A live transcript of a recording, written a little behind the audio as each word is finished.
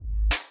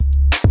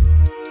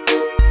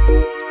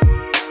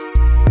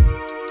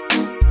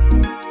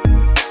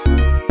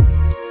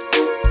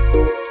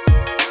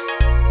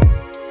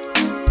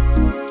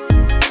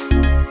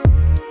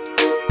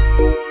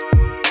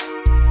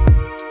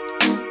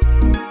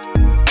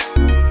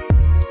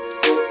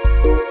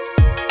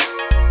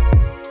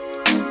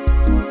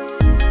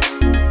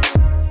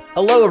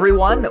Hello,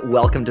 everyone.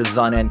 Welcome to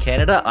Zannen,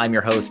 Canada. I'm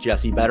your host,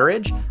 Jesse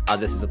Betteridge.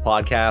 This is a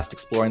podcast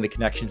exploring the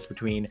connections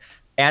between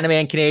anime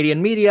and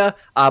Canadian media.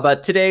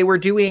 But today we're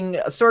doing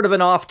sort of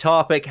an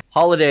off-topic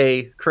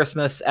holiday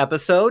Christmas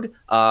episode.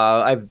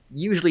 I've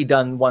usually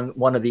done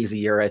one of these a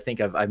year. I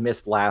think I've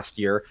missed last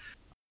year,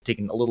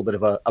 taking a little bit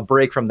of a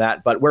break from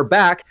that. But we're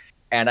back,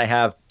 and I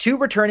have two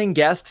returning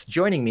guests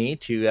joining me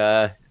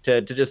to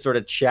just sort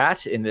of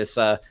chat in this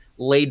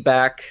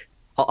laid-back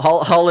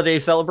holiday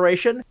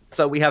celebration.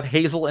 So we have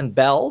Hazel and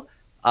Bell.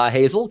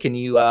 Hazel, can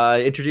you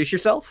introduce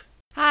yourself?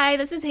 Hi,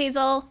 this is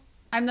Hazel.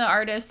 I'm the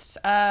artist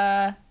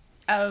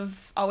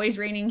of Always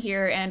Raining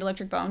Here and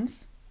Electric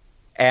Bones.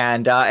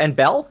 And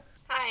Bell?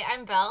 Hi,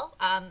 I'm Belle.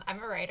 I'm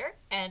a writer,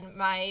 and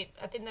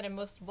a thing that I'm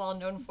most well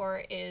known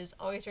for is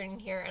Always Raining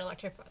Here and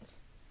Electric Bones.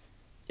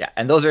 Yeah,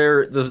 and those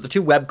are the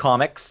two web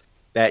comics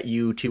that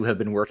you two have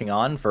been working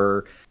on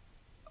for,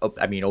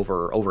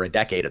 over a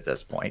decade at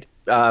this point.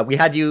 We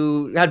had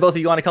both of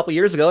you on a couple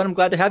years ago, and I'm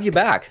glad to have you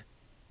back.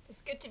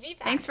 It's good to be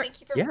back.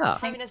 Thank you for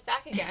having us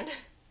back again.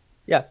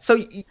 Yeah,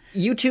 so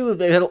you two,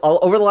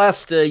 over the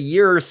last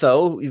year or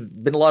so,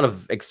 you've been a lot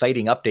of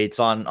exciting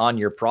updates on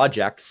your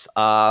projects.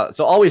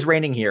 So Always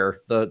Raining Here,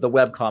 the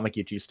web comic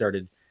you two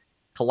started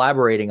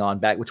collaborating on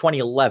back with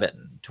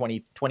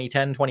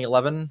 2010,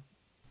 2011.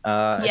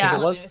 I think it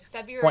was. It was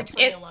February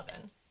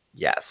 2011.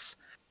 Yes.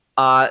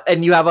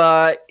 And you have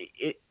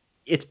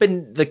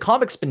the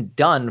comic's been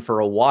done for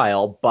a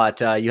while, but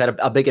you had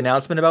a big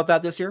announcement about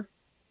that this year?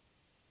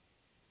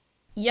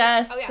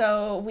 Yes,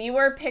 So we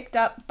were picked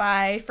up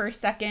by First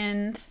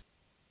Second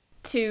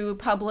to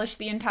publish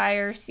the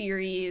entire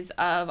series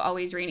of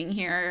Always Raining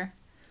Here,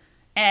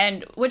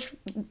 and which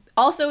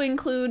also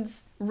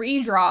includes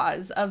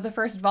redraws of the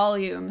first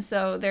volume.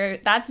 So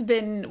that's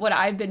been what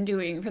I've been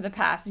doing for the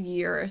past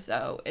year or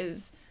so,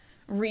 is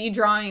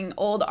redrawing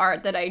old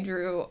art that I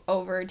drew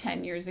over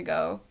 10 years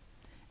ago.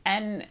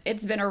 And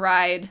it's been a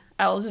ride.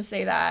 I'll just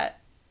say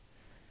that.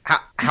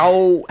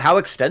 How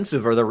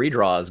extensive are the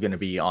redraws going to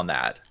be on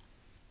that?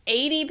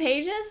 80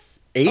 pages?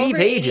 80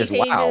 pages,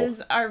 wow. 80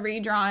 pages are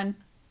redrawn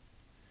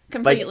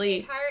completely.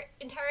 Like,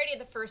 the entirety of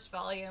the first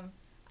volume.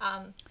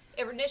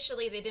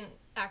 Initially, they didn't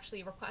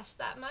actually request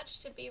that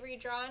much to be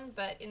redrawn,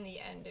 but in the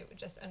end, it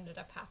just ended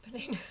up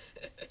happening.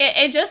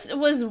 It just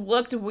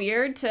looked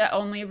weird to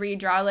only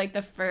redraw, like,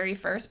 the very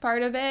first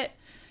part of it,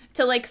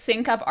 to, like,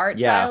 sync up art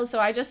styles. So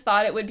I just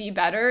thought it would be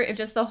better if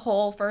just the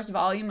whole first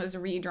volume was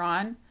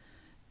redrawn,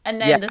 and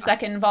then the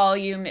second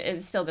volume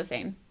is still the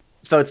same.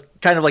 So it's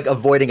kind of like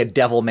avoiding a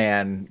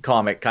Devilman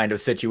comic kind of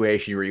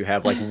situation where you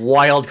have like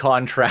wild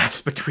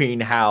contrast between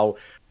how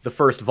the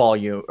first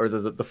volume or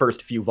the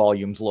first few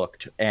volumes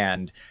looked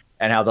and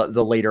how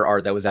the later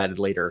art that was added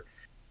later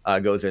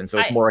goes in. So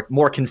it's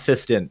more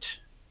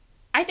consistent.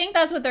 I think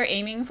that's what they're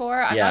aiming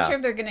for. I'm not sure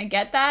if they're going to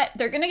get that.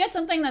 They're going to get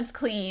something that's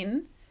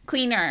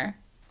cleaner,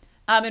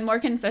 and more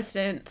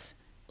consistent,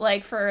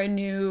 like for a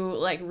new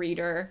like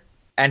reader.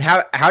 And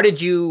how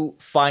did you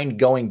find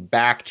going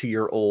back to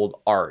your old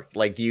art?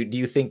 Like, do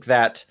you think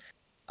that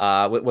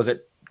was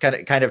it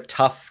kind of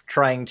tough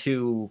trying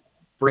to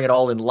bring it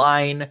all in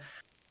line,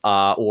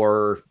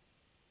 or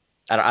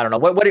I don't know?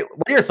 What are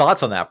your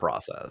thoughts on that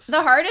process?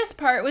 The hardest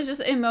part was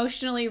just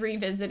emotionally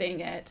revisiting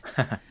it.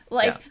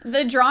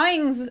 The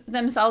drawings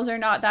themselves are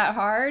not that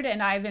hard,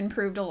 and I've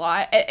improved a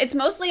lot. It's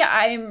mostly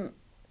I'm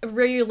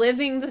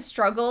reliving the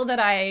struggle that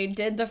I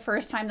did the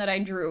first time that I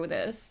drew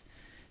this.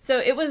 So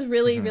it was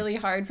really, really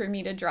hard for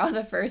me to draw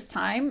the first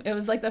time. It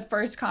was like the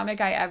first comic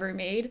I ever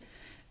made.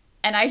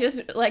 And I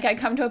just, like, I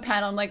come to a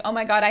panel, I'm like, oh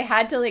my God, I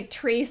had to, like,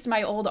 trace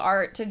my old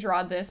art to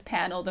draw this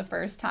panel the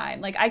first time.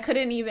 Like, I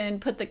couldn't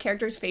even put the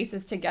characters'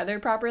 faces together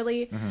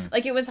properly.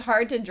 Like, it was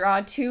hard to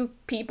draw two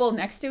people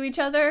next to each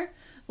other,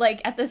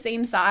 like, at the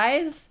same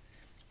size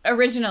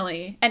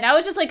originally. And now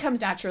it just, like,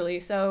 comes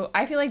naturally. So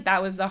I feel like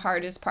that was the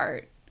hardest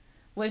part,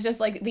 was just,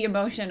 like, the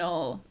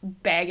emotional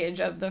baggage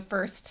of the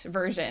first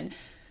version.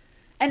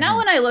 And now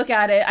when I look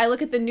at it, I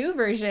look at the new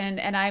version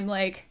and I'm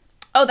like,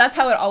 oh, that's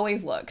how it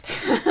always looked.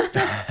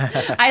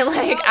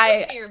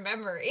 I your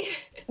memory.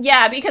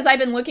 Yeah, because I've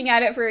been looking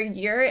at it for a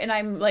year and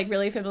I'm like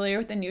really familiar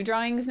with the new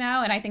drawings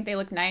now and I think they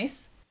look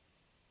nice.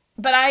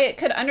 But I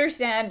could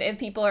understand if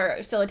people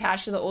are still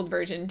attached to the old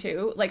version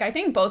too. Like, I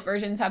think both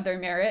versions have their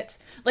merits.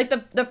 Like,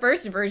 the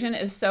first version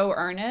is so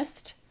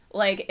earnest.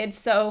 Like, it's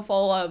so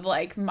full of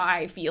like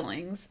my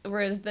feelings.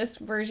 Whereas this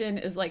version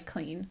is like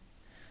clean.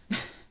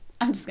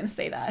 I'm just going to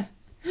say that.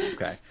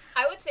 Okay.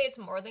 I would say it's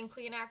more than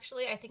clean,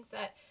 actually. I think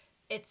that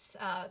it's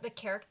the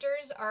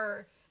characters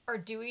are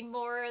doing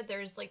more.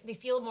 There's like, they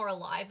feel more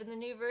alive in the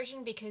new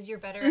version because you're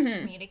better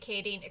at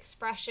communicating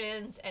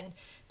expressions and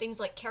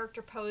things like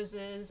character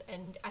poses,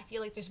 and I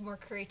feel like there's more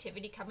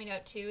creativity coming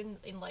out too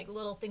in like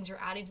little things you're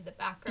adding to the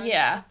background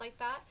and stuff like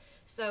that.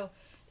 So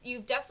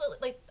you've definitely,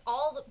 like,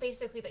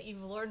 basically that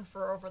you've learned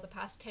for over the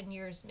past 10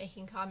 years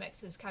making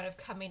comics is kind of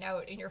coming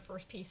out in your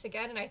first piece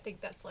again, and I think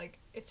that's like,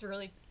 it's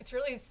really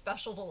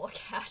special to look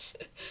at.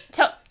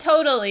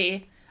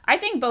 Totally. I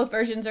think both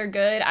versions are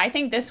good. I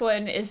think this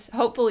one is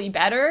hopefully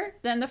better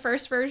than the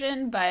first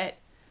version, but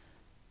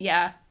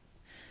Yeah.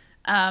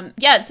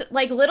 Yeah, it's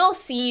like little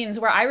scenes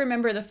where I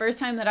remember the first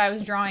time that I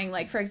was drawing,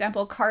 like, for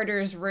example,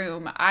 Carter's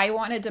room. I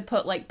wanted to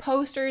put, like,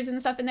 posters and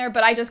stuff in there,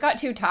 but I just got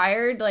too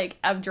tired, like,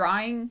 of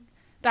drawing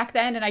back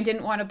then, and I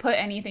didn't want to put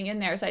anything in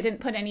there, so I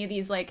didn't put any of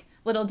these, like,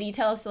 little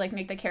details to, like,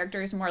 make the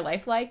characters more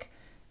lifelike.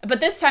 But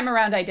this time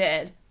around I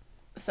did.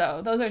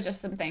 So those are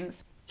just some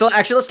things. So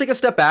actually, let's take a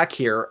step back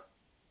here.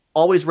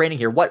 Always Raining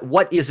Here.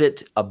 What is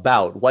it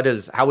about?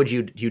 How would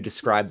you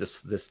describe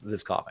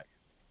this comic?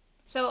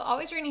 So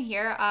Always Raining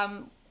Here,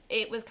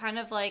 it was kind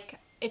of like,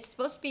 it's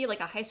supposed to be like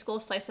a high school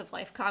slice of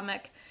life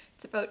comic.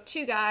 It's about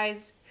two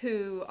guys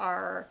who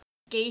are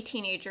gay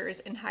teenagers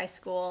in high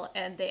school,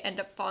 and they end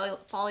up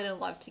falling in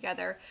love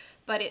together.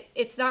 But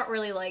it's not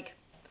really like,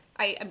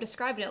 I'm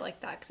describing it like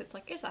that because it's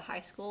like, it's a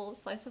high school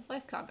slice of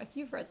life comic.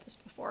 You've read this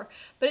before.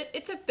 But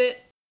it's a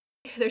bit,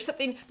 there's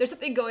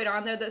something going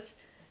on there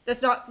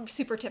that's not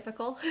super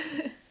typical.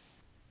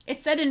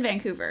 It's set in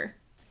Vancouver.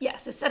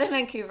 Yes, it's set in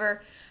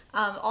Vancouver.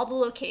 All the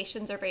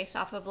locations are based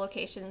off of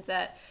locations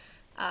that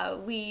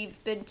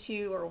we've been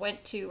to or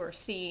went to or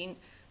seen.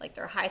 Like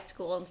their high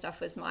school and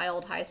stuff was my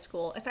old high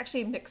school. It's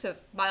actually a mix of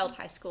my old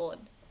high school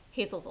and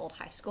Hazel's old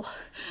high school.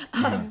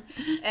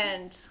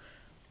 And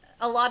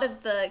a lot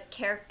of the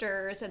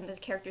characters and the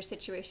character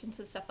situations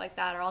and stuff like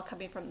that are all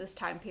coming from this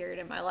time period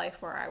in my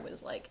life where I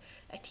was like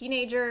a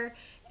teenager,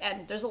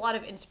 and there's a lot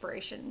of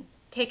inspiration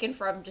taken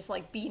from just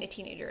like being a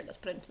teenager that's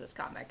put into this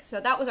comic. So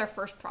that was our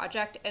first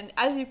project, and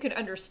as you can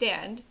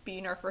understand,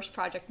 being our first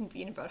project and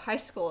being about high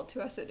school,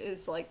 to us it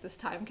is like this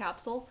time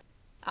capsule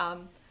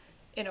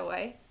in a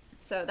way.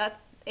 So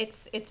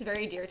it's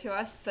very dear to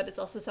us, but it's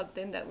also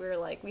something that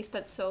we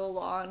spent so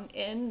long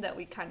in that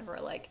we kind of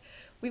were like,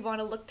 we want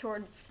to look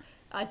towards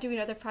doing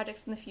other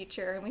projects in the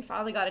future, and we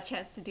finally got a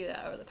chance to do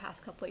that over the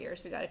past couple of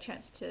years. We got a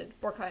chance to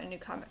work on a new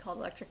comic called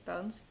Electric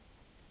Bones.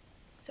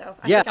 So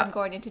I think I'm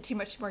going into too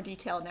much more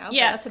detail now.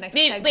 Yeah, but that's a nice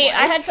segue. Wait,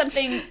 I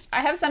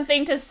have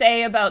something to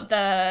say about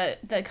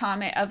the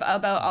comment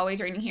about Always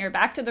Raining Here.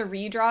 Back to the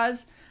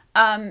redraws.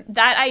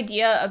 That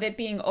idea of it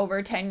being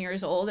over 10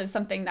 years old is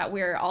something that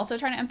we're also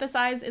trying to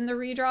emphasize in the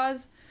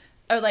redraws,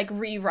 or like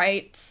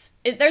rewrites.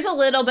 There's a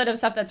little bit of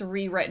stuff that's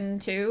rewritten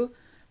too,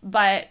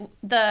 but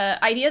the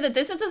idea that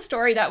this is a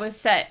story that was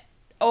set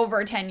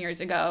over 10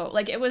 years ago,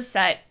 like it was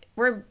set,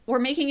 we're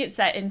making it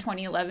set in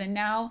 2011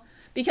 now,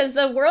 because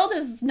the world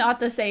is not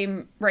the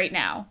same right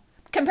now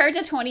compared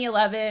to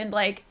 2011.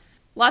 Like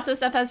lots of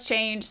stuff has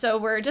changed, so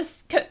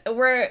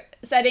we're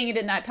setting it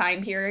in that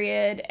time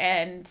period,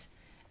 and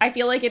I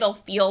feel like it'll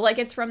feel like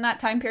it's from that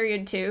time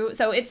period too.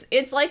 So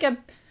it's like a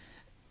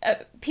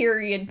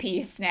period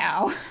piece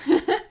now.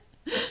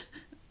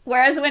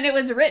 Whereas when it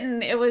was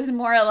written, it was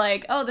more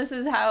like, oh, this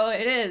is how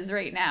it is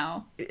right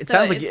now. It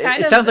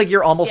sounds like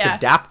you're almost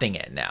adapting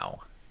it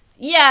now.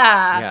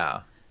 Yeah. Yeah.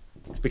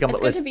 It's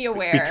good to be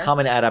aware. Become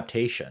an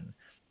adaptation.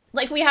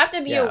 Like, we have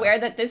to be aware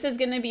that this is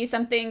going to be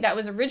something that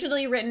was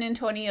originally written in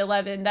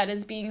 2011 that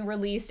is being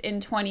released in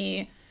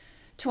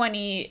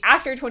 2020,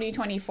 after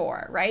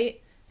 2024,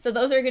 right? So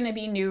those are going to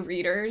be new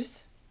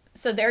readers.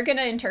 So they're going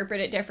to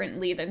interpret it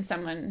differently than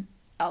someone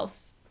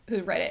else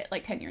who read it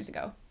like 10 years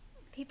ago.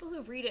 People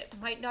who read it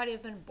might not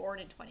have been born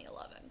in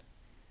 2011.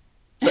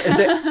 So is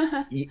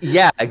there,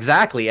 yeah,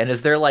 exactly. And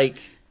is there like,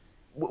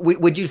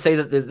 would you say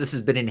that this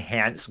has been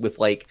enhanced with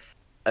like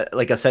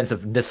a sense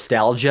of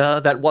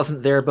nostalgia that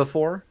wasn't there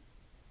before?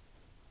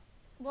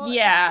 Well,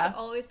 yeah, it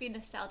would always be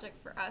nostalgic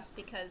for us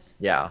because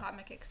the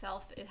comic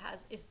itself,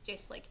 it's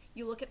just like,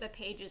 you look at the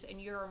pages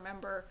and you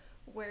remember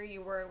where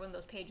you were when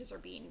those pages are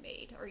being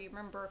made, or you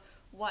remember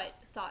what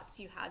thoughts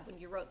you had when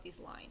you wrote these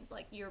lines.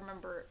 Like, you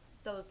remember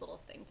those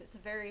little things. It's a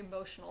very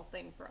emotional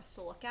thing for us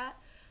to look at.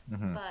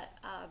 Mm-hmm. But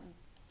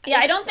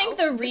I don't think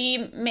the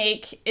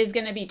remake is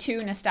going to be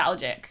too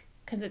nostalgic,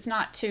 because it's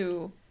not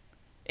too.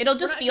 It'll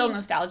just feel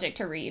nostalgic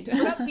to read.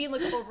 We're not being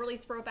like overly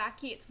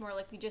throwbacky. It's more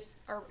like we just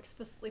are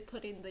explicitly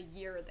putting the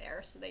year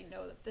there, so they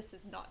know that this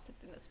is not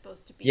something that's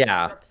supposed to be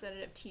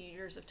representative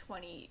teenagers of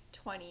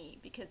 2020,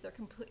 because they're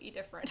completely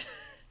different.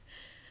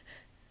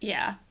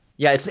 Yeah.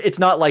 Yeah, it's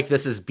not like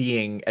this is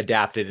being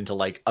adapted into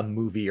like a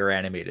movie or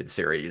animated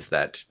series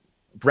that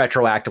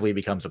retroactively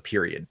becomes a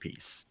period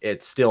piece.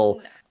 It's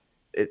still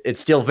it's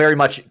still very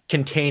much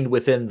contained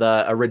within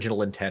the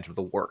original intent of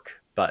the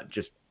work, but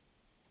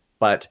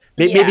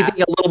maybe being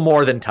a little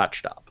more than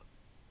touched up.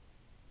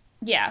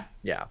 Yeah.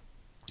 Yeah.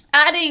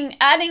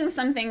 Adding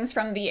some things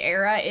from the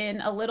era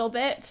in a little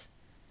bit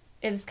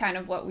is kind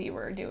of what we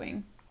were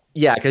doing.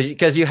 Yeah,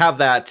 because you have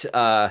that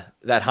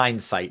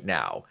hindsight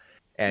now.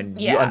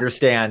 And you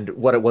understand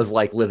what it was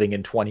like living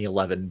in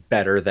 2011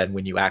 better than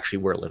when you actually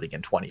were living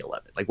in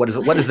 2011. Like, what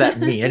does that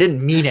mean? It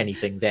didn't mean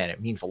anything then.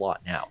 It means a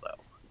lot now,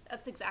 though.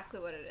 That's exactly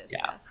what it is.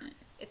 Yeah.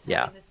 It's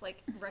having this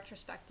like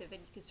retrospective,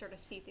 and you can sort of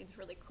see things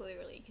really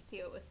clearly. You can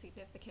see what was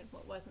significant,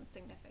 what wasn't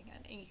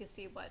significant, and you can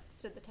see what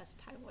stood the test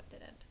of time, what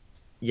didn't.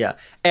 Yeah,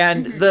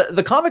 and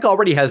the comic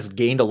already has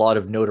gained a lot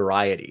of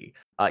notoriety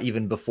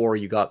even before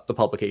you got the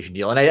publication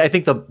deal. And I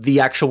think the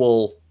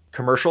actual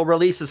commercial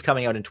release is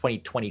coming out in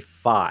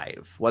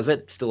 2025. Was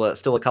it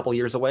still a couple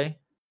years away?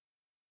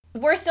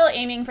 we're still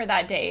aiming for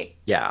that date.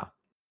 Yeah.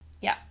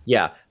 Yeah.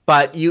 Yeah.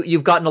 But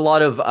you've gotten a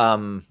lot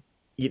of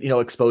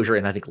exposure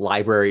in, I think,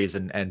 libraries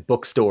and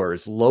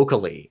bookstores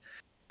locally.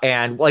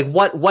 And like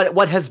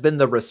what has been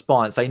the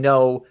response? I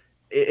know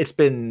it's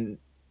been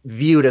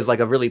viewed as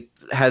like a really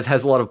has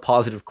a lot of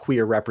positive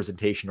queer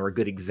representation, or a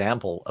good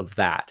example of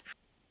that.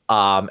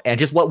 And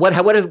just what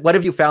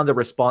have you found the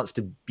response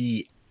to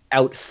be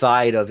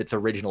outside of its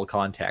original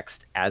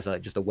context as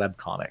just a web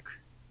comic?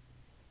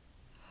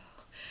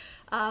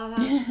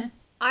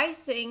 I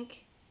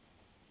think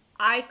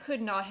I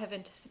could not have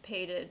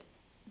anticipated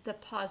the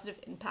positive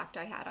impact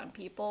I had on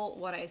people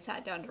when I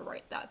sat down to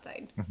write that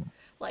thing.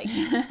 Like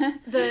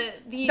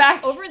the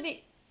Back. over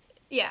the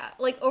yeah,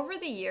 like over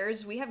the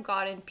years we have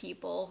gotten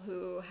people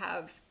who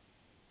have,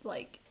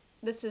 like,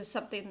 this is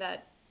something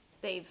that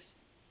they've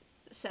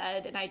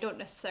said, and I don't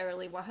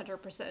necessarily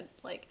 100%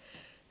 like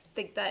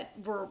think that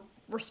we're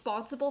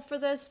responsible for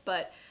this,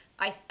 but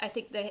I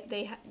think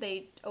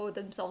they owe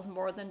themselves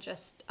more than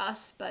just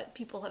us. But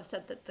people have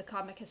said that the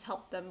comic has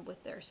helped them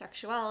with their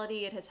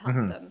sexuality. It has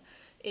helped them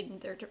in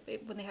their,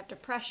 when they have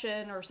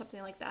depression or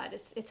something like that.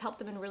 It's helped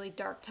them in really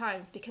dark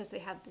times, because they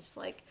had this,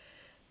 like,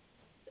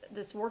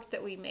 this work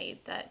that we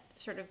made that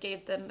sort of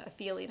gave them a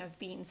feeling of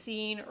being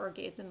seen, or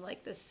gave them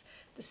like this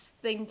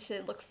thing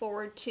to look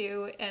forward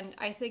to. And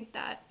I think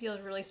that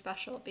feels really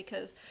special,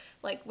 because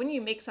like when you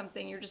make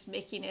something, you're just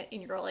making it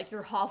in your, like,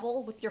 your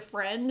hovel with your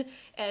friend,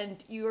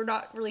 and you're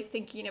not really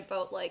thinking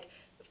about, like,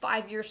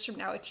 5 years from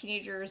now a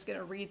teenager is going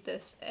to read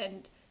this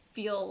and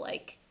feel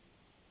like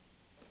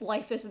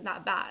life isn't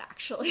that bad,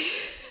 actually.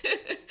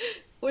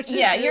 Which is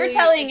You're really,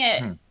 telling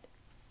it.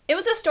 It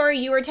was a story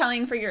you were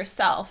telling for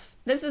yourself.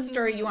 This is a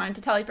story you wanted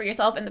to tell for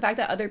yourself, and the fact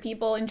that other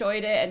people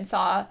enjoyed it and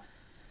saw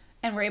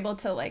and were able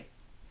to, like,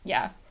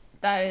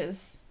 that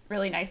is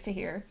really nice to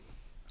hear.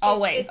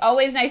 Always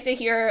nice to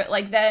hear,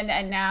 like, then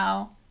and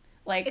now.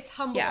 Like, it's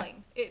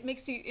humbling. It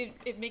makes you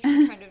it makes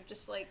you kind of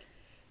just like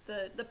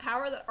the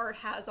power that art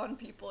has on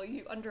people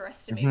you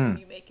underestimate when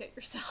you make it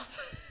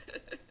yourself.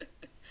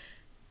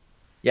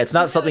 Yeah, it's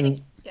not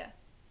something. Yeah.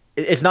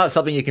 It's not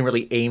something you can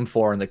really aim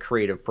for in the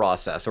creative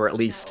process, or at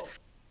least No.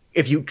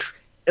 if you,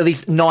 at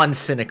least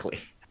non-cynically.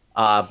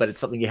 But it's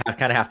something you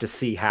kind of have to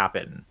see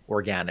happen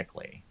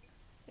organically.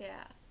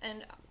 Yeah,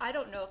 and I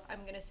don't know if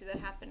I'm gonna see that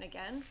happen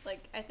again.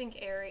 Like, I think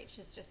ARH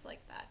is just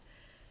like that.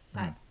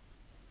 That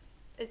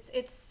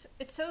it's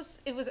so,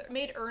 it was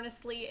made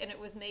earnestly, and it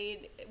was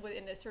made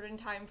within a certain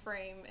time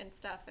frame and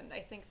stuff. And I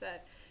think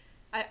that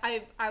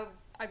I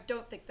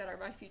don't think that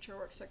my future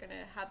works are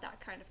gonna have that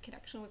kind of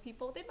connection with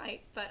people. They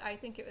might, but I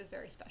think it was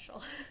very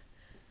special.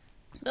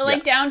 the,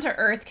 like, down to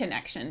earth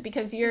connection,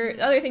 because your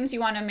other things you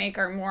want to make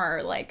are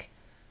more, like,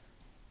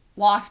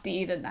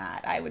 lofty than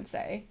that, I would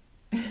say.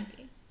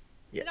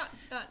 Yeah.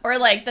 Not, Or,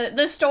 like,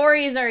 the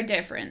stories are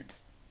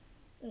different.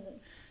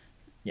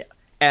 Yeah.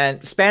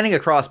 And spanning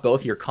across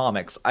both your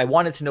comics, I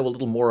wanted to know a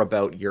little more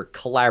about your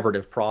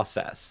collaborative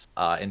process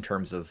in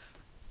terms of,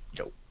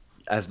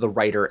 as the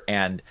writer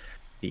and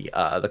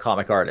the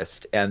comic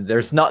artist. And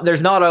there's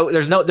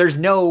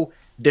no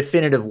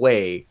definitive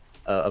way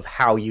of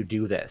how you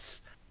do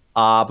this.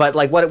 But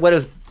like, what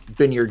has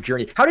been your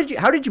journey? How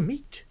did you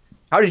meet?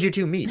 How did you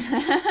two meet?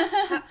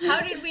 How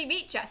did we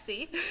meet,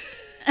 Jesse?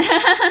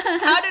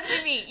 How did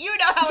we meet? You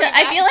know how we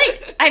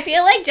met. I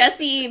feel like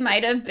Jesse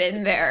might have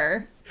been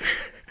there.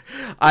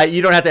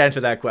 You don't have to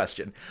answer that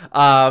question.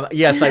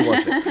 Yes, I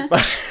wasn't.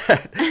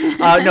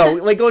 But, no,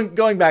 like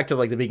going back to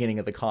like the beginning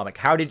of the comic.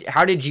 How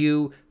did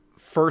you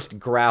first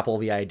grapple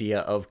the idea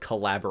of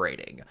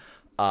collaborating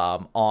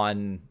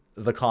on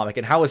the comic,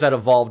 and how has that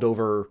evolved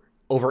over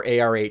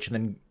ARH and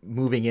then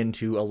moving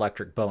into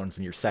Electric Bones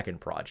in your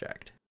second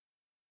project?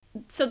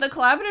 So the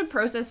collaborative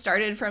process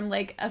started from,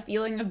 like, a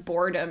feeling of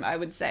boredom, I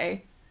would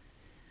say.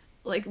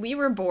 Like, we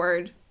were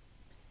bored.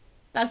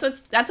 That's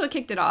what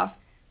kicked it off.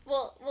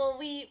 Well,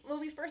 when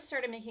we first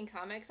started making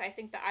comics, I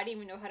think that I didn't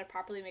even know how to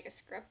properly make a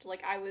script.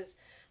 Like, I was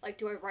like,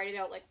 do I write it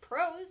out like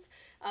prose,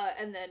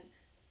 and then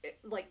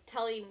like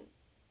telling,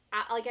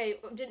 like, I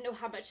didn't know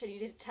how much I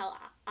needed to tell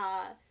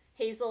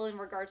Hazel in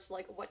regards to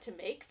like what to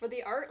make for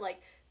the art.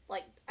 Like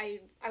I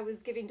was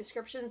giving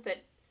descriptions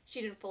that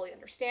she didn't fully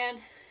understand,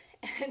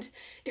 and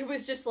it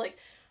was just like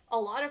a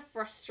lot of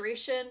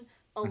frustration.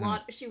 A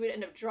lot. She would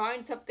end up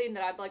drawing something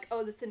that I'm like,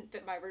 oh, this didn't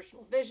fit my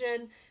original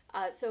vision.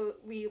 So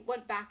we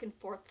went back and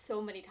forth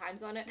so many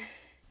times on it,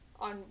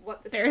 on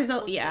what this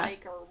looked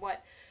like,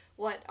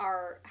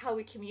 or how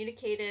we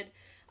communicated.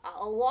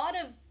 A lot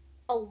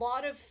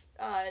of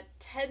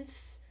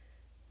tense,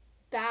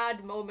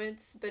 bad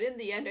moments, but in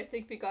the end, I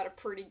think we got a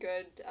pretty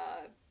good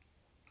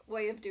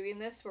way of doing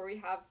this, where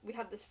we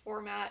have this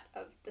format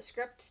of the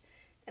script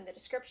and the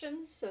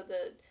descriptions, so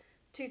the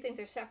two things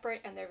are separate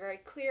and they're very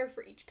clear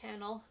for each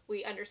panel.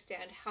 We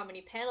understand how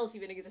many panels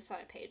even exist on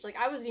a page. Like,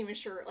 I wasn't even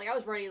sure. Like, I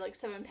was writing like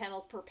 7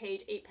 panels per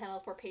page, 8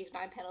 panels per page,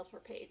 9 panels per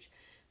page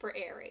for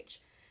ARH.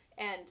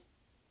 And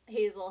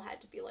Hazel had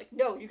to be like,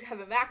 no, you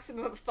have a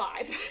maximum of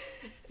 5.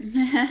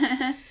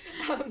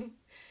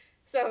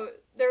 So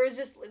there was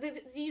just,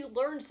 you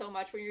learn so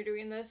much when you're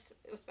doing this,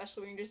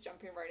 especially when you're just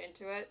jumping right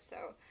into it. So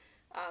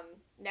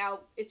now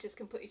it's just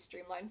completely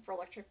streamlined for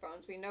Electric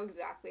Bones. We know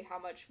exactly how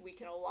much we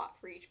can allot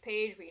for each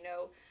page. We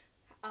know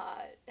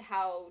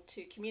how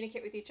to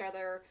communicate with each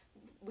other.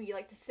 We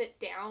like to sit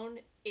down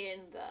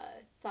in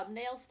the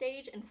thumbnail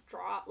stage and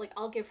draw. Like,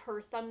 I'll give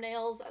her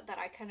thumbnails that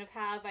I kind of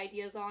have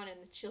ideas on, and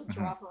she'll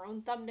draw her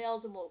own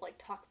thumbnails, and we'll like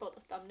talk about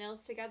the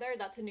thumbnails together.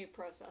 That's a new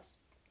process.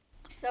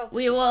 So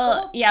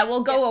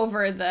we'll go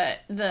over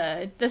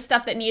the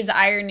stuff that needs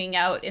ironing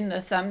out in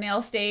the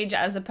thumbnail stage,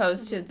 as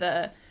opposed to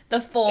the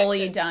fully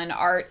Sketches. done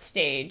art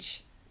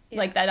stage,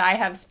 like that I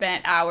have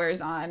spent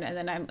hours on,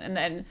 and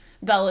then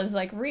Bella's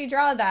like,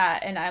 redraw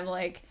that, and I'm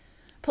like,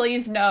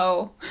 please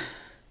no.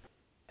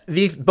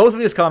 Both of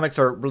these comics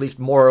are released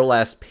more or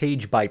less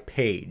page by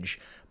page,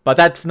 but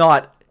that's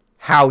not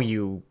how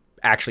you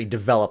actually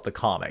develop the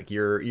comic.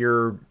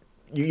 You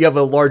have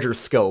a larger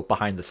scope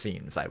behind the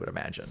scenes, I would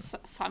imagine.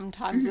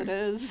 Sometimes it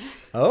is.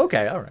 Oh,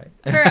 okay, all right.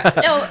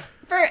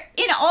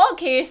 In all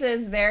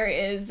cases, there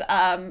is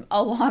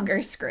a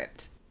longer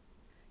script.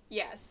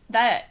 Yes.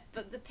 But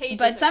the pages.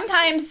 But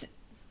sometimes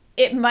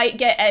it might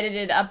get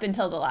edited up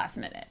until the last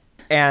minute.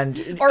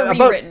 Or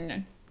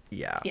rewritten.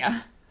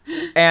 Yeah.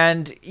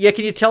 And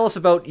can you tell us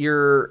about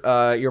your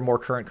more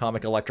current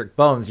comic, Electric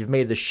Bones? You've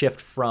made the shift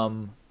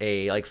from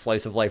a like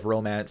slice of life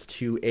romance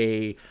to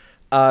a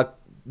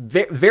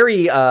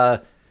very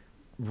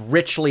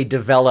richly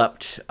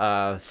developed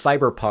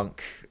cyberpunk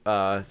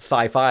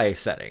sci-fi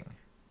setting.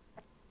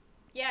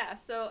 Yeah,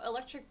 so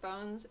Electric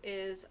Bones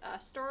is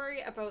a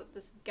story about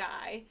this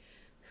guy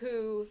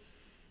who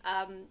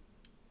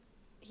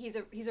he's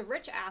a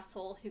rich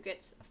asshole who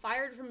gets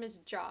fired from his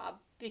job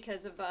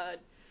because of a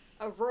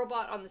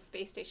robot on the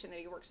space station that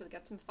he works with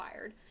gets him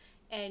fired.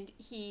 And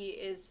he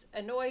is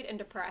annoyed and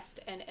depressed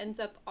and ends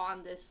up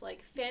on this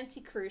like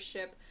fancy cruise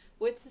ship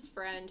with his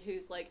friend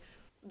who's like,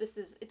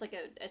 it's like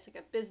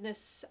a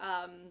business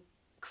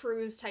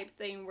cruise type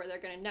thing where they're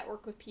going to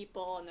network with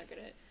people and they're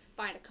going to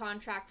find a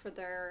contract for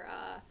their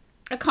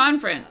a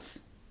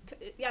conference.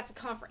 It's a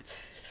conference.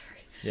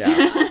 Sorry.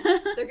 Yeah.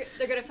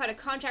 They're going to find a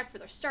contract for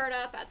their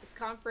startup at this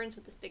conference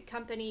with this big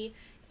company,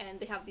 and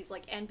they have these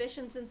like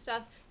ambitions and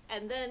stuff.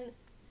 And then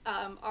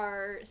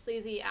our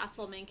sleazy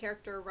asshole main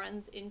character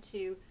runs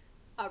into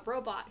a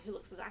robot who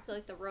looks exactly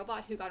like the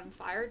robot who got him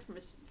fired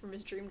from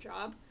his dream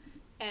job.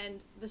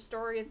 And the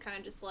story is kind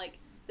of just like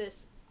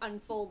this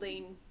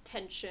unfolding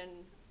tension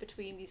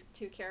between these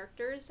two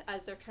characters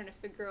as they're trying to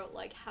figure out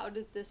like, how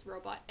did this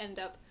robot end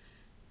up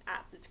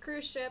at this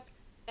cruise ship,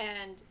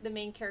 and the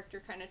main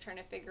character kind of trying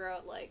to figure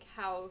out like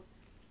how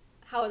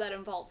that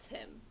involves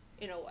him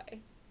in a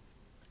way.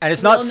 And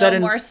it's not set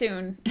in more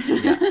soon.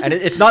 And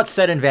it's not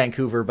set in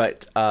Vancouver,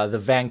 but the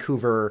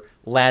Vancouver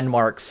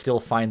landmarks still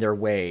find their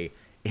way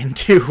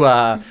into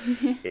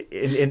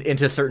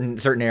into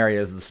certain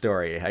areas of the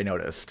story. I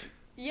noticed.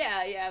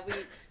 Yeah.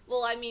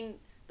 I mean,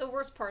 the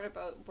worst part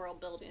about world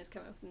building is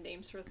coming up with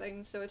names for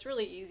things, so it's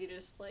really easy to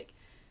just like,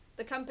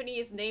 the company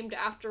is named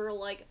after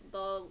like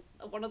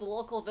one of the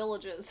local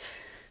villages.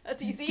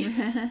 That's easy.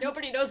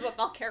 Nobody knows what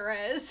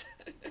Valkera is.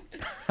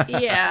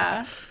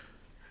 Yeah.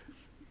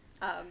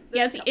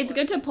 Yes, it's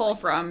good to pull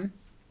from.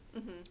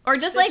 Mm-hmm. Or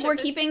just like we're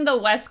keeping the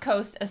West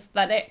Coast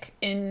aesthetic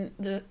in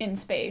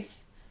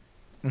space.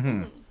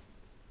 Mm-hmm.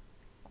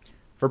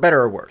 For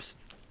better or worse.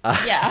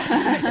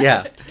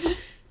 Yeah.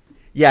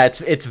 Yeah,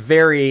 it's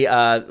very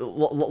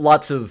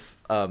lots of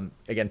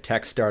again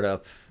tech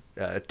startup,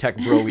 tech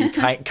bro-y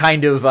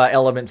kind of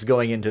elements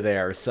going into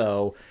there.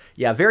 So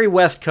yeah, very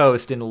West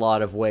Coast in a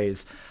lot of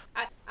ways.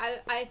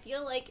 I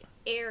feel like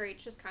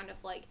ARH is kind of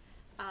like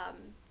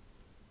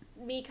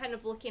me kind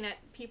of looking at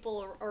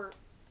people or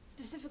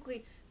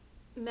specifically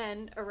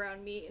men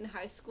around me in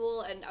high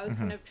school, and I was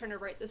kind of trying to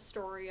write this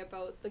story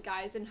about the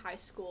guys in high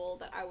school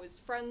that I was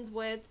friends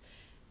with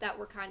that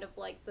were kind of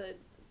like the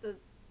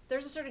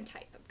there's a certain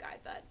type of guy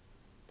that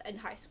in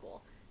high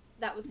school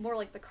that was more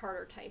like the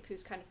Carter type,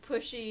 who's kind of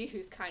pushy,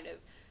 who's kind of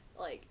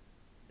like,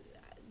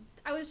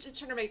 I was just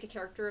trying to make a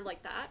character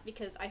like that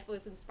because I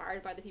was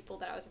inspired by the people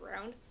that I was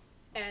around.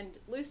 And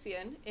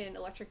Lucian in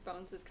Electric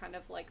Bones is kind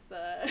of like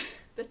the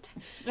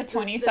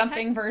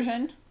 20-something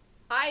version.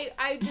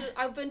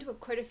 I've been to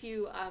quite a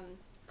few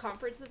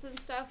conferences and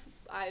stuff.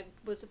 I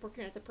was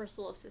working as a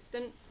personal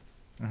assistant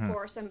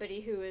for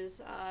somebody who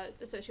is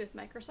associated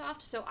with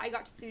Microsoft, so I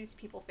got to see these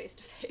people face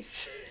to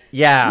face.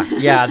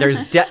 Yeah.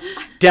 There's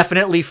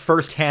definitely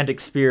first-hand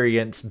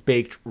experience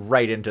baked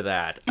right into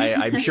that.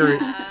 I'm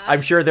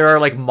sure there are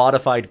like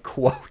modified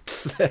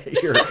quotes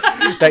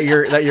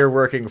that you're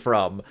working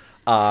from.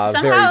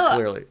 Very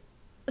clearly.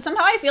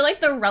 Somehow I feel like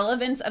the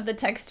relevance of the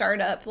tech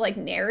startup like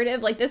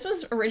narrative, like this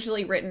was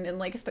originally written in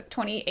like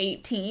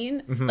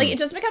 2018, like it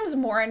just becomes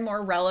more and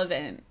more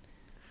relevant,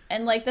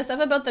 and like the stuff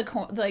about the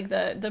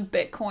the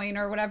Bitcoin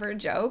or whatever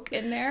joke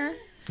in there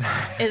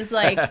is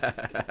like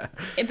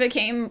it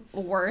became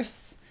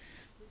worse,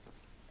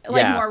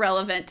 like more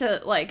relevant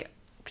to like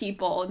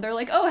people, and they're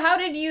like, oh, how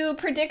did you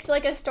predict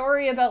like a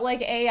story about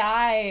like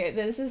AI?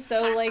 This is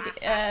so like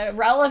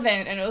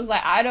relevant. And it was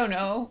like, I don't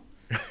know.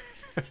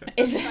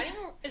 It's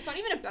not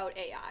even about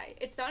AI.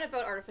 It's not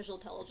about artificial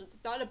intelligence.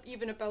 It's not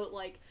even about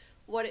like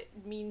what it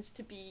means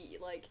to be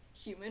like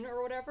human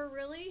or whatever,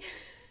 really.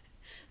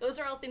 Those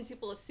are all things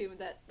people assume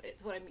that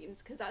it's what it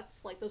means, because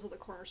that's like, those are the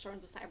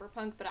cornerstones of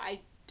cyberpunk, but I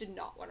did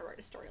not want to write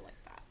a story like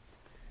that.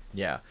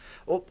 Yeah.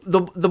 Well,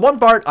 the one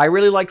part I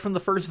really liked from the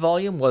first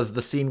volume was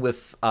the scene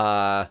with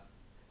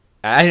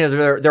I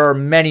know there are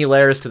many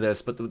layers to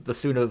this, but the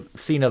scene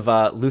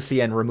of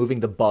Lucien removing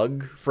the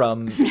bug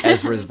from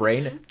Ezra's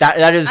brain.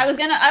 That is. I was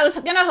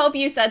gonna hope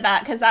you said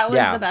that, because that was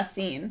the best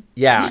scene.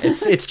 Yeah,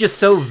 it's just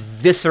so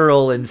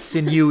visceral and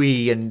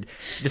sinewy, and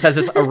just has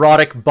this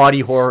erotic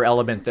body horror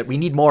element that we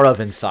need more of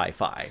in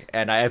sci-fi.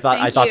 And I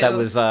thought that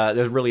was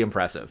really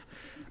impressive.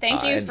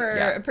 Thank you for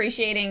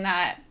appreciating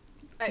that.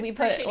 We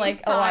put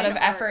like a lot of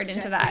effort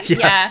into that.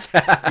 Yes.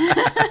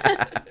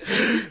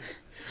 Yeah.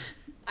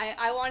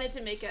 I wanted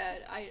to make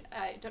I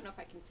don't know if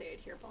I can say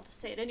it here, but I'll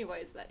just say it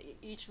anyways, that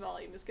each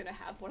volume is going to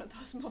have one of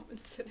those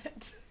moments in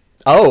it.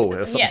 Oh,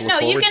 that's something yeah. to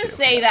look No, you forward can to.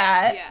 say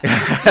that.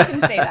 Yeah. You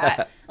can say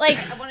that. Like,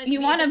 you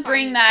want to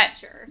bring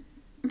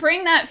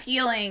that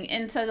feeling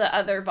into the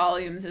other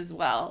volumes as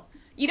well.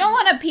 You don't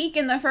want to peak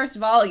in the first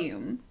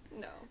volume.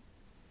 No.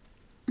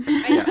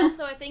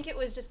 I think it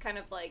was just kind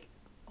of like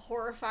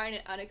horrifying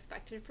and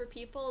unexpected for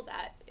people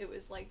that it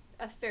was like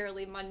a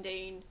fairly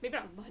mundane, maybe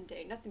not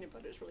mundane, nothing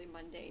about it was really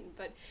mundane,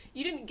 but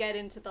you didn't get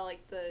into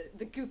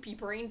the goopy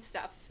brain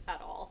stuff at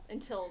all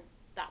until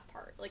that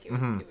part. Like it was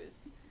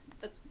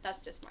that's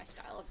just my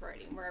style of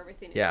writing, where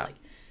everything is like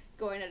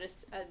going at a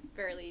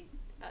fairly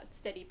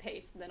steady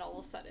pace, and then all of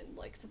a sudden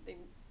like something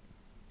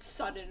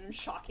sudden and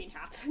shocking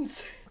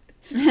happens.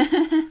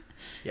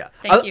 Yeah.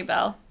 Thank you,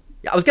 Belle.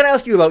 Yeah, I was going to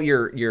ask you about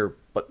your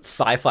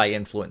sci-fi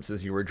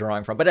influences you were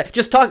drawing from, but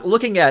just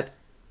looking at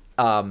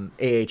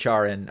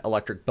AHR and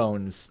Electric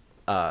Bones,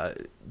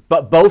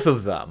 but both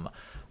of them,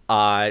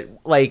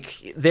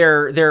 like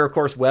they're of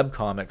course web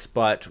comics,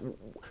 but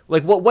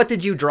like what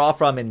did you draw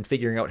from in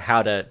figuring out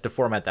how to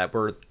format that?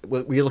 Were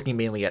you looking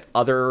mainly at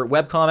other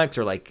web comics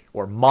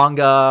or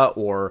manga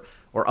or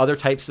other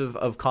types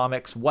of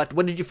comics? What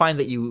did you find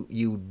that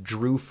you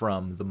drew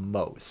from the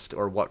most,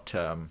 or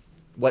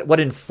what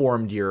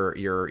informed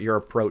your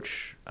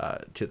approach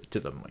to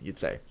them, you'd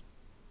say?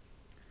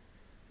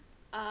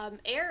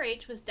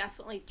 ARH was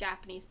definitely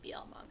Japanese BL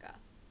manga.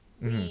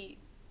 Mm-hmm.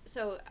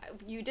 So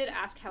you did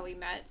ask how we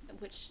met,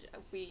 which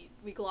we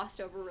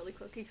glossed over really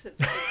quickly because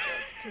it's a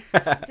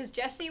big joke. Because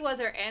Jesse was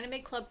our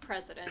anime club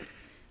president,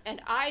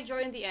 and I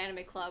joined the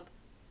anime club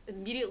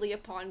immediately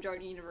upon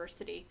joining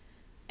university,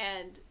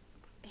 and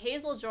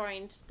Hazel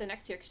joined the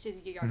next year because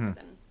she's younger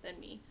than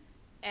me.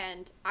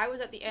 And I was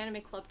at the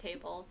anime club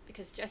table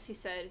because Jesse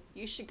said,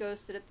 you should go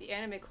sit at the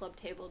anime club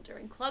table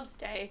during clubs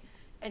day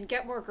and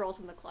get more girls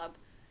in the club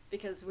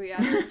because we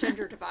have a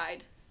gender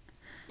divide.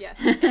 Yes.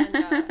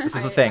 And, this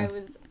is a thing.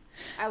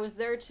 I was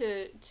there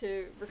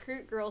to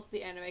recruit girls to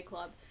the anime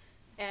club,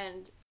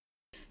 and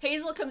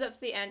Hazel comes up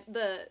to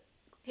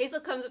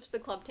the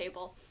club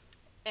table,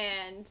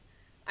 and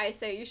I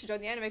say, you should join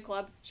the anime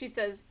club. She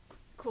says,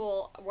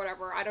 cool,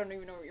 whatever. I don't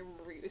even know what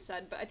you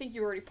said, but I think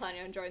you were already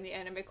planning on joining the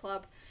anime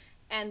club.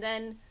 And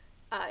then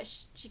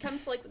she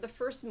comes to like the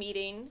first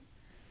meeting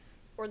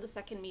or the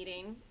second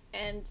meeting,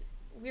 and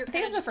we were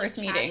kind of just the first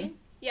meeting.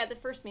 Yeah, the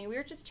first meeting. We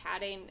were just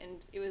chatting,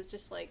 and it was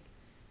just like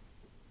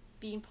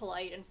being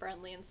polite and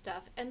friendly and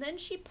stuff. And then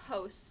she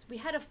posts. We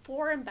had a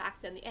forum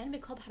back then. The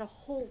anime club had a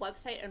whole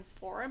website and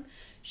forum.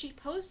 She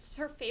posts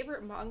her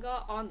favorite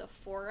manga on the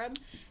forum,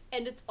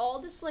 and it's all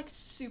this like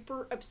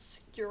super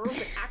obscure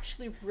but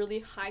actually really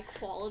high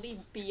quality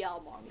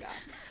BL manga.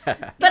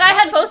 But I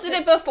had posted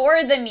it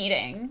before the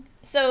meeting.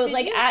 So Did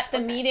like you? at the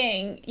Okay.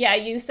 meeting,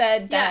 you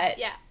said that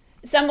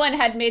someone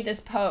had made this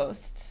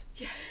post.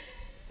 Yeah.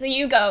 So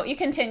you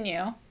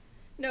continue.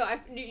 No,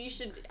 you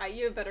should.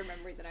 You have better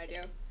memory than I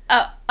do.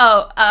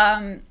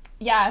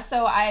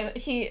 So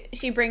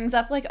she brings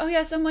up like, oh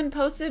yeah, someone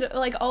posted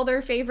like all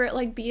their favorite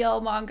like BL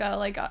manga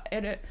like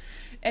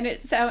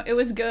it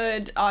was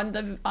good on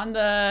the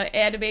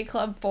anime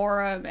club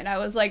forum, and I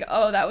was like,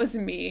 oh, that was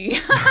me.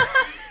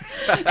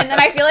 And then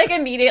I feel like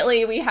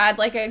immediately we had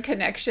like a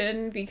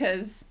connection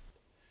because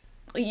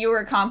you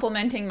were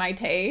complimenting my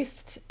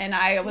taste, and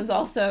I was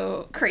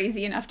also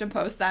crazy enough to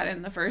post that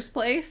in the first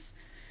place.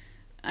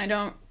 I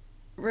don't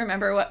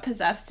remember what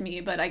possessed me,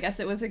 but I guess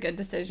it was a good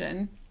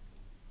decision.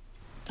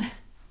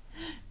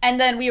 And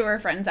then we were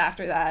friends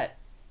after that.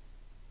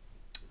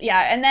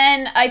 Yeah, and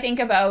then I think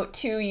about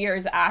 2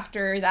 years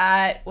after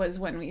that was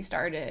when we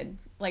started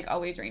like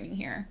Always Raining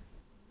Here.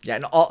 Yeah,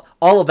 and all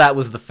of that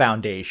was the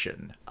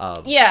foundation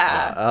of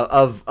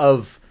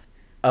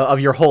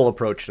of your whole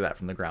approach to that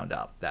from the ground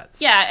up.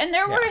 And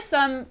there were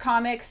some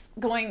comics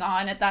going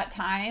on at that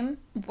time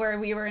where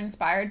we were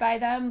inspired by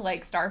them,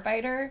 like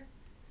Starfighter.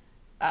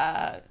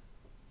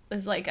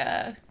 Was like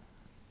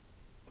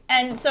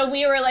and so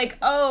we were like,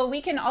 oh,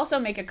 we can also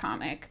make a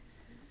comic.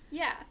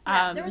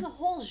 Yeah, there was a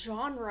whole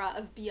genre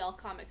of BL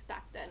comics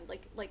back then.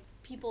 Like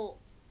people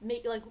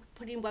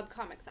putting web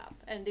comics up,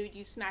 and they would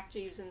use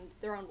SmackJs and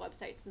their own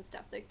websites and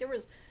stuff. Like there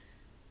was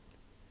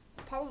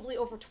probably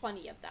over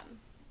 20 of them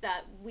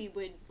that we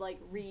would like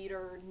read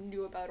or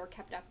knew about or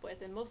kept up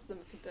with, and most of them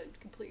have been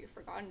completely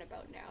forgotten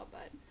about now.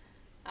 But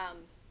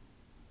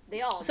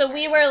they all. So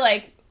we were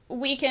like,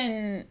 we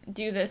can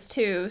do this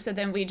too. So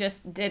then we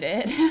just did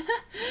it.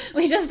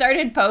 We just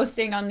started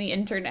posting on the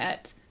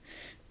internet.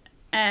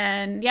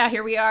 And yeah,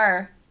 here we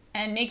are.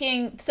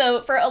 And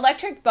so for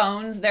Electric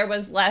Bones, there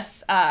was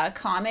less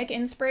comic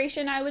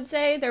inspiration, I would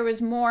say. There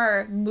was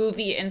more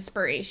movie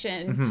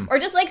inspiration. Or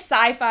just like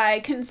sci-fi,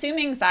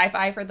 consuming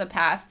sci-fi for the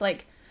past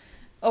like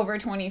over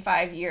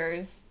 25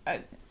 years,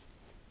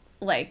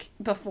 like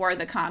before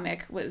the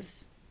comic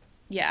was,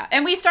 yeah.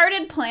 And we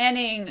started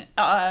planning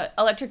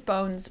Electric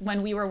Bones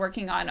when we were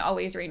working on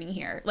Always Raining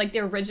Here. Like the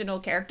original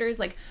characters,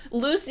 like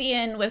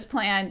Lucian was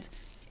planned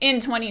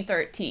in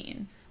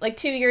 2013. Like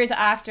 2 years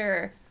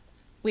after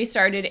we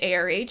started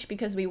ARH,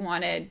 because we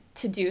wanted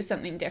to do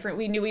something different.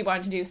 We knew we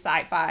wanted to do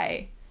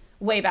sci-fi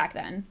way back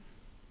then.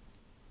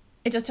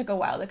 It just took a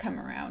while to come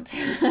around.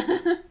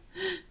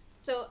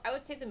 So I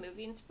would say the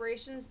movie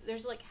inspirations,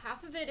 there's like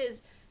half of it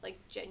is like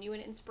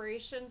genuine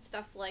inspiration,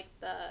 stuff like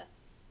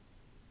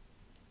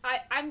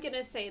I'm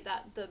gonna say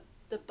that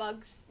the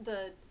bugs,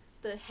 the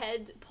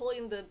head,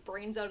 pulling the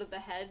brains out of the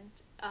head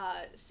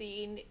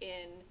scene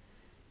in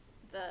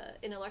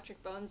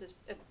Electric Bones is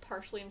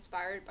partially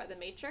inspired by The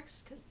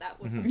Matrix, because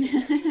that was something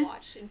that we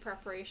watched in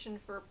preparation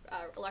for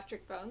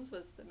Electric Bones,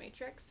 was The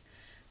Matrix.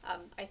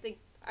 I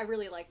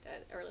really liked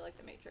it. I really liked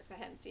The Matrix. I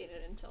hadn't seen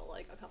it until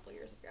like a couple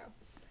years ago.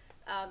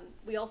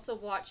 We also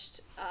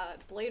watched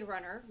Blade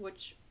Runner,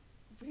 which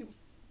we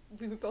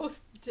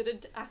both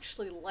didn't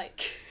actually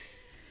like.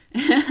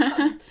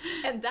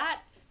 And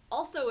that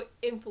also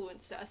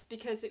influenced us,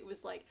 because it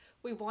was like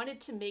we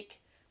wanted to make,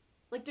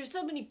 like, there's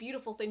so many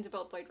beautiful things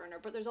about Blade Runner,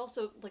 but there's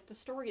also like the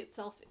story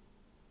itself,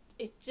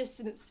 it just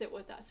didn't sit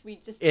with us. We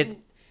just didn't.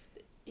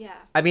 Yeah.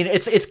 I mean,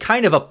 it's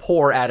kind of a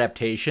poor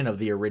adaptation of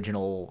the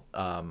original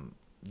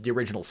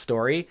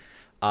story,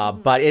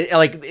 but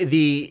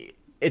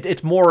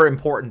it's more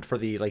important for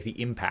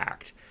the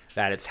impact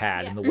that it's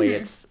had and the way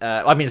it's.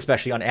 I mean,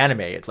 especially on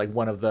anime, it's like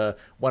one of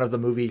the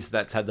movies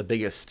that's had the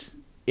biggest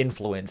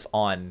influence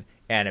on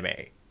anime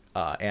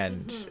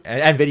and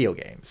video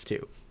games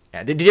too.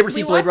 And did you ever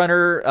see Blade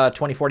Runner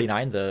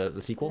 2049, the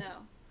sequel?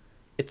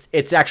 No.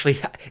 It's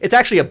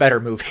actually a better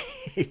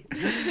movie.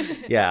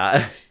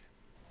 Yeah.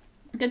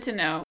 Good to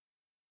know.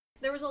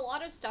 There was a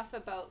lot of stuff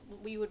about,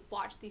 we would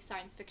watch these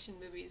science fiction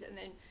movies, and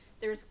then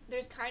there's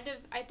kind of,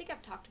 I think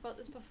I've talked about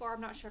this before,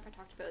 I'm not sure if I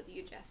talked about it with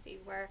you, Jesse,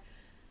 where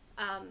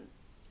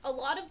a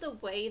lot of the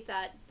way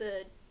that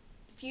the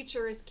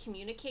future is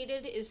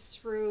communicated is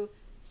through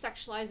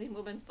sexualizing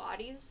women's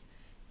bodies,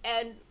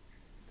 and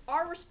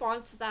our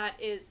response to that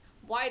is,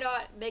 why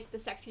not make the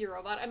sexy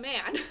robot a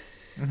man?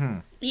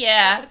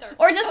 Yeah.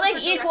 Or just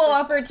like equal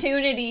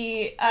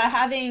opportunity,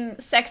 having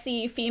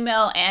sexy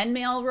female and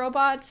male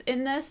robots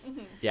in this.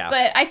 Yeah.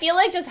 But I feel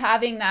like just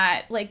having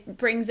that like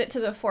brings it to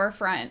the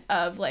forefront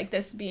of like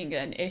this being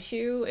an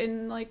issue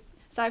in like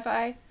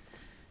sci-fi.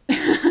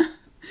 It's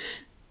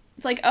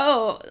like,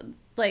 oh,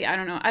 like I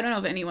don't know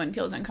if anyone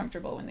feels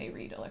uncomfortable when they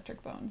read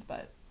Electric Bones,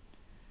 but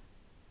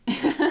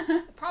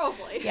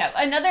probably. Yeah.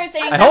 Another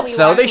thing I hope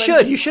so. They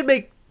should. You should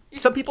make.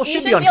 Some people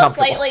should be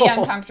uncomfortable. You should feel slightly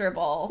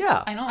uncomfortable.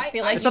 Yeah. I don't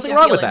feel like you should nothing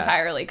wrong feel with that.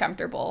 entirely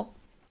comfortable.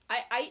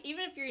 I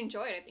even if you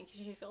enjoy it, I think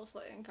you should feel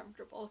slightly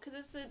uncomfortable,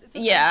 because it's a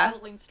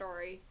unsettling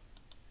story.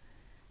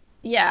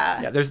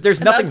 Yeah. Yeah.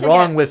 There's nothing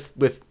wrong with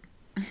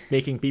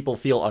making people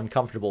feel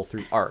uncomfortable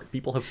through art.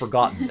 People have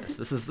forgotten this.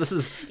 This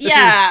is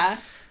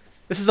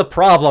a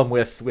problem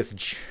with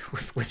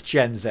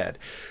Gen Z.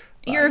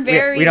 You're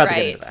very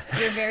right.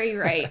 You're very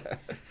right.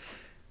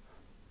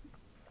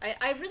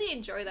 I really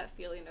enjoy that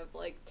feeling of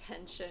like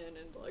tension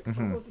and like,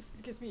 oh, this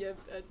gives me a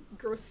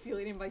gross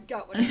feeling in my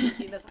gut when I'm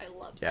reading this. I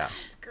love that.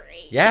 It's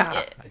great.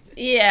 Yeah.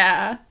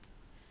 Yeah.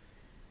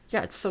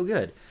 Yeah, it's so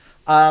good.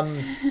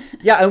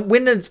 Yeah, and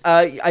when is,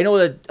 I know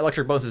that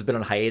Electric Bones has been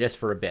on hiatus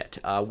for a bit.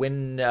 Do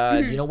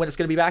you know when it's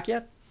going to be back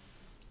yet?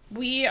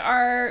 We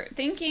are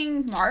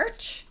thinking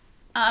March.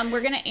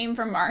 We're going to aim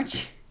for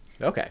March.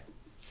 Okay.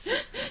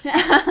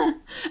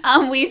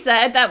 We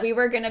said that we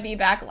were going to be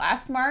back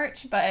last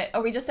March,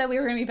 or we just said we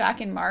were going to be back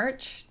in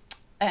March,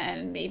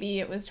 and maybe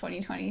it was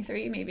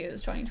 2023, maybe it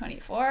was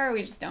 2024,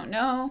 we just don't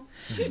know.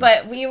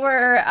 But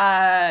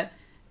we're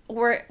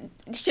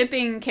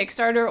shipping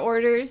Kickstarter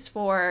orders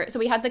so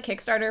we had the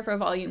Kickstarter for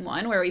Volume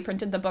 1 where we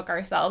printed the book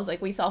ourselves,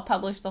 like we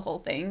self-published the whole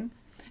thing.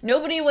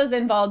 Nobody was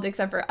involved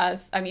except for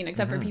us,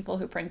 except for people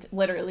who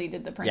literally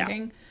did the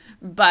printing. Yeah.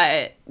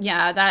 But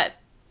yeah, that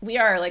we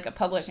are like a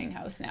publishing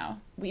house now.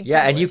 We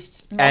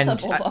published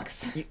multiple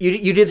books.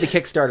 You did the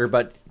Kickstarter,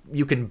 but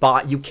you can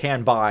buy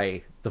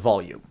the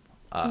volume.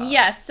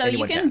 Yes, so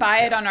you can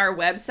buy it on our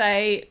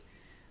website,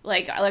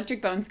 like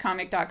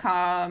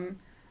electricbonescomic.com,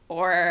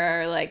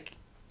 or like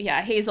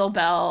Hazel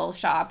Bell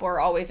shop or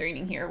Always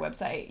Raining Here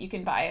website. You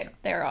can buy it.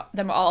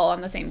 Them all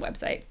on the same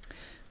website.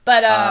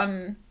 But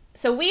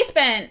so we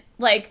spent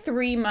like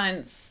 3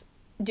 months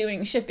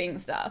doing shipping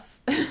stuff,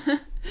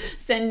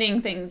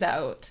 sending things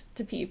out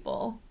to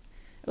people.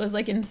 It was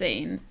like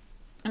insane,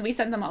 and we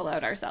sent them all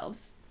out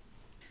ourselves.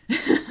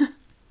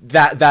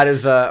 That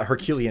is a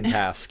Herculean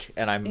task,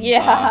 and I'm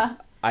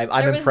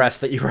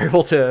impressed that you were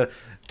able to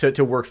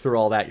work through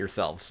all that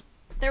yourselves.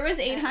 There was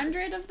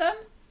 800 of them.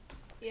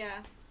 Yeah.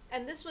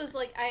 And this was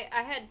like,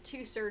 I had 2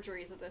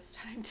 surgeries at this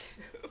time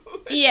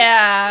too.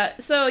 Yeah.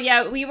 So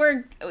yeah, we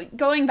were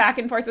going back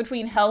and forth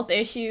between health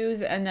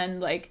issues and then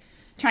like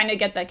trying to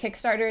get the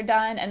Kickstarter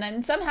done. And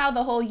then somehow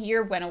the whole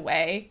year went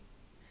away.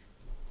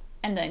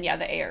 And then, yeah,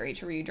 the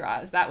ARH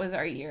redraws. That was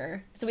our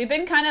year. So we've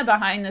been kind of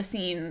behind the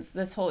scenes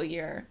this whole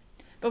year.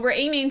 But we're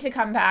aiming to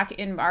come back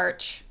in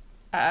March.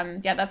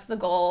 Yeah, that's the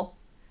goal.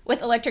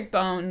 With Electric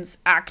Bones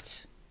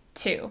Act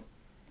 2.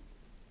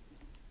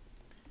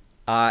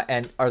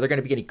 And are there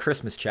going to be any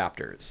Christmas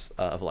chapters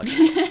of Electric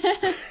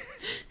Bones?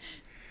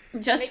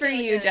 Just for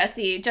you,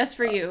 Jesse. Just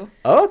for you.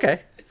 Oh,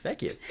 okay.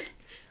 Thank you.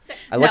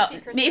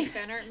 Christmas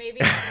fan art, maybe?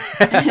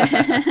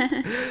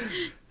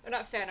 Or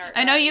not fan art.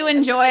 I know you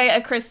enjoy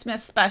a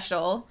Christmas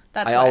special.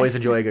 I always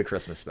enjoy a good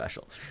Christmas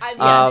special.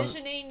 I'm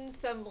envisioning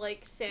some,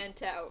 like,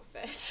 Santa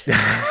outfit.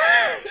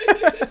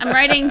 I'm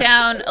writing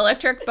down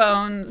Electric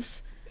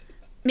Bones.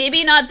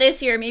 Maybe not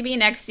this year, maybe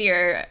next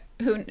year.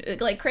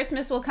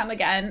 Christmas will come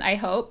again, I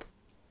hope.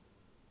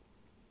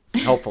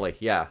 Hopefully,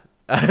 yeah.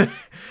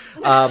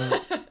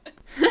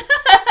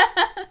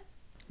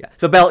 Yeah.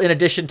 So, Belle, in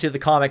addition to the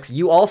comics,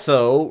 you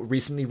also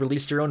recently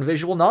released your own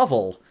visual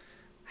novel.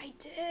 I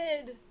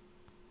did.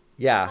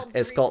 Yeah,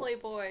 it's called Replay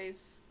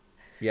Boys.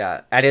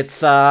 Yeah, and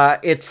it's a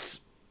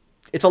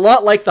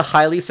lot like the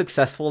highly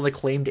successful and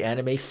acclaimed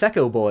anime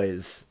Sekko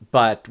Boys,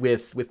 but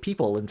with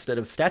people instead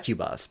of statue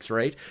busts,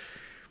 right?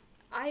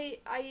 I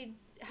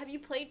have you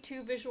played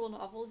 2 visual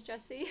novels,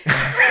 Jesse?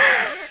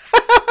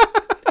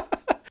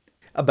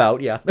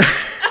 About, yeah.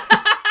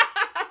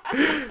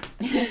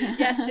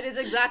 Yes, it is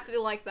exactly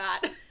like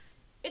that.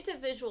 It's a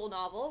visual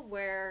novel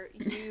where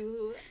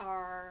you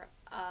are,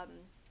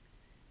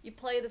 you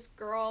play this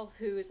girl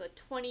who is a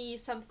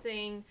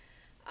 20-something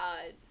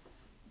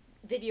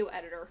video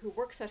editor who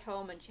works at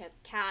home, and she has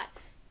a cat,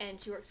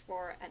 and she works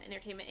for an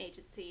entertainment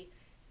agency,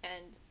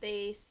 and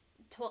they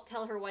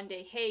tell her one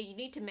day, hey, you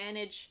need to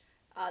manage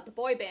the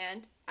boy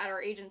band at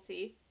our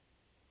agency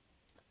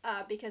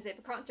because they have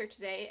a concert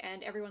today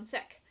and everyone's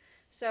sick.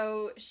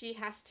 So she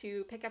has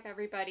to pick up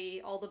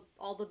everybody, all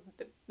the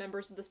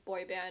members of this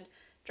boy band,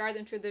 drive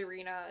them to the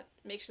arena,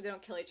 make sure they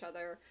don't kill each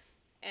other,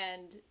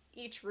 and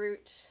each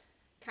route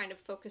kind of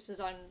focuses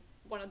on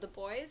one of the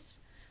boys.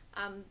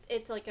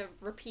 It's like a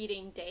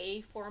repeating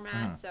day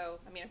format, so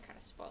I mean I'm kind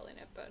of spoiling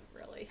it, but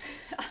really,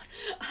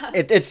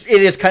 it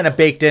is kind of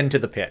baked into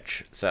the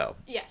pitch. So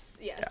yes,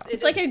 yeah.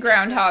 It's like a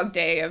Groundhog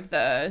Day of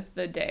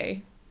the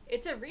day.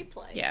 It's a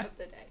replay of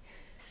the day.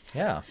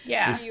 Yeah.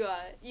 Yeah.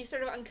 You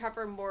sort of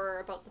uncover more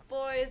about the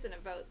boys and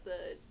about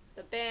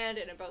the band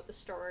and about the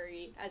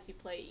story as you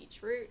play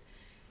each route,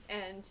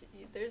 and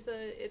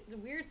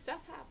weird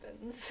stuff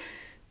happens.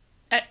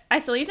 I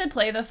still need to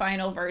play the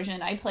final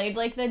version. I played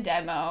like the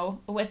demo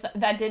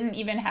that didn't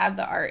even have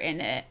the art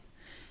in it,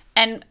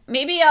 and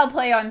maybe I'll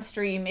play on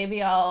stream.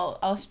 Maybe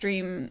I'll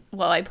stream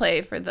while I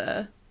play for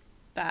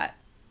that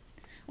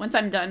once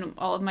I'm done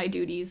all of my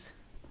duties.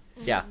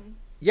 Yeah.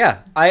 Yeah,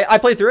 I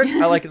played through it.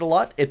 I like it a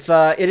lot. It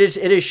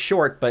is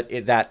short, but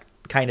that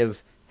kind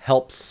of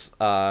helps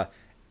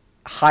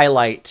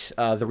highlight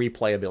the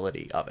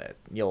replayability of it.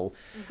 You'll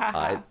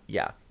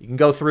you can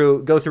go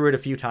through it a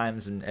few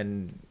times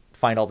and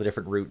find all the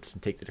different routes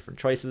and take the different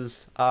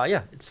choices.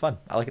 Yeah, it's fun.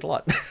 I like it a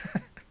lot.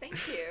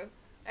 Thank you.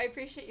 I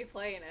appreciate you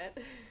playing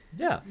it.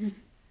 Yeah,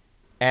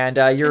 and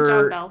Good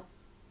job, Belle.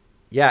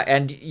 Yeah,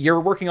 and you're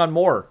working on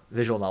more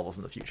visual novels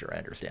in the future, I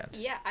understand.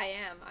 Yeah, I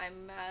am.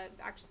 I'm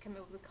actually coming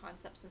up with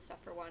concepts and stuff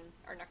for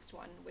our next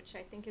one, which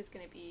I think is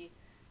going to be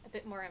a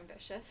bit more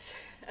ambitious,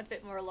 a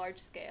bit more large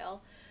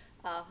scale.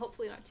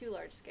 Hopefully not too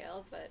large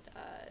scale, but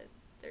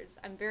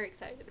I'm very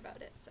excited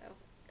about it. So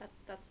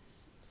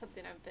that's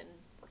something I've been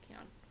working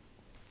on.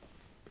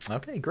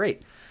 Okay,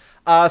 great.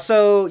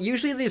 So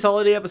usually in these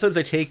holiday episodes,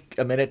 I take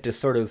a minute to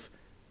sort of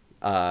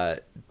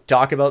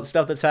talk about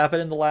stuff that's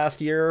happened in the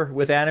last year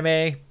with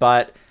anime,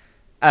 but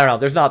I don't know.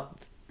 There's not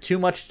too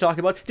much to talk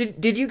about.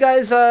 Did you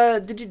guys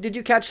did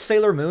you catch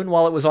Sailor Moon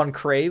while it was on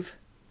Crave?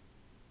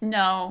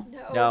 No.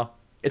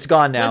 It's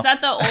gone now. Was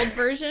that the old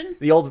version?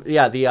 The old,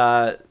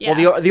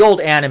 the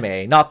old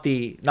anime, not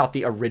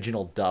the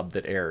original dub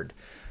that aired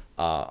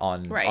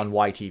on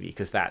YTV,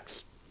 because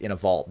that's in a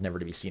vault, never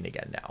to be seen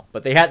again now.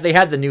 But they had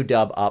the new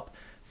dub up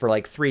for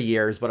like 3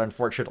 years, but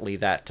unfortunately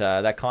that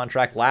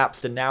contract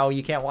lapsed, and now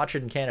you can't watch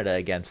it in Canada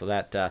again. So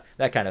that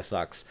kind of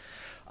sucks.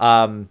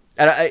 And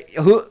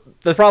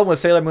the problem with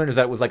Sailor Moon is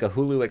that it was like a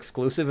Hulu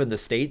exclusive in the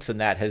States,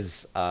 and that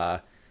has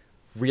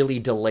really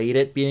delayed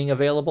it being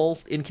available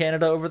in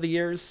Canada over the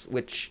years,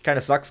 which kind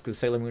of sucks because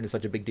Sailor Moon is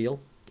such a big deal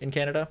in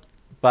Canada.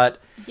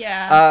 But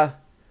Yeah.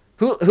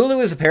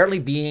 Hulu is apparently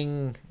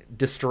being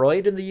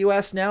destroyed in the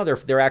U.S. now.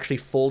 They're actually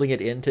folding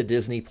it into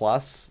Disney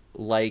Plus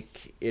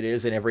like it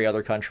is in every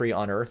other country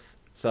on Earth.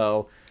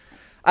 So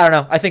I don't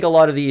know. I think a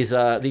lot of these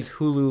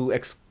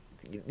Hulu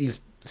these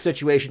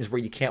situations where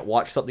you can't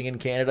watch something in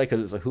Canada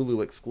because it's a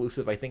Hulu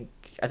exclusive. I think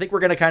we're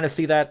gonna kind of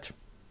see that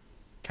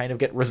kind of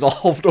get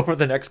resolved over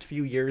the next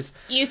few years.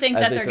 You think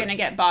that they're going to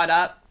get bought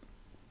up?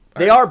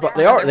 They are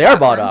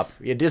bought up.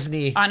 Yeah,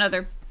 Disney On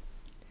other...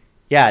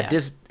 Yeah,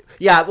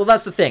 yeah, well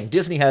that's the thing.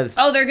 Disney has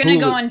Oh, they're going to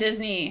go on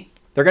Disney.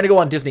 They're going to go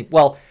on Disney.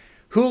 Well,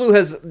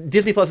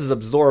 Disney Plus has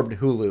absorbed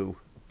Hulu,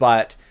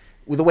 but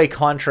with the way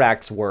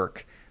contracts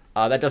work,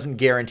 that doesn't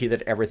guarantee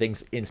that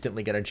everything's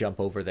instantly going to jump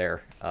over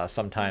there.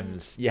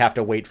 Sometimes you have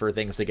to wait for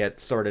things to get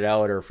sorted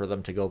out or for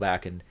them to go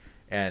back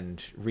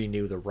and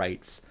renew the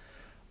rights.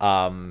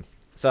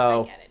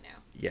 So I get it now.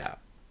 yeah,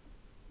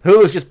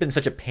 Hulu's just been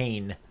such a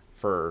pain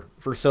for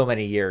so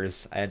many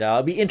years, and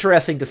it'll be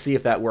interesting to see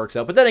if that works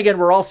out. But then again,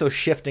 we're also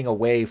shifting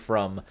away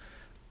from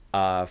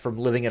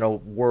living in a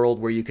world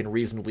where you can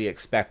reasonably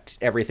expect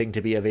everything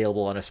to be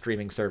available on a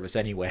streaming service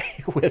anyway.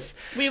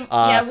 We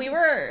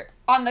were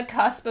on the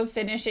cusp of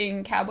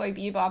finishing Cowboy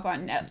Bebop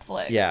on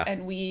Netflix, Yeah.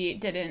 and we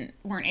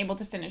weren't able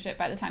to finish it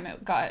by the time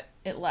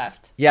it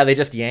left. Yeah, they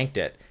just yanked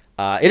it.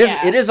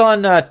 It is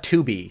on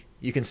Tubi.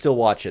 You can still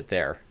watch it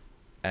there.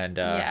 And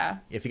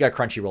if you got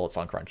Crunchyroll, it's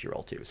on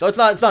Crunchyroll too. So it's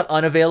not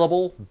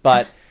unavailable,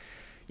 but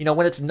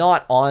when it's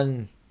not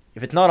on,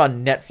 if it's not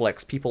on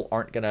Netflix,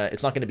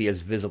 it's not gonna be as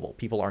visible.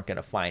 People aren't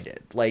gonna find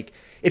it. Like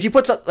if you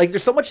put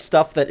there's so much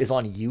stuff that is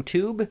on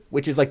YouTube,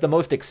 which is like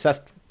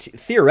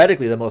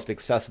theoretically the most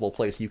accessible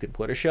place you can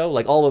put a show.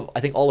 Like I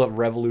think all of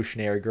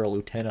Revolutionary Girl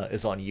Utena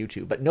is on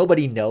YouTube, but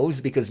nobody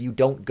knows because you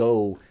don't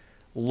go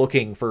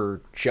looking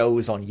for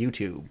shows on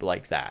YouTube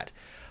like that.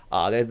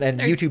 And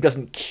YouTube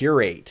doesn't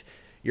curate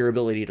your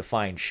ability to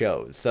find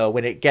shows. So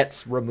when it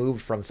gets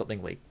removed from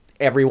something like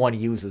everyone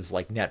uses,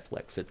 like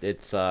Netflix,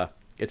 it's a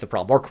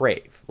problem. Or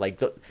Crave.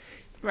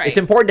 It's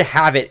important to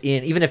have it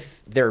in, even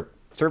if they're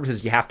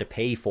services you have to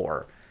pay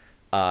for.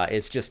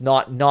 It's just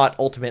not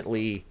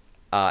ultimately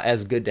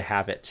as good to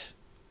have it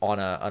on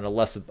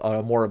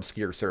a more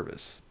obscure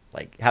service.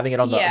 Like having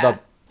it on the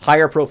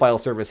higher profile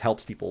service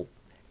helps people,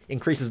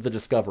 increases the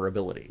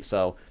discoverability.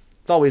 So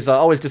it's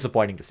always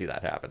disappointing to see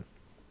that happen.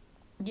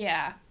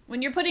 Yeah.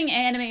 When you're putting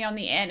anime on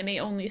the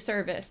anime only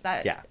service,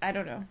 I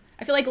don't know.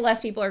 I feel like less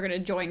people are going to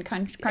join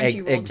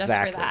Crunchyroll just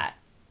for that.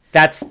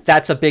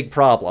 That's a big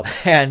problem.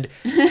 And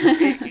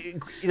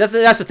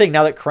that's the thing,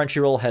 now that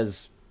Crunchyroll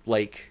has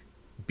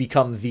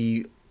become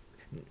the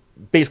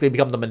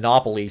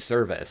monopoly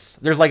service.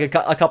 There's a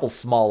couple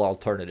small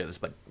alternatives,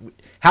 but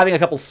having a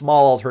couple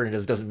small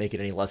alternatives doesn't make it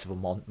any less of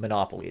a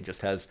monopoly. It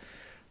just has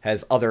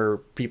other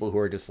people who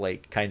are just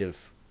kind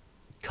of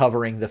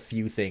covering the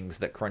few things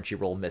that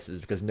Crunchyroll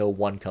misses because no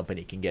one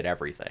company can get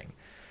everything.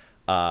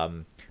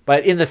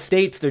 But in the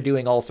States, they're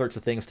doing all sorts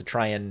of things to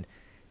try and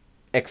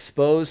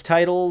expose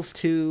titles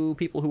to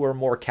people who are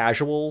more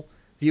casual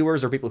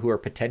viewers or people who are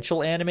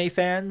potential anime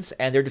fans,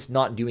 and they're just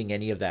not doing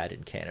any of that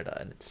in Canada.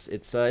 And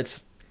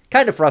it's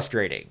kind of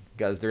frustrating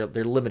because they're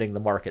limiting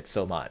the market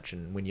so much.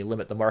 And when you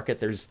limit the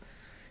market, there's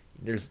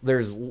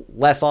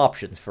less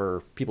options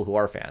for people who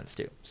are fans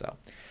too. So,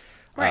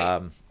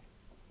 right.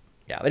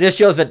 Yeah, it just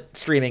shows that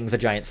streaming's a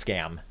giant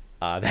scam.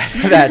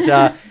 They've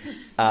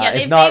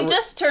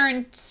just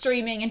turned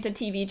streaming into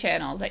TV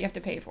channels that you have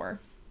to pay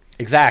for.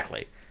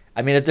 Exactly.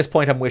 I mean, at this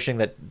point, I'm wishing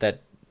that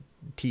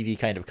TV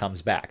kind of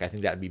comes back. I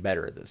think that would be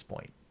better at this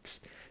point.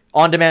 Just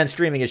on-demand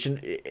streaming,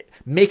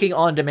 making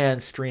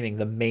on-demand streaming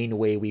the main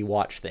way we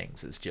watch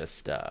things is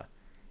just,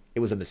 it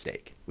was a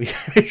mistake. We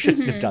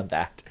shouldn't have done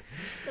that.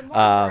 The more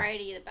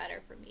variety, the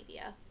better for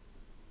media.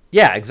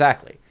 Yeah,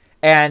 exactly.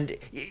 And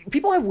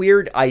people have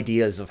weird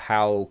ideas of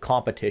how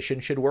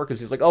competition should work. It's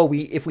just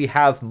if we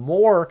have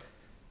more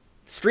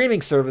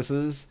streaming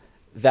services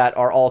that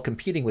are all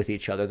competing with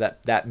each other,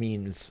 that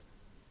means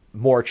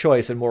more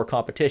choice and more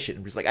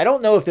competition. It's I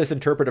don't know if this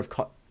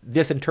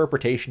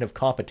interpretation of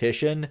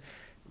competition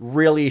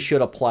really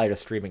should apply to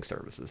streaming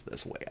services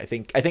this way. I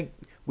think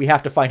we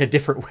have to find a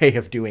different way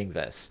of doing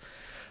this.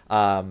 It's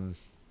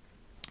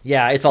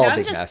all a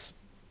big mess.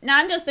 Now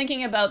I'm just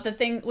thinking about the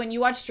thing, when you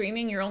watch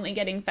streaming, you're only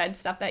getting fed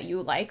stuff that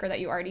you like or that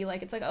you already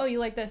like. It's you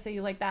like this, so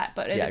you like that.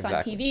 But if it's on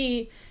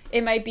TV,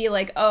 it might be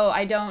I'm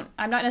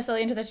not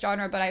necessarily into this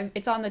genre, but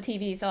it's on the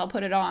TV, so I'll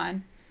put it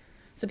on.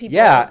 So people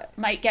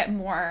might get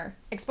more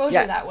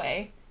exposure that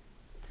way.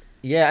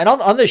 Yeah, and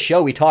on this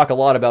show, we talk a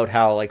lot about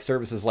how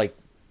services like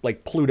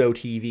Pluto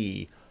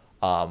TV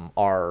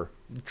are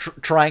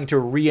trying to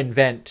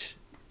reinvent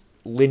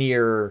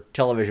linear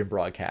television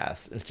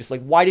broadcasts. It's just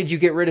why did you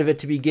get rid of it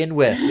to begin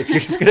with if you're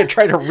just going to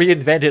try to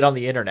reinvent it on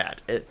the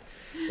internet?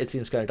 It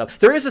seems kind of dumb.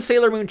 There is a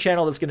Sailor Moon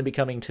channel that's going to be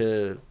coming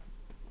to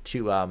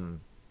Pluto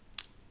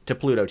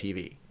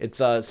TV. It's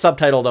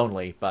subtitled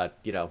only, but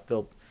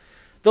there'll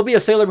be a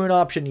Sailor Moon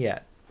option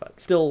yet. But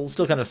still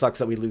kind of sucks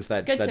that we lose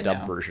that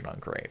dubbed version on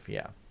Crave.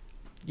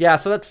 Yeah.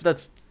 So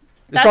that's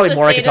That's probably the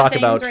more I state could talk of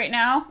about things right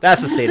now.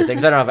 That's the state of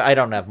things. I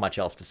don't have much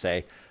else to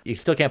say. You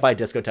still can't buy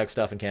discotheque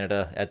stuff in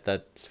Canada.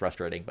 That's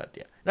frustrating, but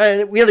yeah.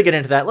 No, we have to get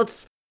into that.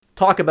 Let's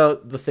talk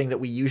about the thing that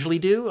we usually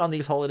do on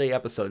these holiday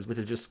episodes, which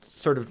is just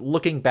sort of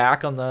looking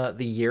back on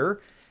the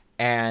year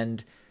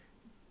and,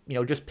 you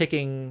know, just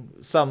picking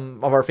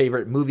some of our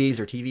favorite movies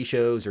or TV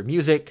shows or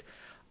music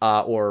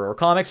or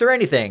comics or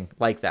anything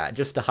like that,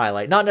 just to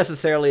highlight. Not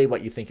necessarily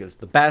what you think is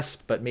the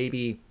best, but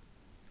maybe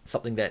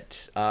something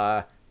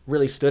that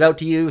really stood out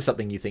to you,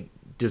 something you think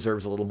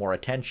deserves a little more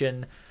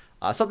attention,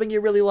 something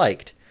you really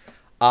liked.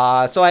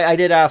 So I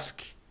did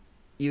ask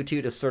you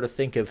two to sort of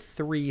think of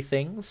 3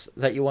 things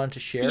that you wanted to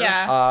share.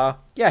 Yeah.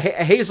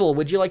 Hazel,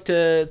 would you like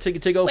to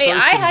go Wait,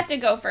 first? I had to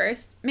go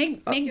first.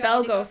 Make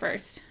Belle go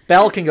first.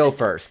 Belle can go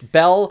first.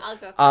 Belle, I'll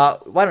go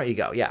first. Why don't you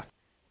go? Yeah.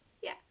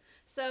 Yeah.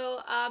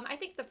 So I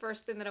think the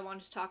first thing that I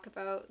wanted to talk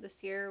about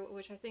this year,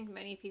 which I think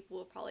many people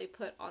will probably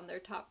put on their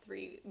top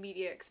 3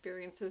 media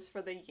experiences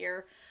for the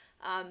year,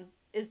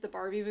 is the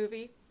Barbie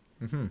movie.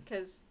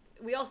 Because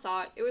we all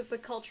saw it. It was the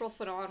cultural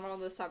phenomenon of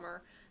the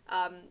summer.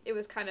 It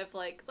was kind of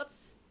like,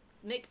 let's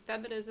make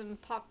feminism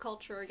pop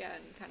culture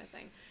again kind of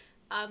thing.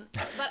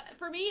 But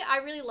for me, I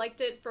really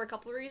liked it for a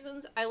couple of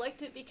reasons. I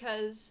liked it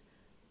because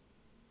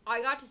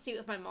I got to see it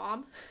with my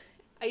mom.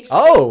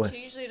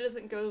 She usually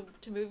doesn't go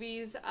to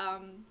movies,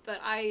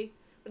 but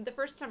the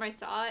first time I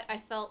saw it,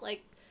 I felt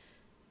like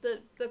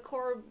the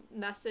core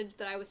message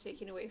that I was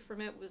taking away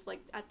from it was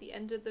like at the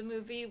end of the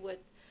movie with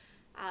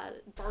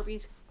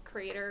Barbie's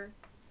creator,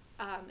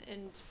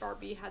 and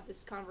Barbie had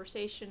this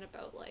conversation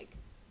about like,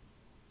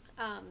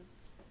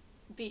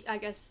 I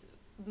guess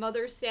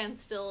mothers stand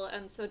still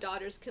and so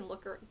daughters can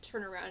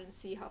turn around and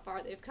see how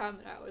far they've come,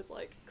 and I was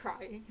like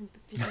crying in the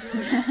theater.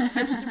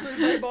 I need to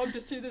bring my mom to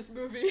see this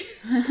movie.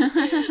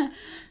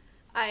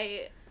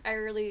 I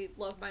really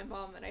love my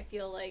mom, and I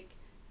feel like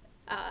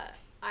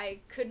I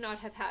could not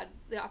have had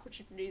the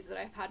opportunities that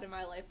I've had in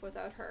my life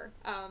without her.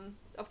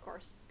 Of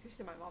course, she's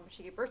my mom and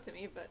she gave birth to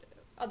me, but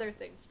other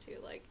things too.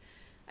 Like,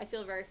 I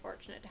feel very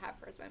fortunate to have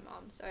her as my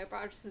mom. So I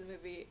brought her to the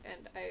movie,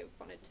 and I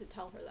wanted to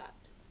tell her that.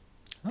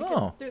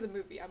 Because through the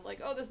movie, I'm like,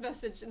 oh, this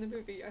message in the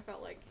movie, I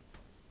felt like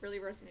really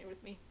resonated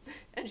with me,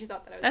 and she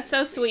thought that I was. That's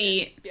so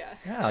sweet.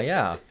 And,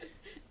 Yeah.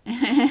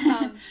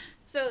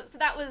 So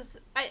that was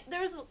I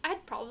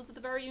had problems with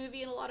the Barbie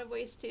movie in a lot of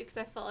ways too, because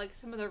I felt like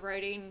some of the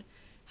writing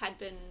had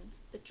been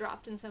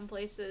dropped in some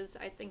places.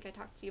 I think I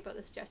talked to you about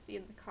this, Jesse,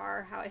 in the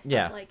car, how I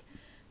felt like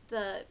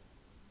the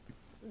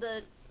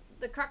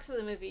crux of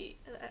the movie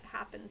that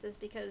happens is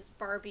because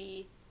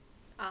Barbie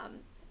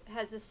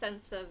has a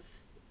sense of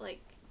like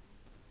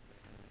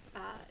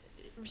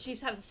she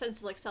has a sense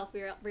of like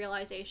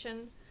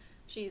self-realization.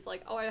 She's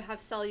like, oh, I have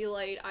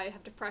cellulite, I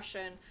have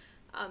depression,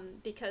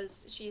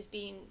 because she's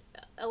being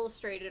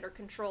illustrated or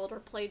controlled or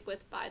played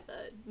with by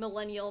the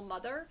millennial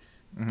mother.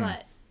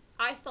 But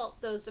I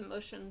felt those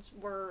emotions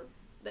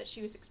that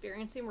she was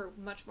experiencing were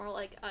much more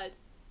like a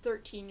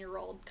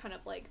 13-year-old kind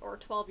of like, or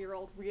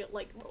 12-year-old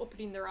like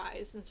opening their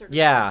eyes and sort of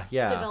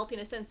developing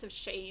a sense of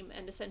shame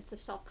and a sense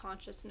of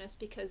self-consciousness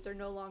because they're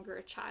no longer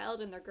a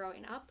child and they're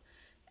growing up.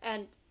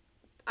 And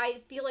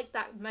I feel like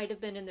that might have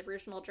been in the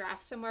original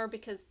draft somewhere,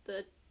 because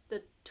the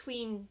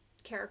tween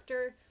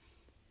character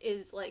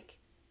is like,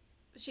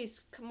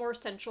 she's more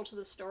central to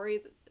the story,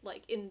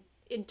 like in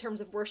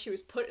terms of where she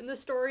was put in the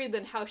story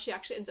than how she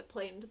actually ends up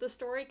playing into the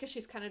story, because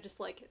she's kind of just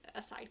like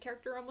a side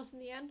character almost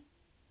in the end.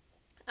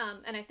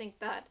 And I think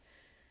that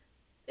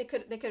they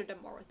could have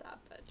done more with that,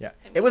 but yeah,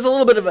 I mean, it was a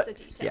little bit of a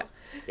detail.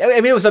 I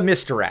mean, it was a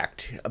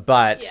misdirect,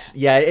 but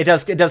it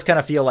does kind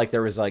of feel like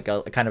there was like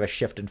a kind of a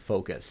shift in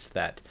focus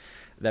that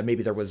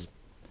maybe there was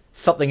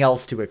something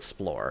else to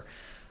explore.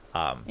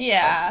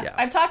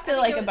 I've talked to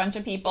like a bunch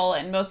of people,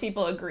 and most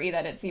people agree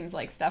that it seems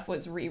like stuff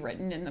was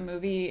rewritten in the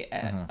movie.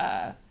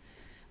 And,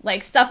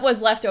 like stuff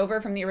was left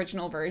over from the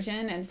original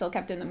version and still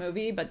kept in the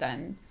movie, but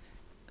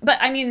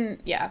I mean,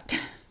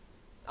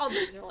 all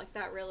movies are like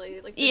that,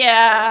 really. Like,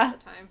 yeah. All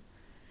the time.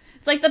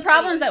 It's like the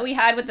problems that we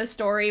had with the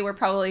story were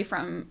probably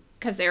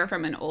because they were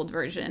from an old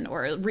version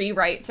or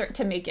rewrites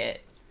to make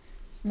it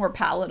more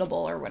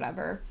palatable or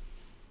whatever.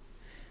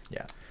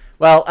 Yeah.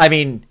 Well, I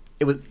mean,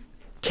 it was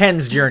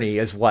Ken's journey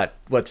is what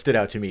stood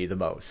out to me the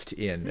most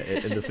in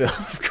the film,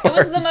 of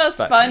course. It was the most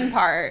fun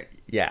part.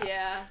 Yeah.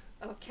 Yeah.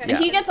 Okay. And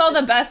he gets all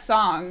the best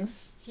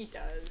songs. He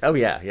does. Oh,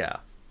 yeah.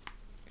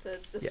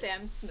 The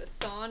Sam Smith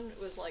song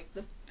was like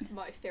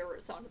my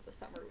favorite song of the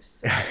summer. It was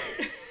so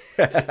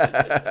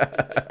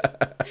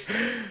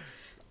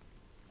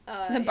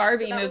the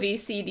Barbie movie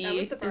CD. That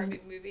was the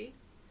Barbie movie.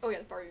 Oh yeah,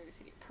 the Barbie movie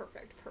CD.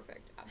 Perfect.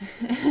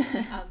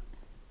 Absolutely.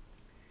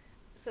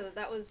 So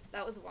that was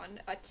one.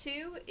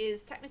 2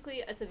 is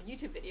technically, it's a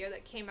YouTube video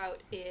that came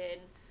out in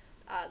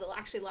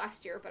actually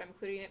last year, but I'm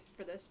including it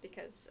for this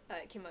because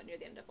it came out near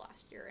the end of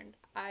last year, and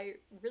I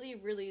really,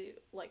 really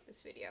like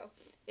this video.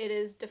 It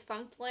is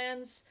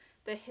Defunctland's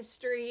The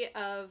History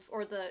of,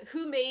 or the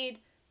Who Made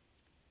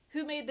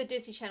the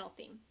Disney Channel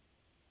theme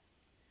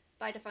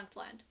by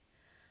Defunctland.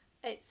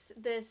 It's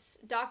this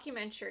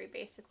documentary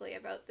basically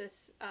about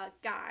this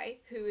guy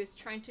who is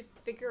trying to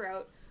figure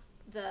out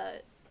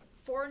the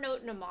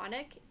four-note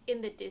mnemonic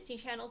in the Disney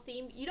Channel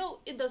theme. You know,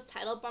 in those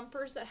title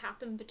bumpers that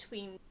happen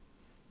between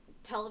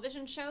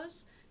television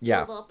shows?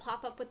 Yeah. They'll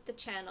pop up with the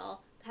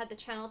channel, have the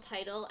channel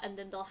title, and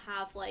then they'll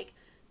have, like,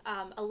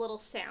 a little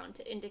sound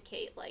to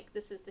indicate, like,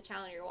 this is the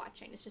channel you're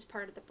watching. It's just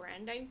part of the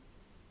branding.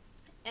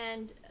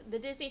 And the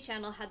Disney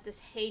Channel had this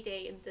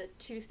heyday in the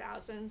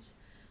 2000s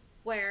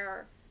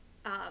where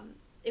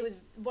it was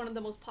one of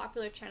the most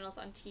popular channels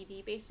on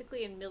TV,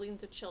 basically, and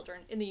millions of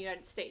children in the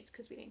United States,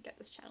 because we didn't get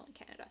this channel in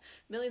Canada,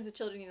 millions of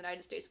children in the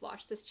United States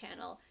watched this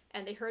channel,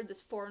 and they heard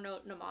this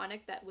four-note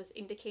mnemonic that was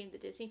indicating the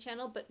Disney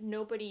Channel, but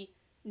nobody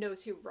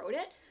knows who wrote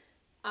it.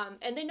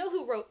 And they know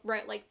who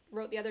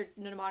wrote the other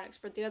mnemonics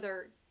for the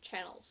other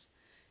channels,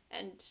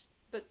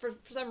 but for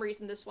some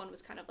reason this one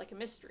was kind of like a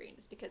mystery, and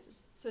it's because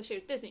it's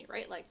associated with Disney,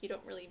 right? Like, you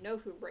don't really know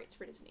who writes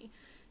for Disney,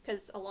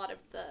 because a lot of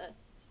the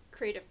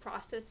creative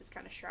process is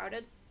kind of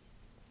shrouded.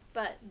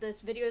 But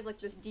this video is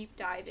like this deep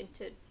dive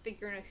into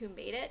figuring out who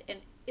made it, and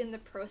in the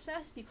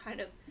process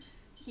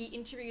he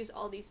interviews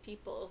all these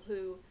people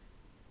who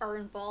are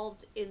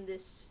involved in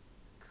this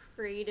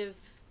creative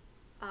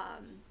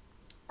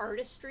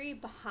artistry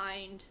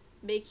behind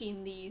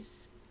making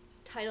these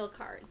title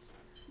cards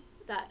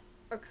that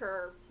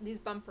occur, these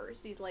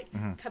bumpers, these like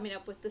coming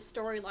up with the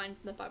storylines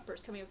in the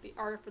bumpers, coming up with the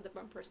art for the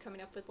bumpers,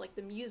 coming up with like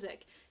the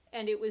music,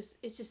 and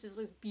it's just this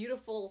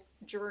beautiful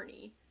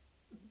journey,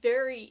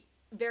 very,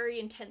 very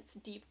intense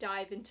deep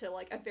dive into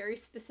like a very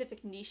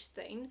specific niche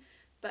thing.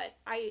 But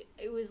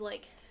it was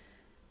like,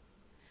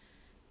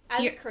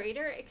 as a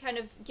creator, it kind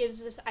of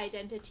gives this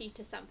identity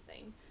to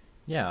something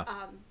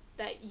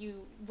that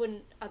you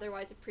wouldn't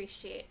otherwise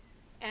appreciate.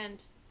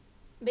 And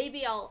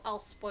maybe I'll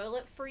spoil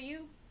it for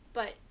you,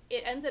 but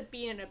it ends up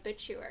being an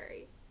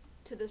obituary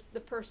to the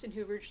person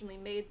who originally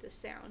made this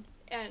sound,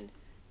 and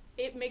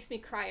it makes me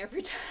cry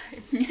every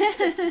time.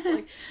 It's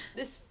like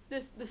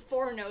the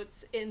four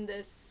notes in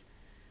this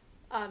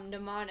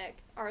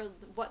mnemonic are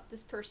what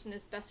this person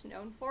is best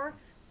known for,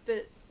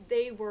 but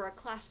they were a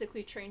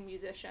classically trained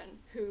musician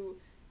who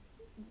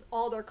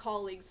all their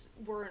colleagues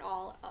were in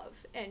awe of,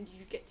 and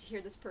you get to hear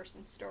this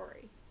person's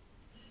story.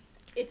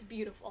 It's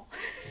beautiful.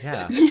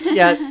 Yeah.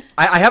 Yeah,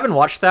 I haven't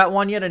watched that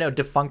one yet. I know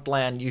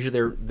Defunctland,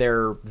 usually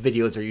their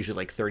videos are usually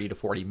like 30 to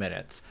 40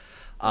 minutes.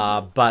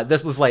 But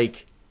this was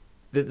like,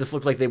 this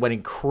looks like they went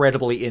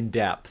incredibly in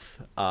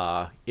depth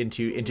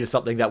into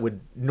something that would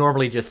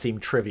normally just seem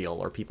trivial,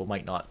 or people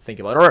might not think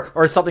about,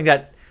 or something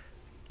that,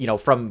 you know,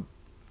 from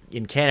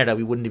in Canada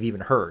we wouldn't have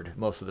even heard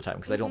most of the time,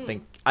 because I don't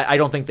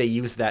think they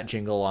used that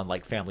jingle on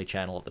like Family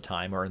Channel at the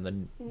time, or in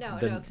none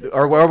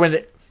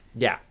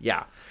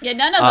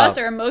of us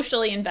are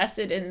emotionally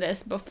invested in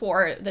this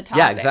before the topic.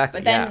 Yeah,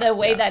 exactly. But then the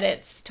way that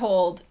it's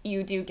told,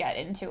 you do get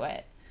into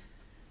it.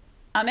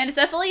 And it's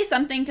definitely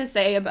something to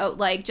say about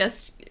like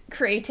just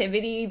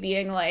creativity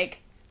being like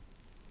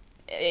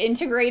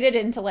integrated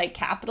into like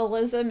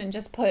capitalism, and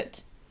just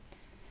put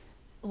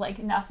like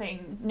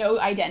no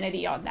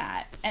identity on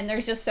that. And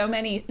there's just so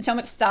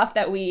much stuff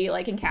that we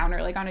like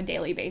encounter like on a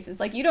daily basis.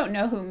 Like, you don't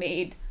know who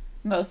made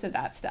most of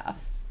that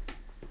stuff.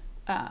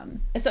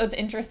 So it's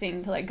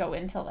interesting to like go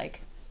into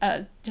like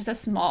just a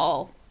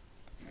small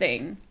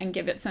thing and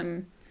give it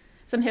some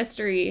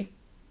history.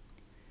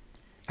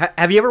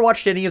 Have you ever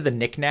watched any of the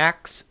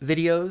Knickknacks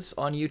videos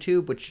on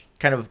YouTube, which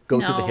kind of go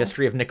through the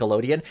history of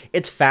Nickelodeon?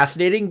 It's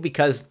fascinating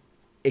because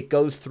it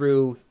goes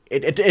through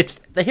it's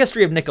the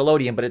history of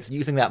Nickelodeon, but it's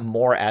using that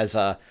more as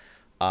a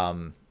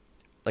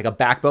like a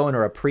backbone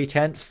or a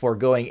pretense for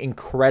going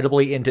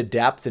incredibly into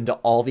depth into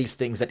all these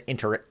things that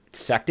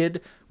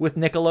intersected with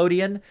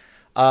Nickelodeon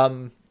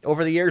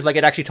over the years. Like,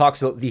 it actually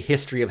talks about the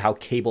history of how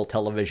cable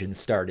television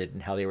started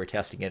and how they were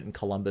testing it in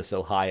Columbus,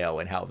 Ohio,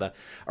 and how the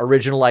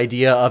original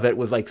idea of it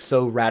was like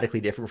so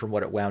radically different from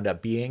what it wound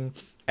up being.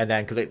 And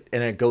then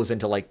it goes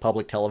into like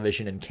public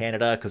television in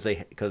Canada because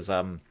you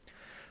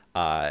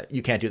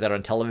can't do that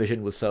on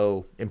television was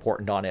so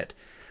important on it.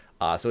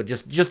 So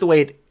just the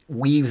way it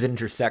weaves and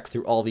intersects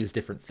through all these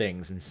different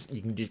things, and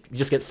you can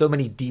just get so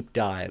many deep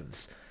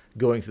dives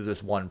going through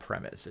this one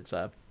premise. It's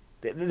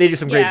they do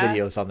some great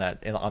videos on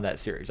that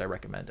series. I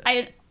recommend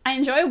it. I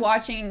enjoy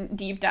watching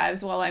deep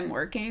dives while I'm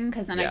working,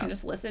 because then I can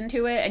just listen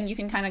to it, and you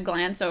can kind of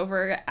glance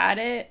over at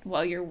it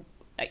while you're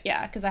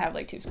because I have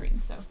like two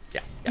screens, so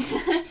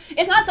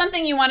it's not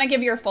something you want to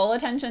give your full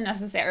attention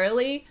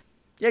necessarily.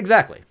 Yeah,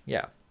 exactly.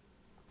 Yeah.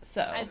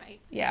 So I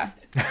might. Yeah.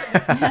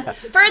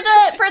 for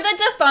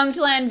the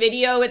Defunctland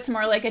video, it's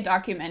more like a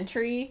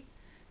documentary,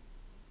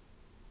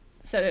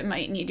 so it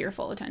might need your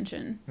full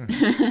attention.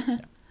 Mm-hmm.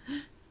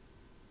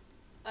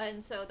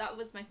 And so that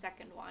was my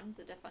second one,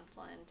 the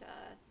Defunctland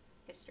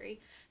history.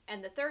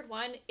 And the third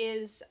one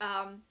is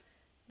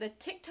the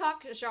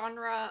TikTok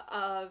genre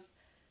of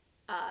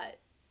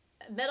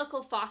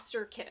medical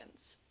foster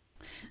kittens.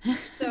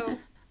 So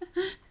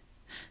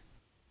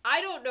I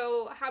don't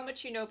know how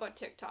much you know about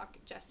TikTok,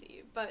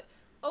 Jesse, but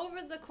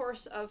over the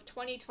course of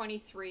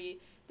 2023,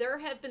 there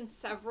have been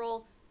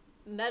several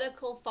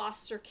medical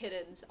foster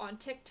kittens on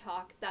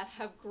TikTok that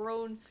have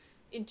grown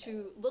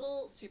into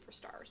little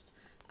superstars.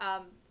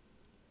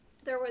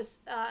 There was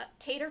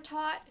Tater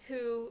Tot,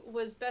 who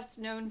was best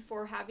known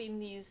for having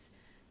these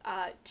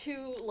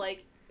two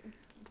like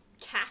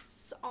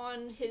casts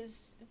on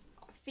his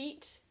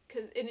feet,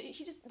 because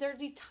they're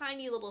these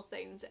tiny little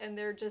things, and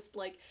they're just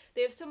like,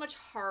 they have so much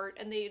heart,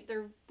 and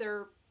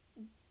their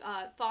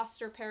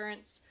foster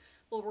parents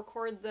will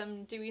record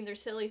them doing their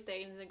silly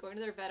things and going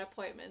to their vet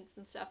appointments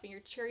and stuff, and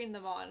you're cheering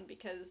them on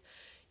because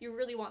you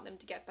really want them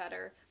to get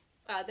better.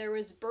 There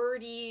was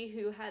Birdie,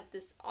 who had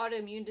this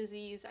autoimmune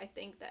disease, I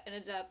think, that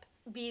ended up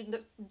being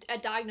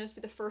diagnosed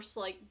with the first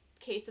like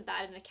case of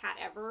that in a cat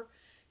ever.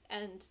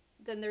 And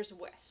then there's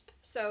Wisp.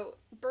 So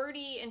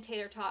Birdie and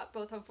Tater Tot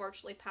both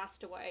unfortunately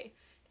passed away,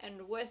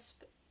 and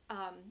Wisp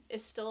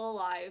is still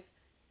alive,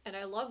 and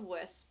I love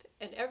Wisp.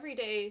 And every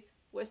day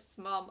Wisp's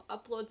mom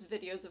uploads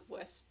videos of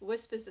Wisp.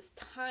 Wisp is this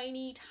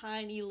tiny,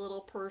 tiny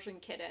little Persian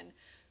kitten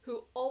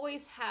who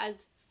always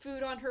has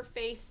food on her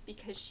face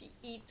because she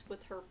eats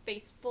with her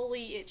face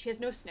fully. She has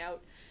no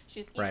snout.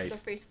 She just eats with her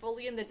face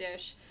fully in the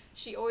dish.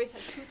 She always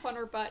has poop on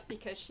her butt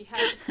because she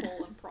has a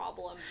colon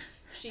problem.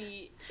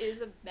 She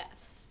is a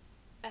mess.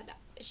 And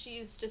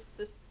she's just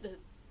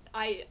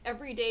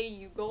every day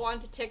you go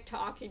onto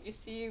TikTok and you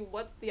see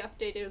what the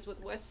update is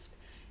with Wisp,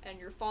 and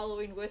you're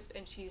following Wisp,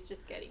 and she's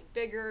just getting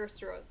bigger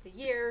throughout the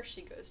year.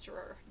 She goes to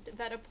her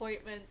vet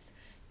appointments.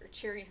 You're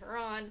cheering her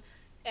on.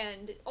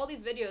 And all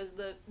these videos,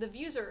 the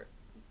views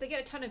they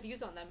get a ton of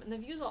views on them, and the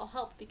views all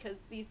help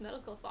because these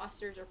medical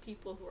fosters are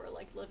people who are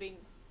like living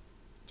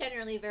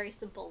generally very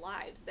simple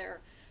lives.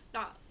 They're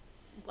not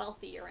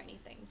wealthy or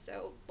anything,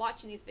 so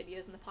watching these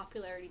videos and the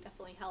popularity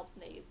definitely helps,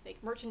 and they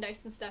make merchandise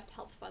and stuff to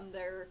help fund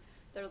their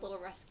little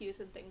rescues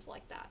and things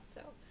like that.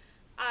 So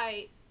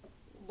I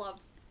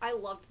loved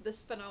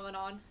this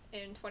phenomenon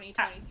in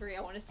 2023.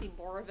 I want to see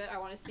more of it. I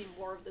want to see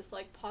more of this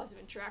like positive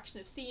interaction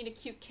of seeing a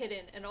cute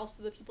kitten, and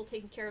also the people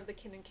taking care of the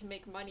kitten can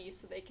make money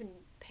so they can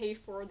pay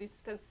for these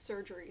expensive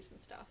surgeries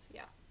and stuff.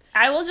 Yeah.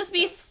 I will just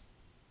be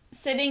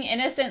sitting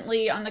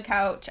innocently on the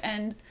couch,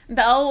 and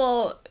Belle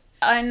will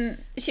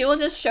she will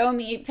just show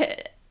me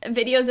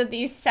videos of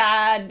these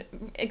sad,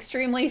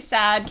 extremely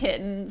sad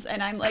kittens,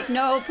 and I'm like,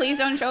 no, please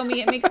don't show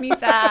me. It makes me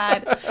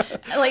sad.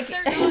 Like,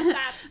 they're not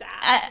that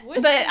sad.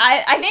 But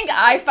I think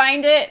I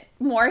find it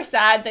more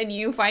sad than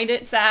you find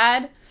it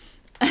sad.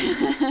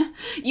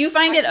 You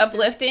find it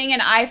uplifting,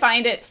 and I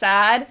find it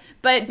sad.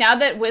 But now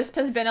that Wisp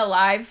has been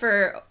alive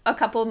for a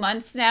couple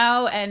months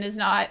now and is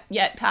not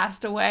yet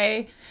passed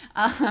away,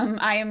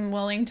 I am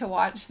willing to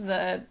watch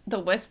the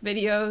Wisp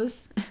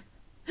videos.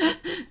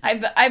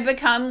 I've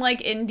become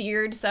like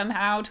endeared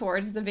somehow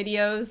towards the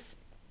videos.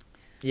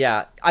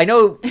 Yeah, I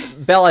know,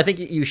 Belle. I think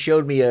you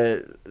showed me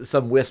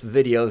some Wisp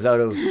videos out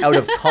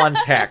of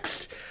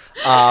context,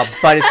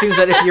 but it seems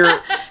that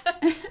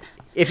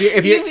if you're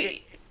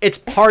it's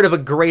part of a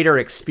greater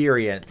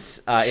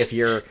experience if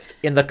you're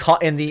in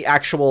the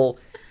actual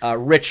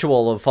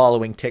ritual of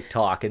following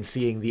TikTok and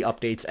seeing the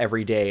updates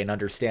every day and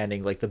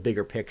understanding like the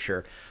bigger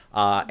picture,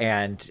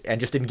 and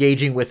just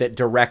engaging with it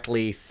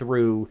directly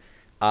through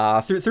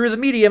the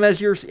medium as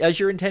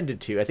you're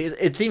intended to. I think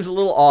it seems a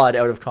little odd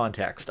out of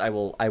context. I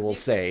will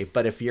say,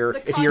 but if you're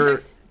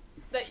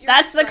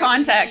that's the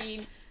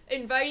context.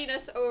 Inviting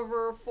us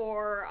over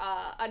for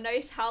a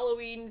nice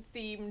Halloween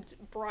themed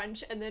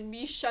brunch, and then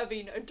me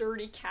shoving a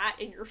dirty cat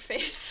in your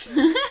face.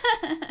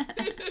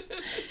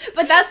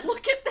 But that's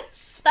look at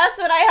this. That's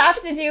what I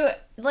have to do.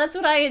 That's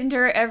what I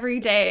endure every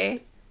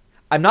day.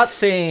 I'm not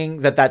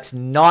saying that that's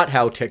not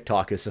how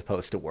TikTok is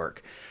supposed to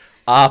work.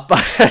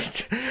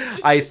 But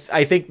I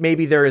think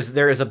maybe there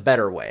is a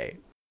better way.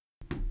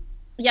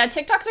 Yeah,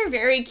 TikToks are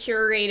very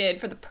curated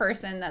for the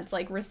person that's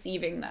like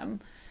receiving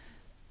them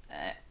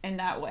in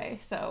that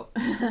way. So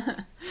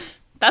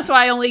that's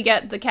why I only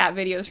get the cat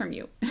videos from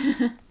you.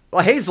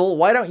 Well, Hazel,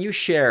 why don't you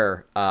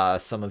share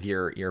some of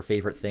your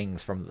favorite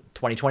things from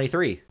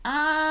 2023?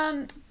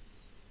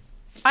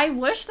 I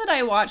wish that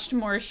I watched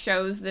more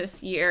shows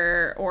this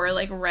year or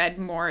like read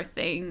more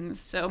things.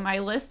 So my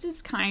list is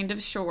kind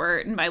of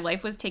short, and my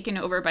life was taken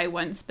over by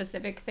one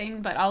specific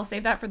thing, but I'll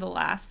save that for the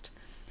last.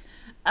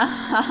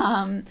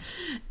 So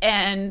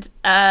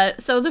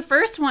the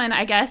first one,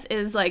 I guess,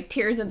 is like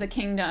Tears of the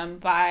Kingdom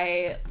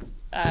by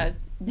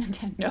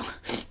Nintendo.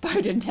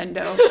 Legend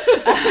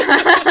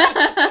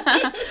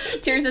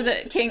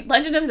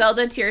of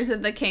Zelda: Tears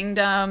of the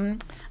Kingdom.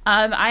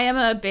 I am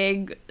a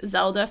big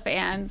Zelda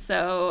fan,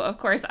 so of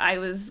course I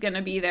was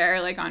gonna be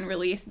there like on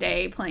release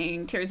day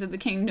playing Tears of the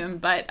Kingdom,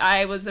 but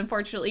I was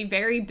unfortunately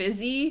very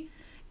busy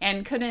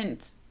and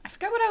couldn't. I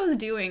forgot what I was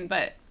doing,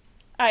 but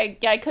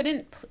I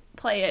couldn't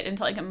play it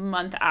until like a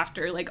month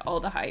after like all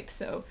the hype.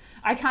 So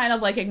I kind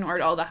of like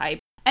ignored all the hype,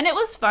 and it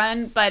was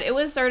fun, but it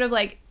was sort of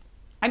like,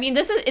 I mean,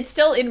 it's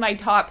still in my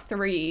top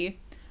 3.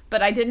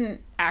 But I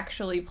didn't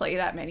actually play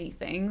that many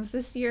things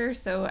this year,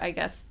 so I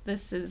guess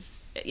this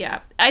is, yeah.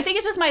 I think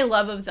it's just my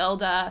love of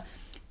Zelda.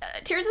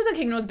 Tears of the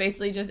Kingdom was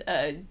basically just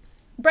a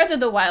Breath of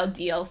the Wild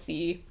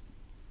DLC.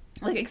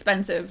 like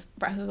expensive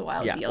Breath of the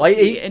Wild DLC, well,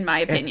 in my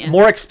opinion.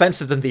 More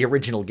expensive than the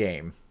original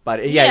game,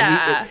 but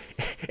Yeah.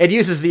 it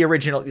uses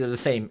the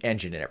same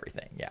engine and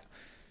everything. Yeah.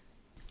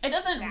 It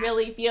doesn't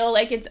really feel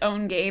like its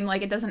own game.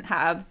 Like, it doesn't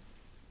have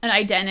an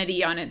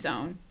identity on its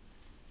own.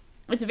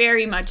 It's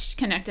very much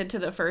connected to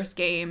the first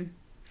game.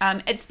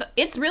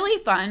 It's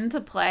really fun to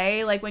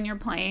play. Like, when you're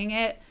playing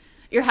it,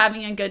 you're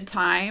having a good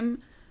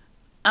time.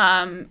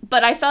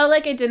 But I felt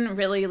like it didn't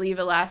really leave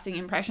a lasting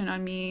impression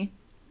on me.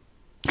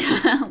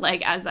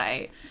 Like, as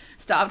I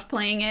stopped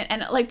playing it.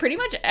 And, like, pretty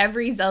much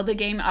every Zelda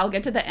game, I'll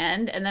get to the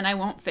end, and then I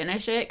won't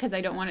finish it because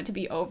I don't want it to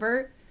be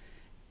over.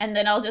 And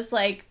then I'll just,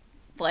 like,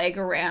 flag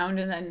around,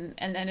 and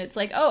then it's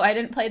like, oh, I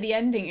didn't play the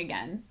ending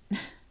again.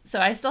 So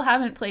I still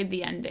haven't played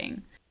the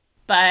ending.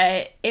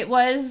 But it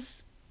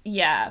was,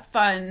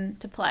 fun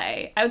to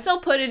play. I would still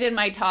put it in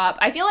my top.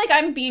 I feel like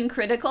I'm being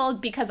critical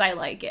because I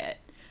like it.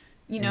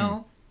 You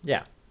know?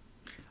 Yeah.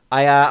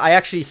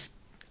 I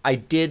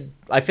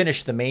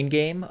finished the main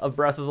game of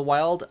Breath of the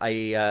Wild.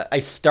 I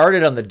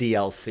started on the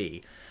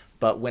DLC,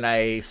 but when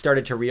I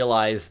started to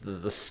realize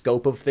the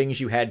scope of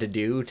things you had to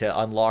do to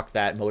unlock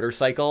that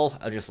motorcycle,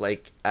 I was just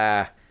like,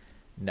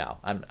 no,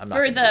 I'm not.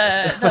 For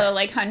the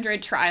like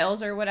 100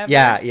 trials or whatever.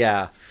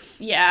 Yeah.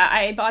 Yeah,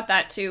 I bought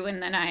that too,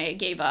 and then I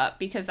gave up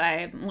because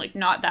I'm like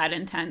not that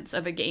intense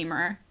of a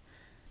gamer.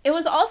 It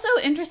was also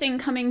interesting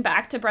coming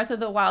back to Breath of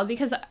the Wild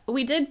because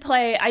I did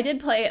play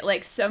it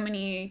like so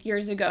many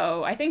years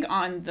ago, I think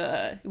on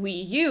the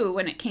Wii U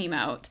when it came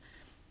out.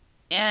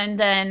 And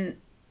then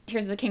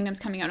Tears of the Kingdom's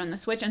coming out on the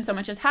Switch, and so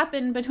much has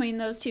happened between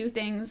those two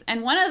things.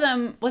 And one of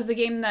them was the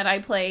game that I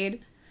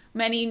played.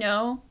 Many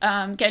know,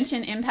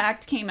 Genshin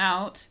Impact came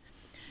out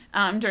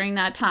during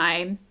that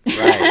time.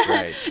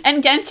 Right.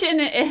 And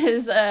Genshin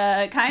is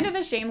kind of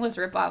a shameless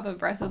ripoff of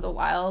Breath of the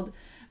Wild.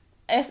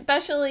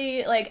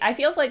 Especially, like, I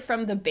feel like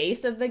from the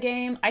base of the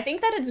game, I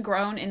think that it's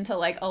grown into,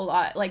 like, a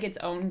lot, like, its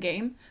own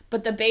game.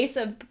 But the base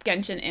of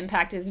Genshin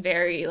Impact is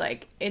very,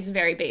 like, it's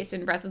very based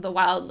in Breath of the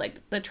Wild, like,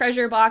 the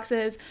treasure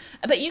boxes.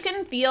 But you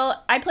can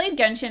feel, I played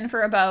Genshin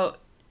for about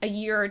a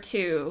year or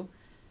two,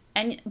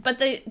 but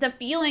the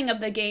feeling of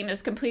the game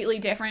is completely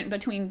different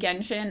between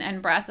Genshin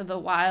and Breath of the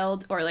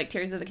Wild, or, like,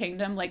 Tears of the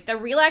Kingdom. Like, the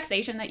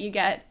relaxation that you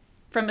get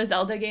from a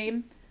Zelda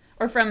game,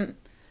 or from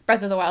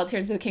Breath of the Wild,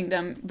 Tears of the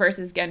Kingdom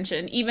versus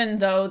Genshin, even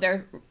though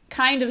they're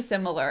kind of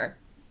similar,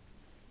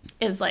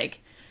 is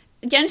like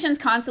Genshin's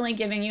constantly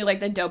giving you like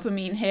the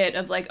dopamine hit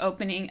of like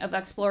opening of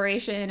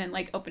exploration and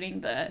like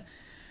opening the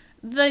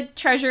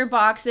treasure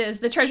boxes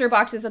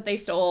that they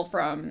stole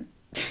from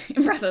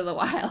Breath of the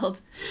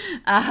Wild,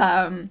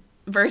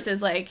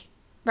 versus like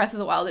Breath of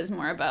the Wild is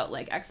more about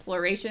like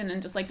exploration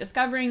and just like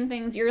discovering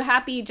things. You're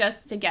happy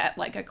just to get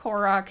like a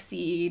Korok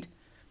seed,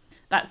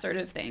 that sort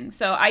of thing.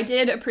 So I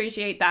did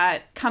appreciate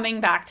that, coming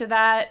back to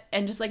that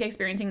and just like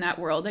experiencing that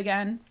world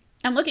again.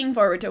 I'm looking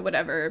forward to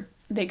whatever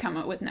they come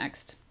up with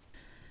next.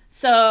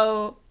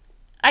 So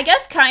I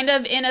guess kind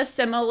of in a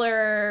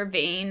similar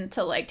vein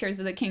to like Tears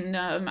of the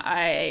Kingdom,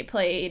 I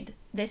played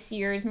this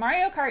year's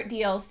Mario Kart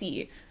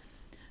DLC.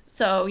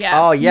 So yeah.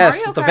 Oh yes,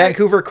 Mario the Kart,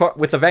 Vancouver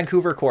with the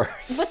Vancouver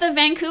course. with the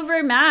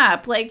Vancouver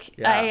map. Like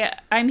Yeah.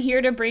 I'm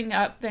here to bring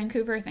up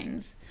Vancouver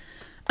things.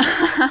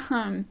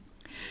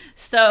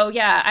 So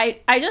yeah,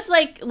 I just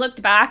like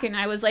looked back and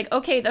I was like,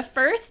 okay, this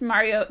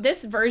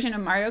version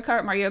of Mario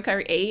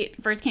Kart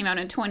 8 first came out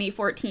in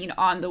 2014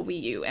 on the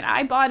Wii U, and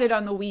I bought it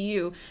on the Wii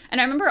U. And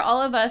I remember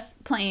all of us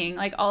playing,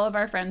 like all of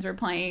our friends were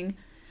playing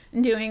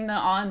and doing the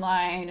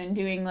online and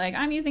doing like,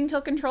 I'm using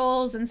tilt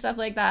controls and stuff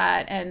like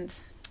that. And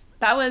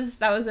that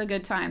was a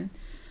good time.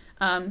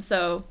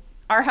 So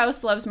our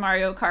house loves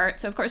Mario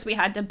Kart. So of course we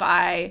had to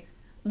buy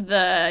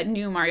the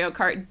new Mario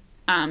Kart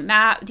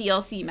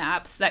DLC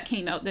maps that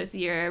came out this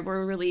year.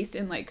 Were released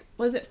in like,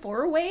 was it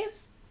 4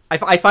 waves?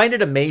 I find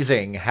it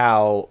amazing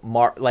how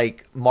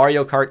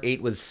Mario Kart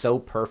 8 was so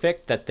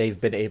perfect that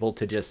they've been able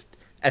to just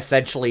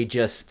essentially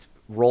just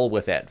roll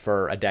with it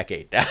for a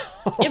decade now.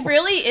 It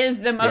really is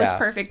the most Yeah.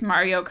 perfect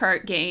Mario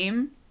Kart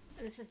game.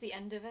 And this is the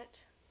end of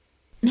it.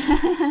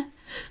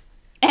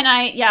 And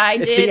I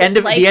It's did the end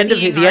of like the end of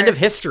seeing the end our- of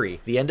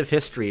history. The end of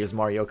history is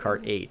Mario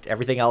Kart 8.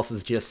 Everything else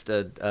is just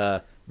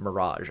a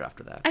mirage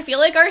after that. I feel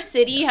like our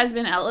city has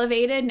been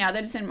elevated now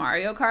that it's in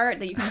Mario Kart,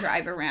 that you can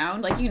drive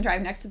around. Like, you can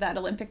drive next to that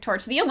Olympic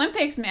torch. The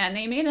Olympics, man,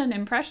 they made an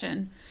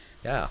impression.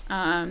 Yeah.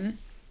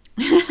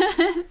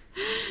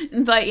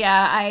 But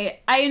yeah,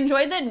 I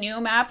enjoyed the new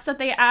maps that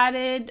they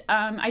added.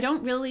 I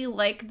don't really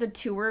like the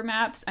tour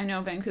maps. I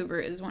know Vancouver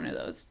is one of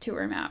those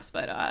tour maps,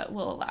 but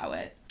we'll allow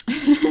it.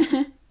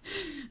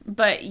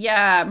 But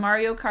yeah,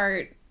 Mario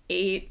Kart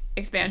 8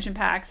 expansion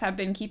packs have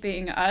been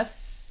keeping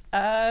us,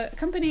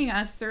 accompanying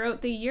us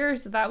throughout the year,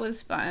 so that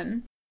was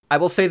fun. I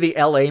will say the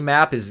LA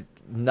map is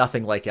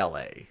nothing like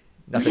LA.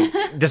 Nothing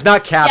does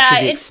not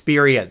capture the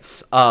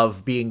experience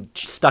of being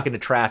stuck in a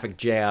traffic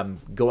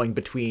jam, going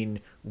between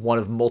one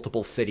of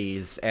multiple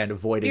cities and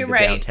avoiding You're the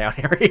right. downtown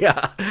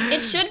area.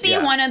 It should be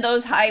Yeah. one of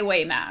those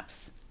highway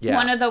maps. Yeah.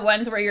 One of the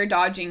ones where you're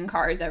dodging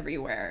cars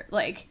everywhere.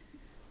 Like,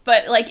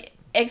 but like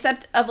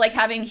except of like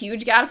having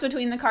huge gaps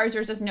between the cars,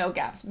 there's just no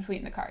gaps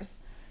between the cars.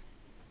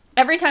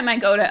 Every time I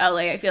go to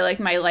LA, I feel like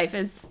my life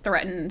is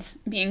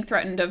being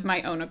threatened of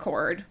my own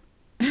accord.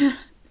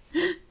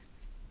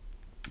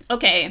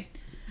 Okay,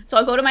 so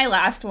I'll go to my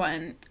last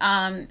one.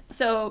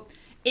 So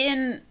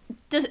in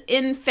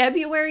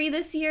February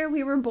this year,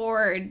 we were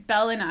bored,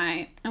 Belle and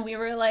I, and we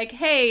were like,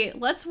 hey,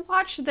 let's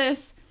watch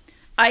this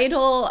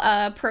idol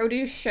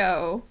produce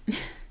show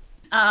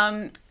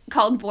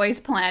called Boys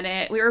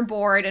Planet. We were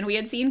bored, and we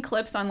had seen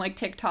clips on like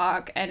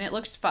TikTok, and it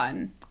looked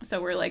fun.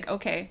 So we're like,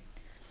 okay,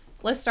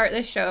 let's start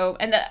this show.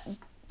 And the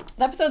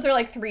episodes are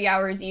like 3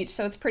 hours each,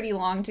 so it's pretty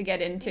long to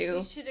get into.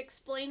 You should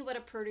explain what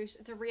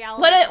it's a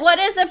reality. What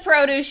is a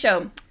produce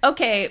show?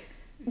 Okay,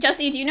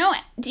 Jesse, do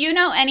you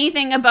know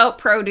anything about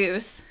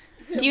produce?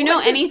 Do you know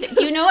anything?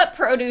 Do you know what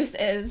produce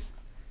is?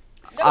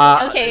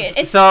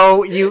 Okay,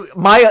 so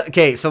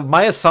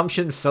my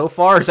assumption so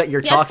far is that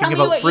you're talking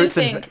about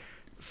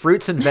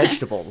fruits and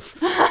vegetables.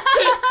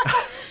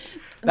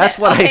 That's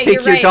what I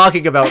think you're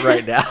talking about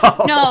right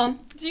now. No.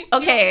 Do you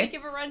want me to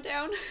give a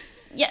rundown?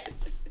 Yeah.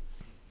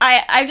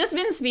 I've just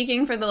been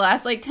speaking for the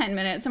last like 10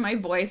 minutes, and my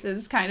voice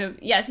is kind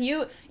of... Yes,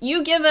 you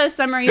give a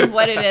summary of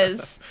what it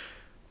is.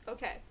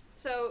 Okay,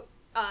 so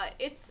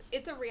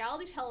it's a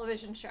reality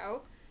television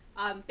show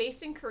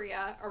based in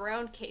Korea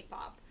around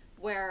K-pop,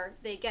 where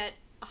they get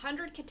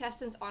 100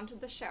 contestants onto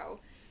the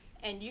show,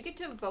 and you get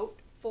to vote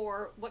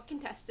for what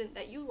contestant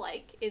that you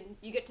like.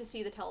 You get to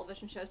see the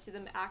television show, see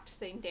them act,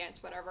 sing,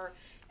 dance, whatever,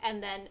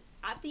 and then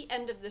at the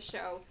end of the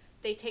show,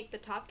 they take the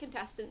top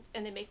contestants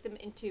and they make them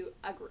into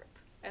a group.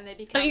 And they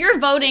become. So you're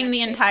voting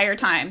the entire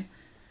time.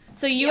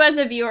 So you as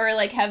a viewer are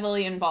like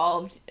heavily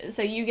involved.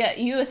 So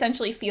you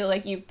essentially feel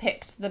like you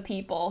picked the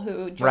people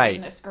who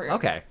joined this group.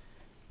 Okay.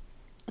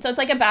 So it's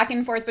like a back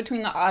and forth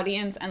between the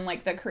audience and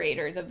like the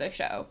creators of the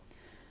show.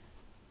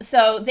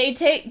 So they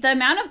take the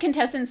amount of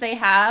contestants they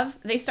have.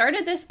 They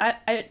started this.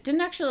 I didn't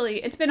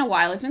actually. It's been a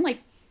while. It's been like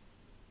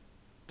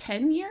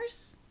 10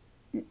 years.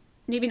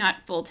 Maybe not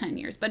full 10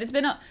 years, but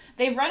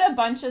they've run a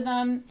bunch of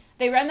them.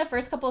 They ran the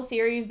first couple of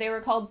series. They were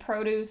called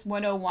Produce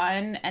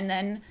 101, and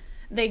then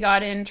they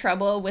got in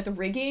trouble with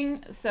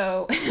rigging.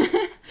 So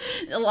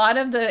a lot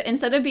of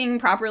instead of being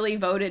properly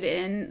voted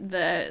in,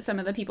 some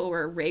of the people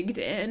were rigged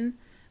in,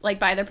 like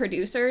by the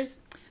producers.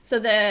 So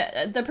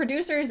the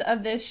producers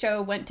of this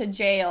show went to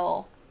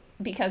jail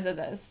because of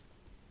this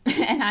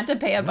and had to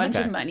pay a bunch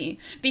of money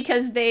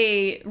because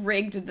they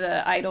rigged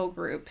the idol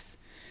groups.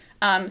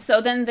 So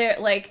then they're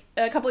like,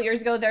 a couple of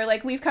years ago, they're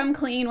like, we've come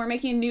clean. We're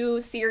making a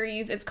new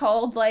series. It's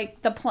called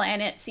like the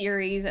Planet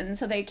series. And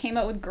so they came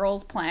out with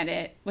Girls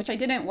Planet, which I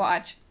didn't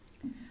watch,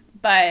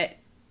 but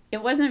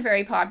it wasn't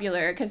very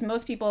popular because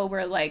most people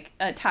were like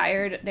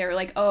tired. They were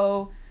like,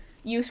 oh,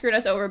 you screwed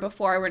us over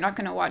before. We're not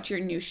going to watch your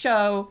new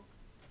show.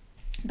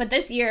 But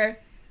this year,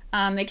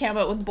 they came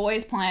out with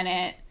Boys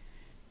Planet.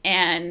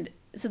 And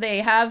so they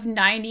have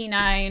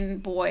 99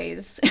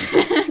 boys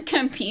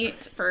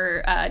compete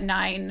for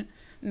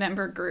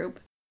 9-member group,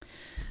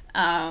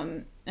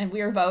 and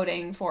we were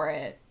voting for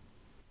it.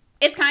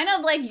 It's kind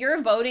of like you're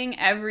voting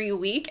every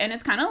week, and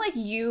it's kind of like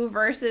you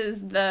versus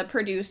the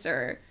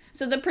producer.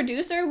 So the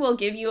producer will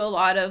give you a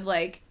lot of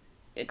like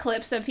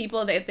clips of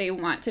people that they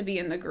want to be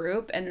in the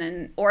group,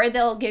 or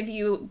they'll give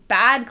you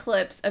bad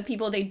clips of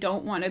people they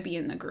don't want to be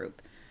in the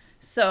group.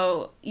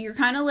 So you're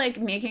kind of like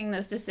making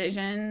this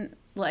decision,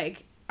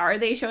 like, are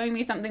they showing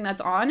me something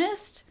that's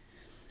honest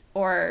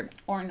or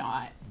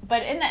not?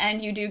 But in the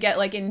end, you do get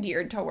like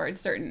endeared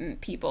towards certain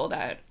people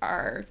that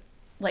are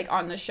like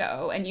on the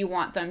show, and you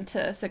want them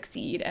to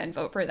succeed and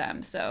vote for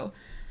them. So,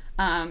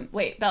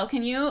 wait, Belle,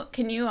 can you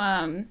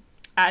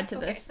add to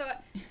this?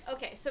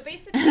 So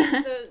basically,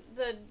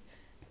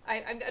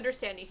 I'm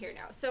understanding here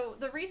now. So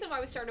the reason why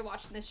we started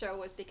watching this show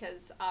was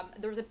because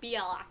there was a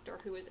BL actor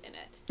who was in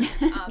it.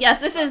 Yes,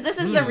 this is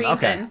the reason.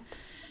 Okay.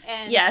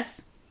 And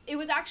yes, it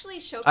was actually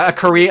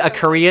showcased a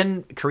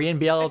Korean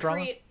BL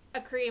drama. A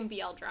Korean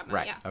BL drama.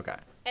 Right. Yeah. Okay.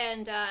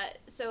 And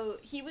so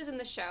he was in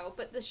the show,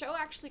 but the show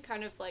actually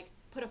kind of like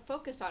put a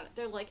focus on it.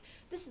 They're like,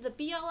 this is a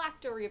BL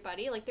actor,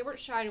 everybody. Like, they weren't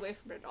shying away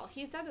from it at all.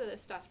 He's done other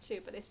stuff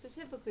too, but they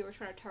specifically were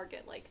trying to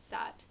target like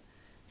that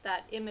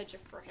image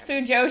for him.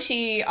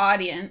 Fujoshi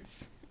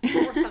audience.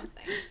 Or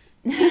something.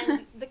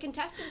 And the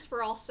contestants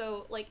were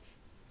also like,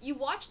 you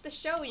watch the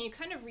show and you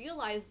kind of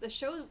realize the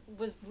show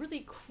was really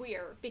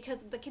queer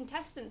because the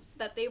contestants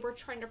that they were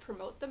trying to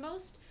promote the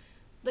most,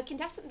 the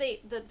contestant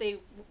they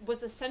was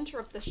the center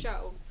of the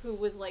show, who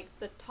was like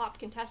the top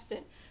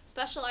contestant,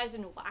 specialized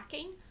in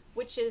whacking,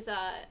 which is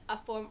a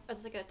form,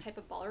 it's like a type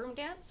of ballroom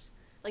dance.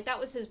 Like, that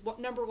was his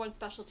number one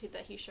specialty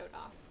that he showed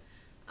off.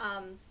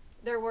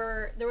 There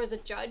was a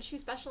judge who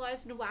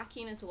specialized in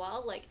whacking as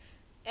well, like,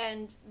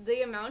 and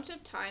the amount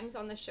of times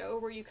on the show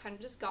where you kind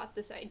of just got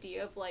this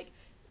idea of like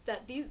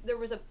that there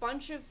was a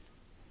bunch of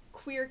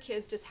queer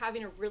kids just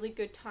having a really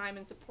good time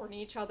and supporting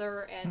each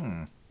other,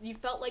 and you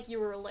felt like you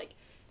were like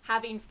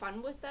having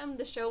fun with them.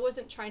 The show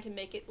wasn't trying to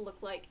make it look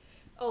like,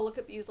 oh, look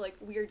at these like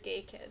weird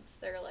gay kids.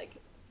 They're like,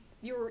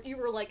 you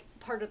were like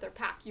part of their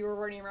pack. You were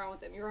running around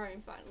with them. You were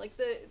having fun. Like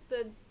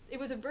it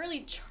was a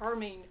really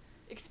charming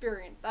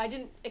experience that I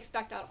didn't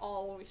expect at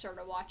all when we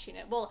started watching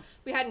it. Well,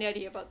 we had an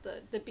idea about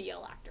the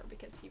BL actor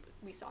because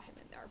we saw him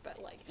in there,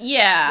 but like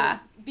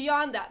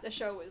beyond that, the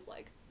show was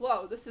like,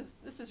 whoa, this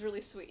is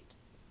really sweet.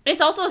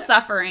 It's also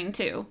suffering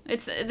too.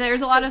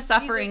 There's a lot of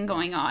suffering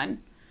going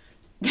on.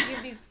 You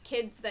have these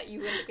kids that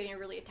you end up getting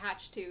really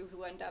attached to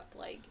who end up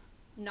like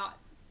not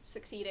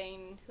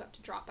succeeding, who have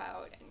to drop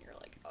out, and you're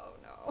like, oh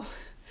no.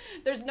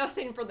 There's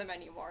nothing for them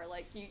anymore.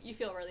 Like you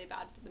feel really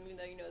bad for them even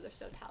though you know they're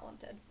so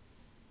talented.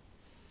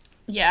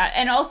 Yeah,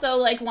 and also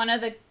like one of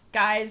the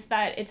guys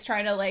that it's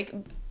trying to like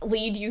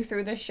lead you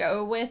through the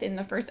show with in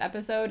the first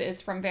episode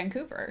is from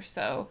Vancouver.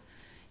 So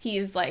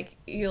he's like,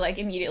 you like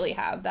immediately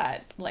have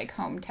that like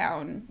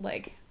hometown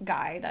like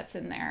guy that's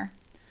in there.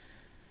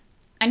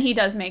 And he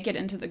does make it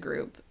into the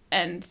group.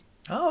 And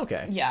oh,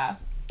 okay. Yeah.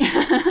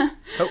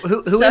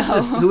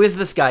 Who is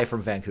this guy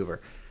from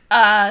Vancouver?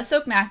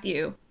 Soap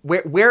Matthew.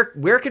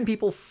 Where can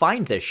people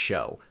find this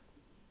show?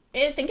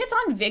 I think it's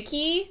on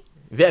Viki.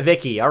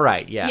 Viki, all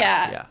right.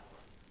 Yeah.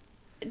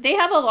 They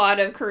have a lot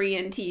of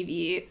Korean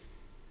TV.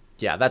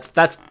 Yeah, that's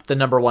the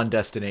number one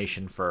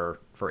destination for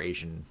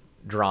Asian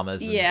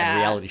dramas and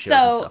reality shows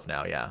and stuff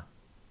now, yeah.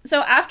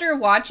 So after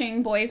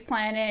watching Boys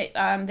Planet,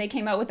 they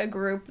came out with a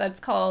group that's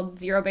called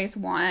Zero Base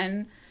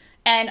One,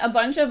 and a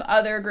bunch of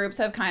other groups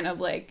have kind of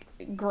like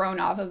grown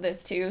off of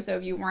this too. So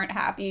if you weren't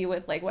happy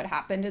with like what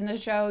happened in the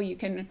show, you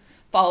can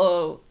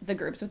follow the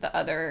groups with the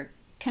other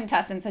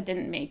contestants that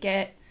didn't make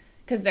it,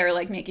 because they're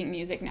like making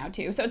music now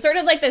too. So it's sort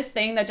of like this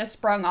thing that just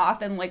sprung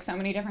off in like so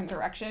many different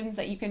directions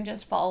that you can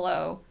just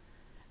follow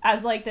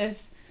as like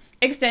this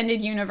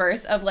extended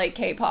universe of like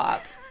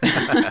K-pop.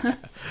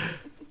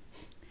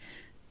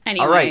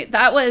 Anyway, right.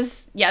 that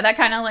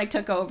kind of like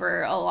took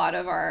over a lot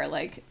of our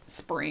like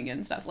spring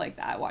and stuff like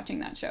that, watching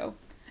that show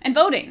and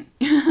voting.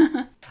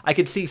 I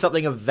could see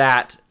something of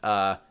that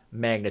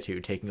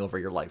magnitude taking over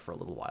your life for a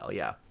little while.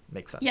 Yeah,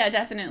 makes sense. Yeah,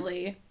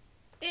 definitely.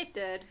 It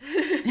did.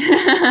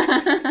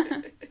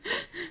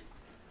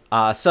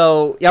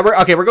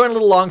 We're going a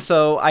little long,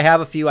 so I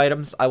have a few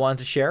items I wanted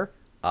to share.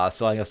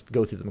 So I just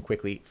go through them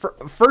quickly.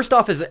 First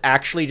off is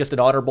actually just an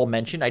honorable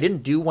mention. I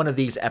didn't do one of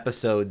these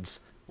episodes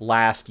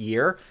last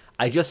year.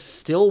 I just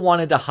still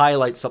wanted to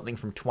highlight something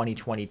from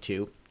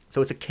 2022.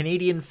 So it's a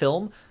Canadian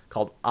film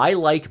called I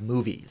Like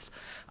Movies.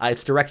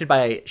 It's directed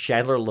by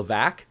Chandler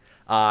Levac,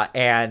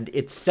 and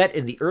it's set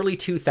in the early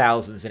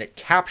 2000s, and it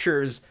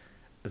captures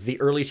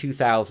the early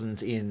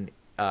 2000s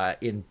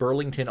in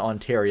Burlington,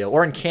 Ontario,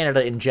 or in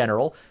Canada in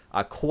general,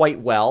 quite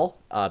well,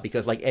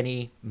 because like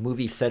any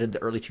movie set in the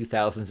early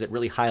 2000s, it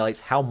really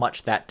highlights how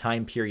much that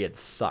time period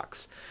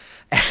sucks.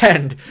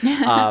 And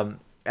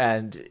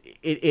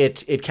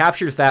it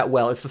captures that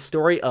well. It's the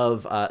story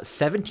of a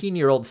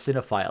 17-year-old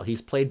cinephile.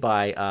 He's played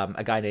by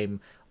a guy named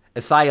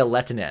Isaiah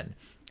Lettinen.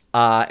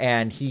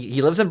 And he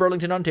lives in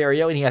Burlington,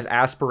 Ontario, and he has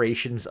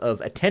aspirations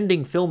of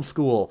attending film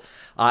school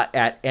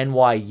at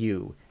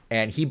NYU.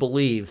 And he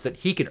believes that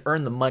he can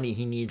earn the money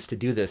he needs to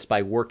do this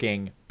by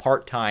working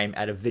part-time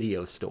at a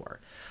video store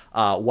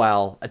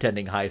while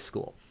attending high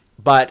school.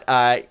 But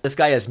this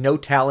guy has no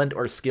talent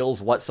or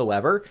skills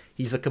whatsoever.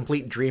 He's a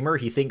complete dreamer.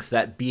 He thinks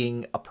that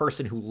being a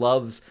person who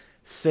loves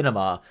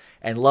cinema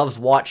and loves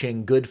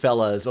watching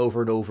Goodfellas over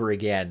and over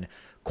again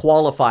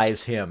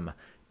qualifies him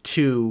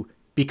to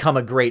become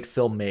a great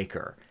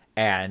filmmaker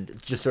and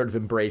just sort of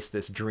embrace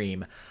this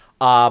dream.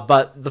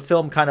 But the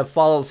film kind of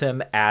follows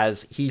him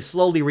as he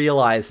slowly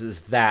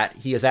realizes that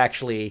he is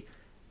actually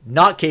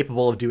not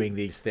capable of doing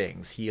these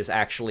things. He is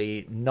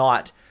actually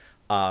not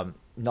a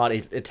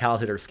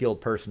talented or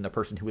skilled person, a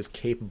person who is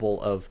capable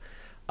of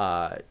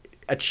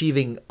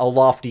achieving a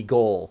lofty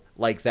goal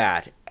like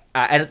that.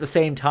 And at the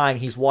same time,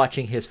 he's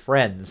watching his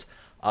friends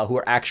who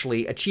are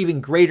actually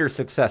achieving greater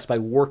success by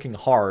working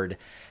hard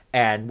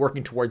and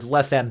working towards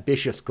less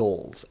ambitious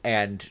goals.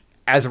 And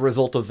as a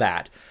result of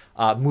that,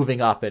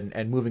 moving up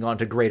and moving on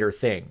to greater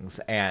things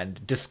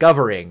and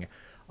discovering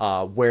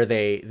where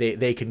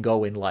they can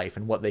go in life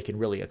and what they can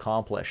really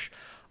accomplish.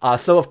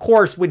 So, of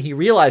course, when he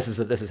realizes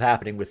that this is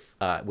happening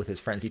with his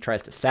friends, he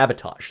tries to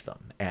sabotage them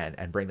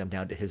and bring them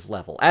down to his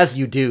level, as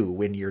you do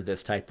when you're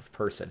this type of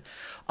person.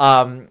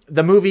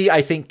 The movie,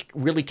 I think,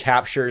 really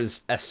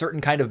captures a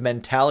certain kind of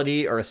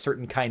mentality or a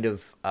certain kind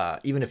of,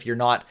 even if you're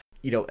not,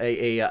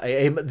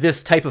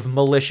 this type of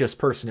malicious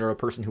person or a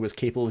person who is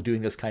capable of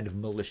doing these kind of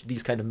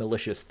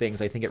malicious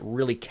things. I think it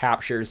really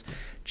captures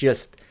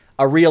just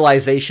a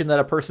realization that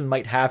a person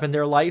might have in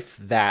their life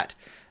that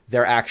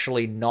they're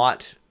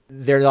not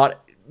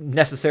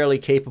necessarily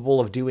capable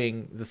of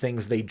doing the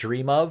things they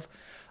dream of,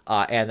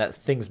 and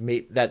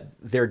that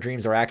their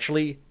dreams are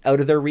actually out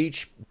of their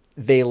reach.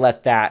 They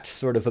let that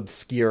sort of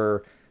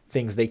obscure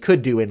things they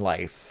could do in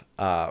life,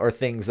 or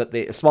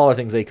smaller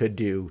things they could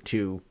do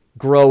to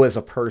grow as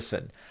a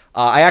person.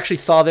 I actually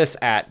saw this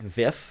at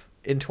VIFF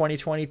in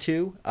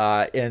 2022,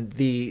 and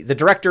the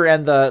director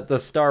and the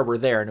star were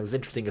there, and it was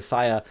interesting.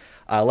 Isaiah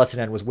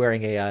Lettinen was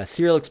wearing a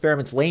Serial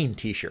Experiments Lane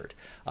t-shirt.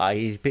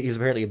 He's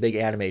apparently a big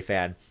anime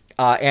fan.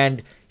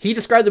 And he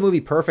described the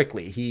movie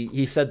perfectly.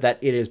 He said that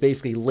it is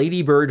basically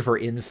Lady Bird for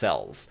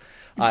incels.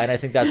 And I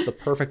think that's the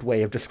perfect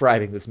way of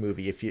describing this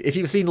movie. If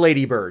you've seen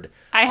Lady Bird,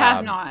 I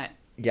have not.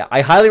 Yeah,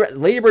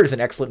 Lady Bird is an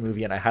excellent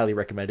movie, and I highly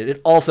recommend it.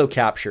 It also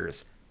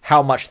captures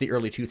how much the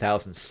early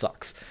 2000s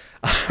sucks,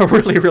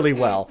 really, really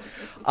well.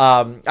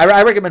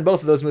 I recommend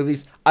both of those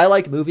movies. I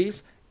like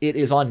movies. It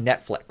is on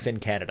Netflix in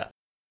Canada,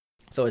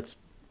 so it's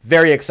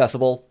very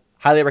accessible.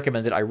 Highly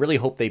recommend it. I really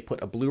hope they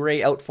put a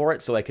Blu-ray out for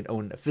it so I can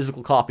own a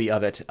physical copy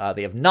of it.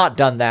 They have not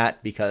done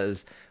that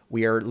because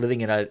we are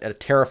living in a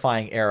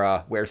terrifying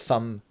era where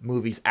some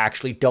movies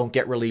actually don't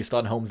get released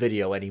on home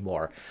video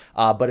anymore.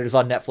 But it is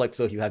on Netflix,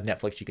 so if you have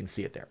Netflix, you can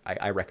see it there.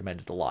 I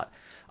recommend it a lot.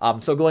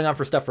 So going on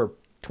for stuff for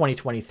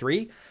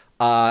 2023,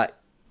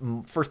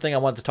 first thing I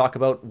wanted to talk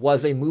about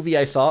was a movie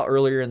I saw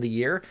earlier in the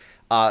year,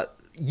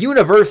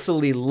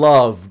 universally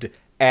loved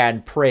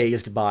and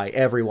praised by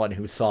everyone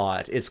who saw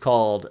it. It's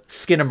called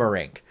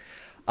Skinamarink,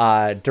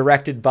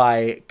 directed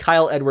by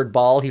Kyle Edward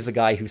Ball. He's a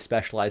guy who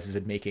specializes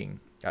in making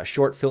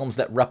short films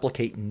that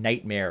replicate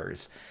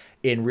nightmares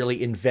in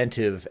really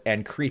inventive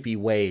and creepy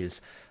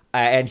ways.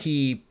 And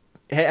he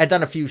had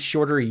done a few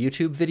shorter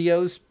YouTube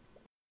videos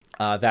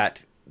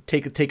that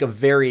take a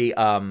very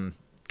kind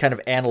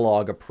of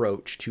analog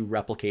approach to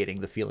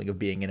replicating the feeling of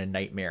being in a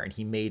nightmare. And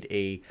he made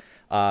a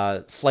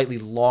slightly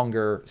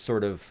longer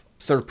sort of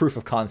proof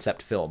of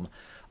concept film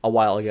a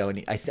while ago.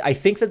 And I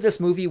think that this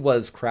movie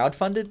was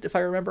crowdfunded, if I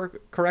remember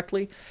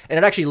correctly. And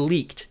it actually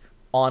leaked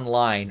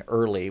online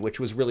early, which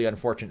was really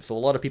unfortunate. So a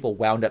lot of people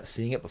wound up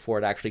seeing it before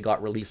it actually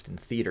got released in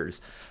theaters.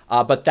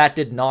 But that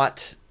did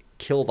not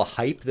kill the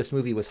hype. This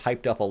movie was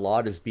hyped up a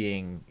lot as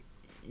being,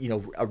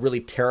 a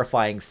really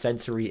terrifying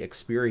sensory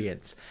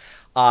experience.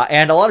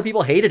 And a lot of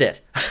people hated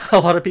it. A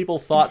lot of people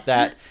thought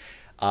that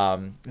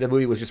the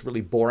movie was just really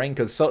boring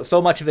because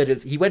so much of it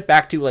is he went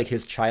back to like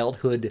his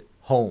childhood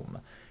home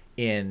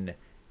in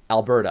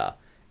Alberta,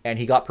 and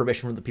he got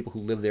permission from the people who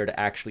live there to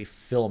actually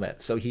film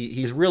it. So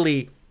he's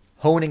really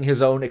honing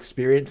his own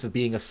experience of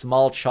being a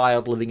small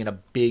child living in a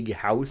big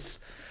house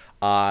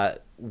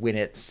when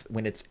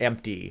it's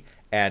empty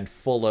and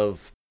full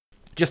of,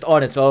 just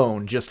on its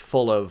own, just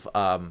full of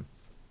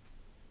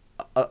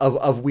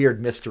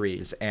weird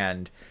mysteries.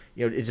 And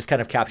it just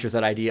kind of captures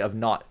that idea of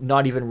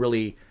not even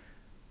really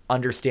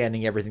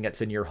understanding everything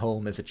that's in your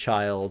home as a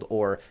child,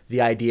 or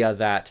the idea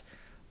that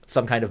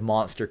some kind of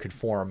monster could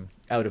form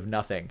out of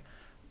nothing.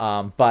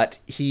 But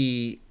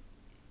he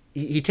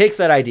takes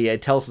that idea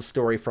and tells the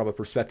story from a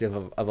perspective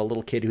of a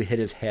little kid who hit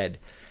his head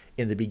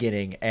in the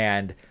beginning,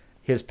 and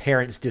his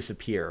parents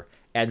disappear,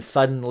 and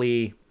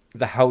suddenly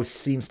the house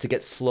seems to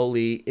get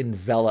slowly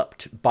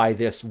enveloped by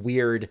this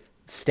weird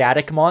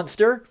static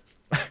monster.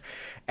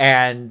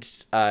 And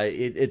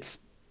it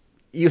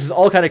uses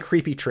all kind of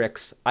creepy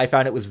tricks. I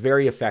found it was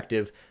very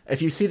effective.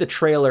 If you see the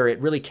trailer, it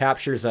really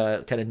captures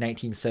a kind of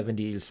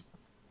 1970s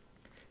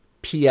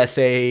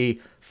PSA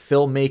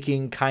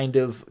filmmaking kind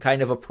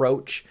of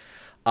approach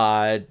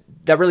that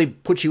really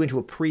puts you into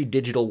a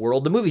pre-digital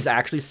world. The movie's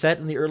actually set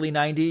in the early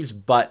 90s,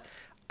 but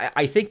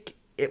I think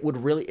it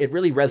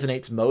really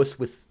resonates most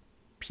with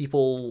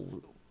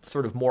people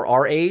sort of more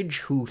our age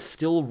who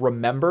still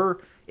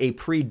remember a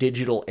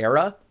pre-digital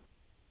era.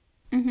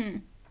 Mm-hmm.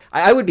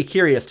 I would be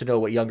curious to know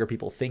what younger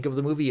people think of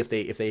the movie if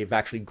they've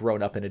actually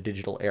grown up in a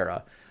digital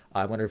era.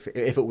 I wonder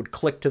if it would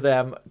click with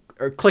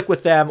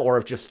them, or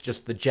if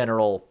just the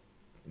general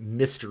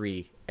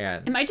mystery.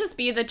 And it might just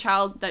be that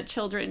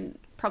children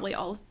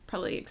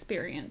probably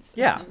experience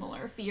a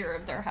similar fear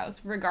of their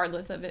house,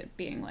 regardless of it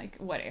being like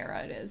what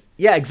era it is.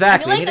 Yeah,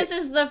 exactly. I feel like this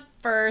is the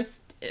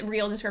first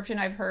real description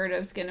I've heard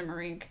of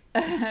Skinamarink,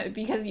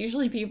 because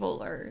usually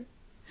people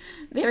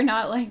they're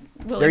not like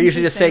they're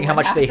usually just saying how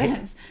much they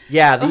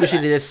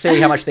just say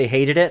how much they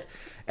hated it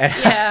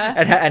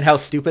and how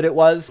stupid it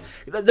was.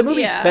 The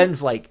movie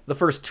spends like the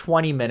first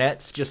 20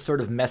 minutes just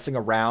sort of messing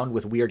around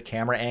with weird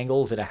camera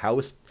angles in a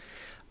house,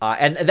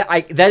 and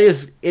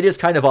it is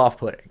kind of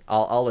off-putting.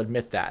 I'll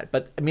admit that,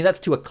 but I mean that's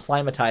to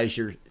acclimatize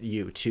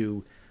you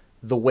to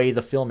the way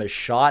the film is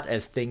shot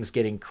as things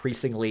get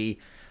increasingly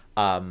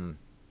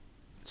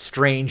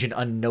strange and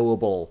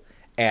unknowable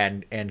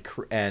and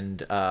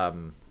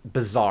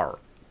bizarre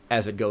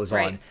as it goes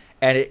on.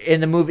 And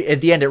in the movie,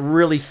 at the end, it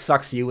really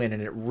sucks you in,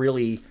 and it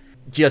really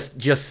just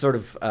sort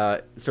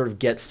of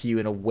gets to you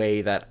in a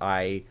way that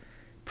I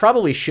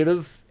probably should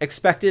have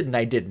expected, and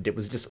I didn't. It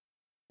was just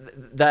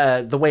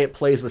the way it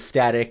plays with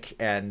static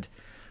and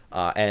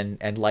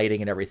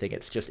lighting and everything.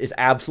 It's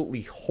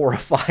absolutely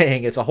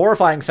horrifying. It's a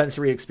horrifying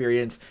sensory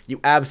experience. You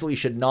absolutely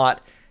should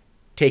not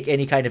take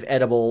any kind of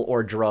edible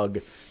or drug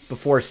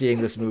before seeing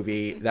this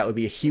movie. That would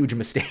be a huge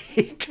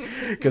mistake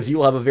because you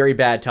will have a very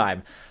bad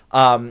time.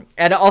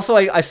 And also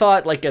I saw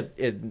it like at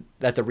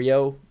the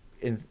Rio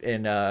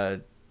in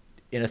a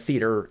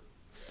theater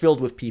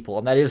filled with people,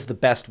 and that is the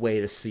best way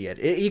to see it.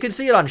 You can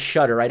see it on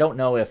Shudder. I don't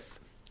know if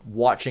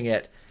watching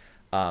it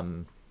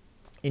in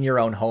your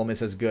own home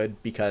is as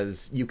good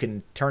because you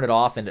can turn it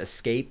off and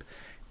escape.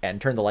 and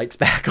turn the lights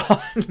back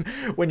on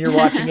when you're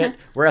watching it.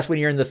 Whereas when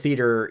you're in the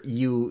theater,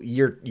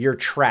 you're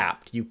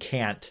trapped. You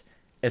can't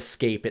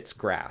escape its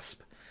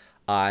grasp.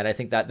 And I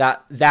think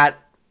that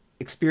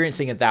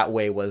experiencing it that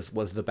way was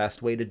the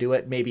best way to do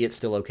it. Maybe it's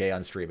still okay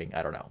on streaming.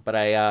 I don't know.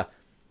 But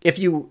if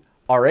you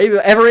are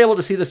ever able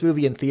to see this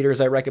movie in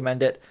theaters, I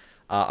recommend it.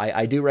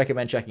 I do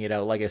recommend checking it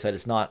out. Like I said,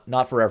 it's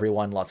not for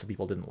everyone. Lots of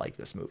people didn't like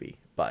this movie,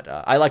 but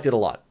I liked it a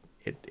lot.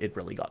 It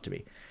really got to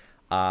me.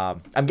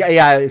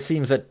 It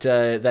seems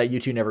that you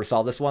two never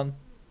saw this one.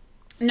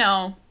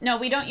 No,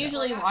 we don't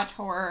usually watch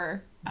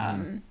horror.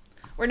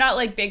 We're not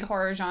like big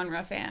horror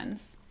genre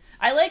fans.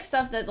 I like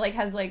stuff that like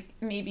has like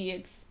maybe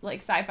it's like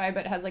sci-fi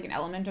but has like an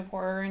element of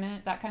horror in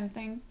it, that kind of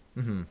thing.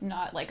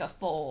 Not like a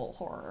full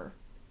horror.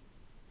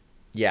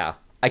 Yeah,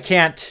 I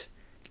can't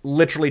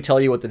literally tell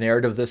you what the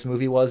narrative of this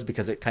movie was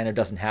because it kind of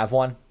doesn't have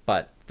one,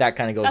 but that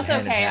kind of goes hand in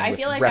hand. That's okay. I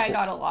feel like I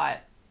got a lot.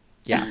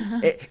 Yeah,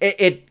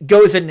 it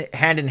goes in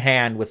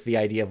hand with the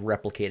idea of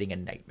replicating a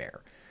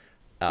nightmare.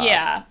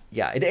 Yeah.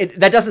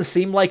 That doesn't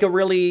seem like a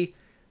really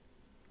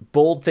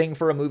bold thing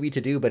for a movie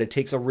to do, but it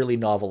takes a really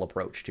novel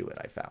approach to it,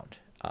 I found.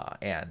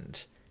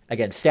 And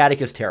again, static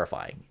is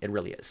terrifying. It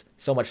really is.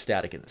 So much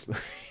static in this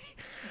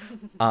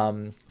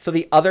movie. So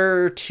the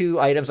other two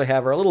items I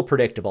have are a little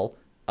predictable.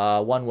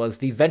 One was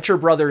the Venture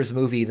Brothers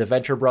movie, The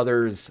Venture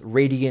Brothers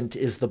Radiant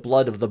is the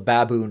Blood of the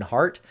Baboon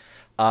Heart.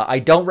 I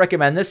don't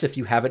recommend this if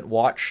you haven't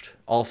watched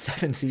all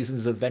 7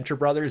 seasons of Venture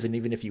Brothers, and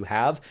even if you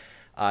have,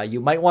 you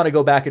might want to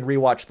go back and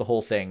rewatch the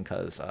whole thing,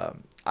 because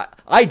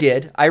I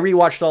did. I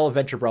rewatched all of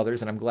Venture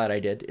Brothers, and I'm glad I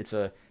did.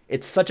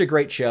 It's such a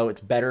great show.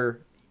 It's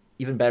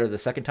even better the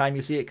second time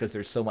you see it, because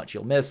there's so much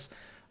you'll miss,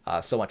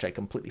 so much I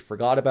completely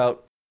forgot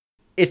about.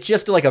 It's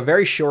just like a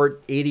very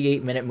short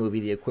 88-minute movie,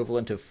 the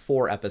equivalent of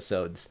 4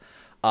 episodes.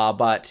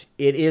 But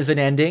it is an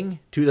ending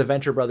to the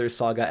Venture Brothers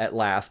saga at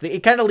last.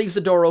 It kind of leaves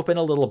the door open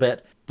a little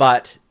bit,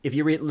 but if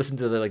you listen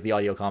to the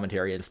audio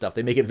commentary and stuff,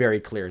 they make it very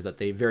clear that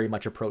they very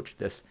much approached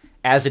this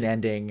as an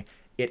ending.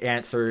 It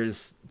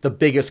answers the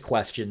biggest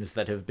questions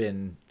that have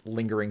been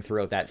lingering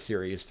throughout that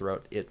series,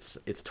 throughout its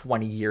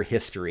 20-year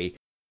history.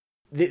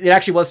 It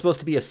actually was supposed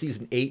to be a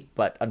season 8,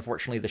 but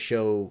unfortunately the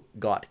show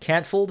got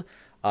canceled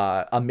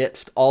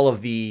amidst all of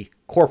the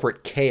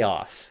corporate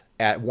chaos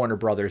at Warner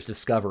Brothers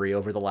Discovery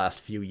over the last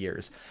few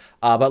years.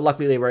 But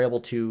luckily they were able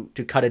to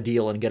cut a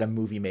deal and get a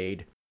movie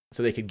made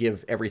so they could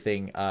give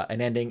everything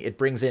an ending. It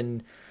brings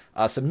in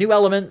some new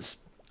elements,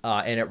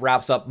 and it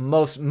wraps up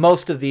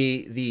most of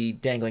the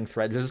dangling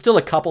threads. There's still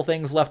a couple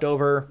things left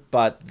over,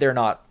 but they're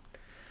not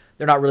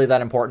really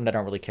that important. I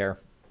don't really care.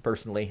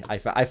 Personally,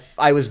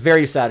 I was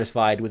very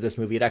satisfied with this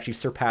movie. It actually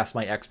surpassed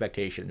my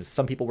expectations.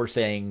 Some people were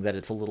saying that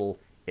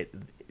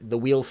the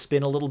wheels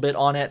spin a little bit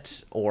on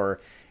it, or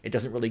it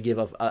doesn't really give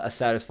a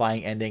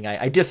satisfying ending.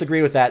 I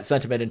disagree with that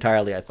sentiment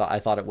entirely. I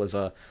thought it was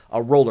a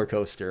roller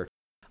coaster.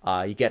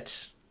 You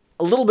get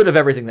a little bit of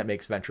everything that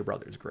makes Venture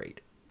Brothers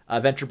great.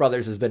 Venture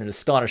Brothers has been an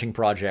astonishing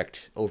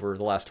project over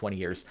the last 20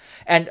 years.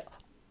 And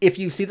if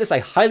you see this, I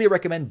highly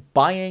recommend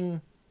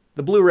buying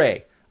the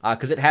Blu-ray,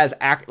 because it has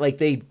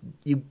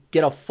you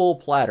get a full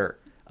platter,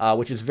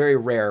 which is very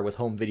rare with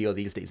home video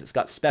these days. It's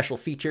got special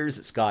features.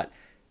 It's got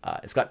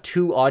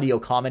 2 audio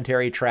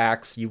commentary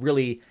tracks. You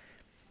really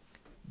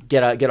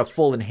get a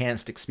full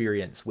enhanced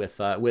experience with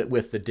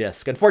the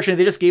disc.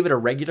 Unfortunately, they just gave it a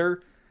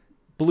regular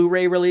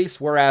Blu-ray release,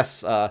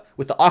 whereas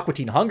with the Aqua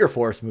Teen Hunger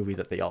Force movie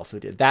that they also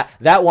did,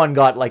 that one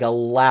got like a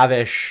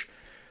lavish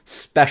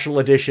special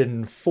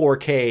edition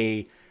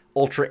 4K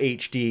Ultra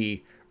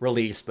HD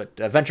release. But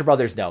Venture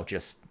Brothers, no,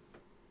 just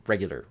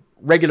regular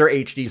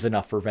HD is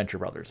enough for Venture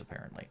Brothers,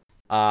 apparently.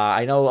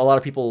 I know a lot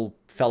of people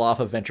fell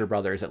off of Venture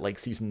Brothers at like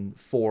season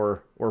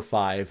 4 or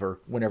 5 or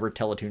whenever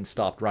Teletoon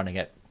stopped running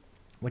it,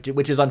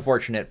 which is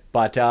unfortunate.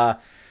 But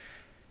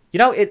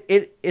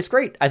it's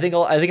great. I think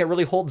it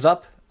really holds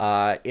up.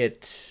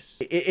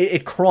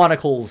 It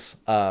chronicles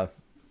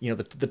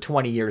the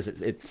 20 years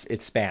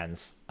it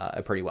spans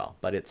pretty well.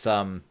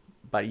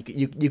 But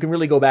you can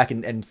really go back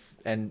and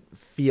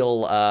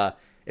feel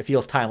it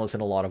feels timeless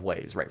in a lot of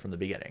ways right from the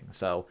beginning.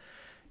 So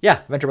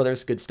yeah, Venture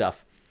Brothers, good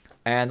stuff.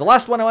 And the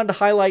last one I wanted to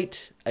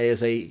highlight is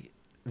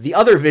the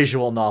other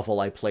visual novel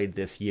I played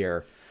this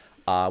year,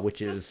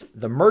 which is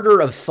The Murder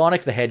of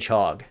Sonic the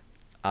Hedgehog.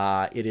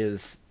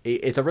 It's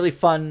a really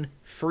fun,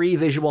 free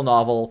visual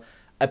novel.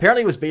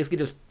 Apparently it was basically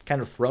just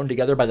kind of thrown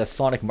together by the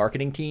Sonic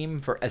marketing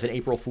team as an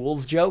April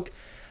Fool's joke.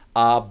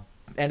 And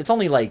it's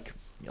only like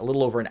a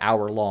little over an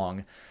hour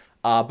long.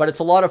 But it's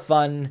a lot of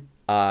fun,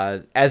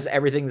 as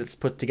everything that's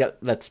put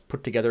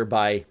together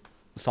by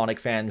Sonic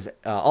fans.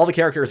 All the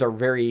characters are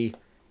very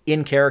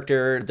in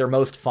character. They're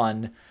most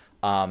fun.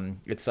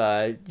 It's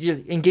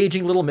just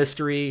engaging little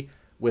mystery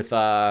with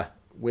a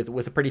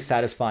pretty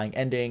satisfying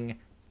ending.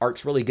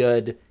 Art's really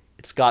good.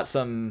 It's got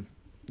some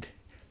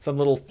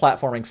little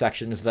platforming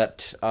sections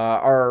that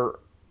are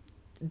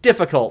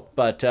difficult,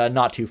 but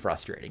not too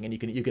frustrating, and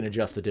you can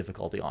adjust the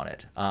difficulty on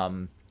it.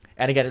 And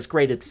again, it's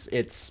great.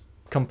 It's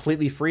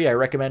completely free. I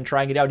recommend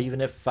trying it out,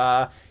 even if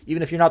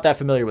you're not that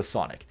familiar with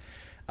Sonic.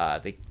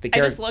 I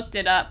just looked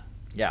it up.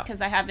 Yeah.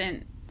 Because I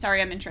haven't.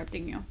 Sorry, I'm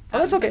interrupting you. Oh,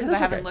 that's okay. Because I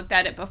haven't looked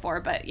at it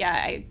before, but yeah,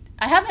 I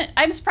haven't.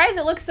 I'm surprised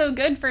it looks so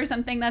good for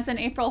something that's an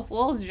April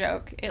Fool's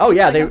joke. It looks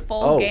like a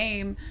full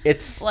game.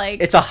 It's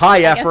like it's a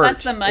high effort.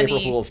 That's the money April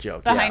Fool's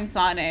joke behind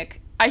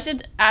Sonic. I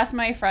should ask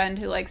my friend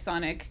who likes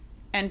Sonic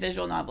and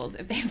visual novels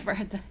if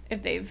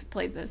they've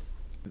played this.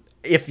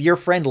 If your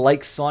friend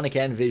likes Sonic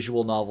and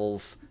visual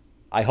novels,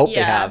 I hope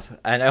they have,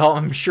 and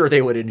I'm sure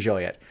they would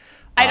enjoy it.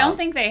 I don't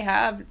think they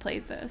have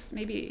played this.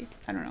 Maybe,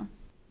 I don't know.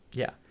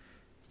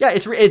 Yeah,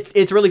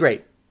 it's really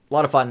great. A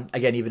lot of fun.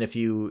 Again, even if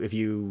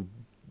you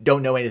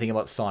don't know anything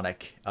about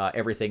Sonic,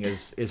 everything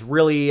is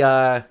really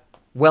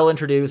well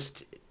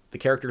introduced. The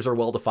characters are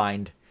well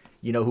defined.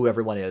 You know who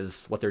everyone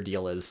is, what their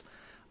deal is,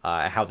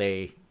 how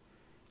they'd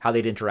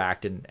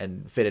interact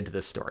and fit into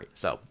this story.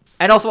 So,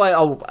 and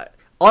also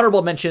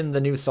honorable mention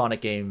the new Sonic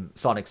game,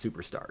 Sonic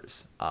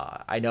Superstars.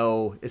 I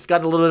know it's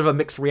got a little bit of a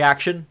mixed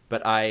reaction,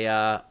 but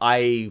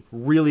I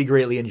really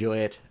greatly enjoy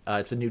it.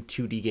 It's a new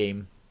 2D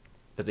game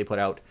that they put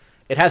out.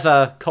 It has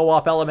a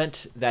co-op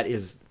element that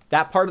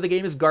part of the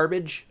game is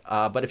garbage,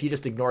 but if you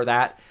just ignore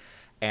that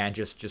and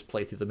just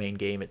play through the main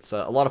game, it's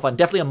a lot of fun.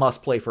 Definitely a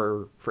must play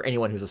for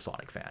anyone who's a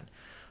Sonic fan.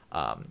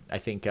 I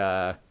think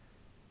there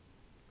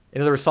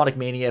was Sonic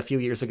Mania a few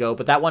years ago,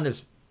 but that one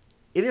is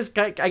I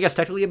guess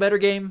technically a better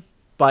game,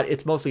 but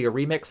it's mostly a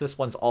remix. This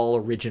one's all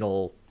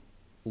original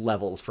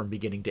levels from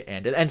beginning to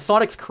end. And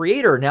Sonic's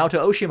creator,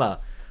 Naoto Oshima,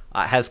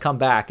 has come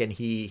back, and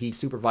he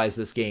supervised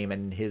this game,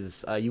 and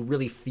you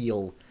really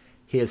feel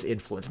his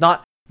influence.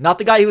 Not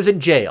the guy who was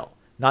in jail,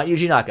 not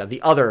Yuji Naka, the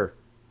other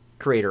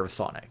creator of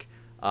Sonic.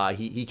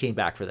 He came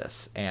back for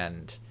this,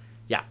 and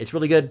yeah, it's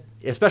really good,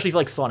 especially if you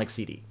like Sonic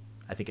CD.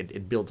 I think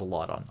it builds a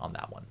lot on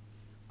that one.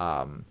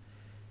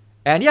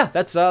 And yeah,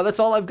 that's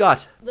all I've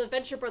got. The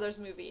Venture Brothers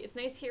movie. It's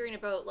nice hearing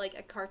about like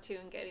a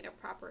cartoon getting a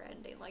proper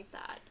ending like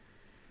that,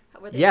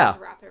 where they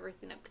wrap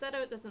everything up, because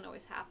that doesn't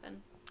always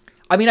happen.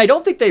 I mean, I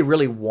don't think they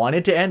really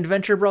wanted to end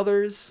Venture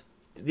Brothers.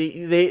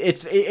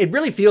 It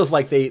really feels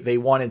like they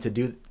wanted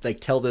to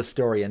tell this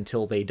story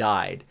until they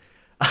died,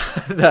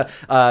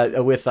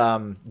 with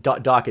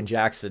Doc and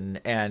Jackson,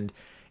 and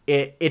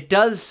it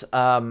does.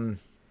 I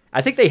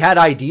think they had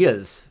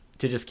ideas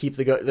to just keep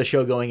the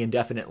show going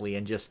indefinitely,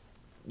 and just,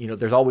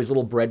 there's always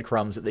little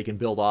breadcrumbs that they can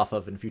build off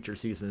of in future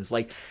seasons.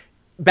 Like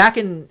back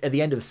at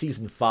the end of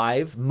season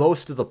 5,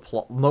 most of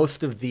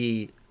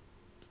the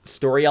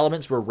story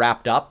elements were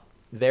wrapped up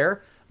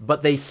there,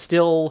 but they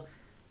still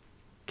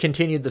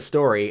continued the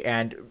story,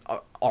 and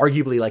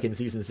arguably, like in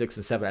season 6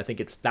 and 7, I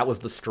think that was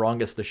the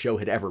strongest the show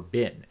had ever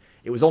been.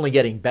 It was only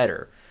getting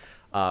better,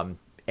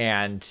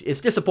 and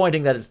it's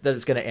disappointing that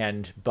it's going to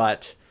end.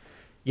 But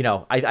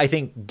I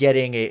think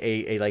getting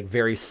a like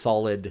very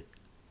solid,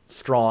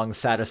 strong,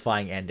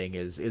 satisfying ending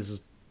is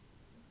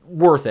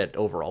worth it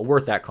overall,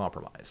 worth that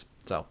compromise.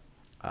 So,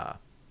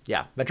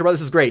 yeah, Venture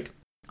Brothers is great,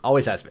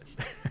 always has been.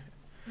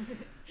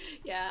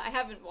 Yeah, I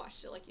haven't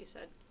watched it, like you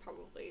said,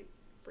 probably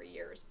for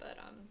years, but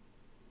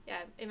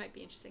yeah, it might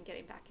be interesting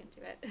getting back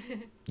into it.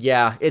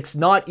 Yeah, it's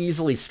not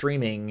easily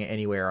streaming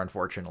anywhere,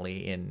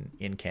 unfortunately,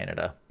 in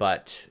Canada,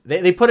 but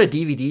they put a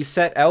DVD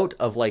set out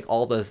of like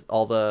all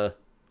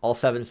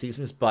 7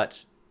 seasons,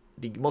 but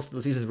most of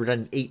the seasons were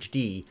done in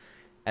HD,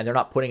 and they're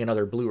not putting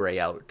another Blu-ray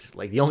out.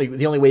 Like the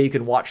only way you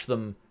can watch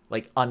them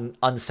like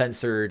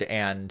uncensored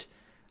and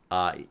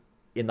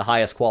in the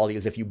highest quality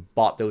is if you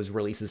bought those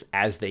releases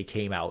as they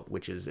came out,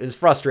 which is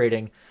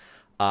frustrating.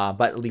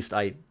 But at least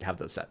I have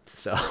those sets,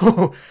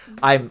 so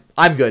I'm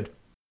good.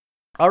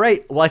 All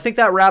right, well, I think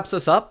that wraps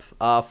us up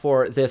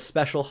for this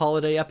special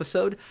holiday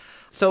episode.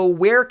 So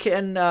where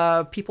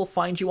can people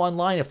find you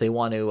online if they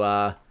want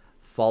to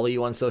follow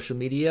you on social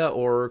media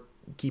or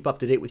keep up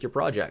to date with your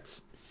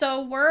projects?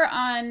 So we're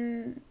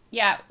on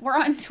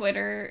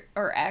Twitter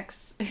or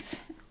X,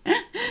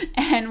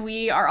 and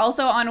we are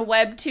also on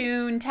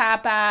Webtoon,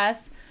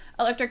 Tapass,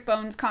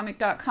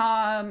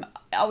 electricbonescomic.com,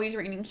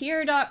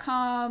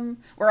 alwaysraininghere.com.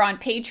 We're on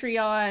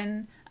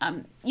Patreon.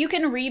 You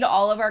can read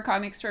all of our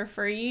comics for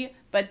free,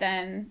 but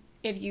then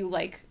if you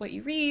like what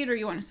you read or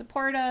you want to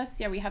support us,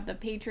 we have the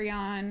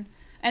Patreon.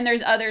 And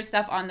there's other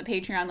stuff on the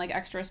Patreon, like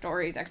extra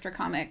stories, extra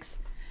comics,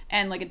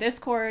 and like a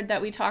Discord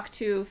that we talk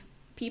to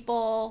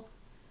people.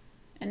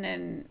 And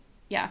then,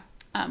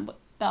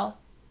 Belle,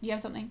 you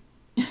have something?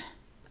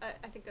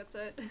 I think that's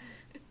it.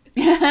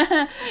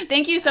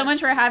 Thank you so much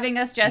for having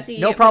us, Jesse.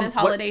 No problem. For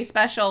this holiday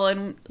special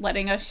and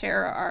letting us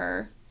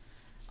share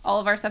all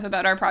of our stuff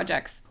about our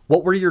projects.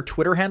 What were your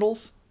Twitter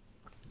handles?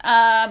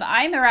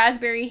 I'm a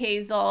Raspberry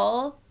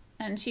Hazel,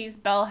 and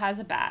Belle has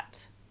a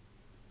bat.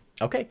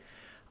 Okay.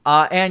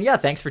 And yeah,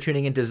 thanks for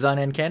tuning into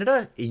Zannen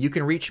Canada. You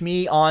can reach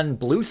me on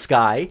Blue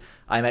Sky.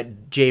 I'm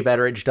at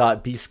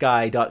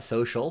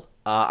jbetteridge.bsky.social.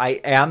 I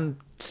am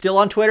still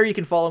on Twitter. You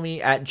can follow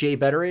me at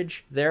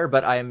jbetteridge there,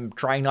 but I'm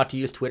trying not to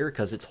use Twitter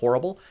because it's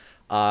horrible.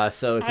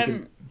 So if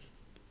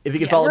you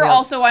can follow me. We're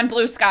also on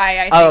Blue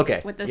Sky, I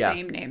think, with the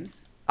same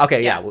names.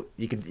 Okay, yeah, well,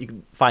 you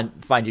can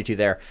find you two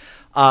there.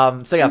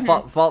 So yeah,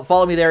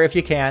 follow me there if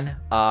you can.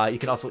 You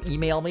can also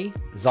email me,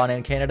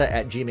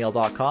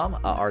 zonnencanada@gmail.com.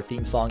 Our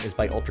theme song is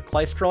by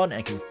Ultraclystron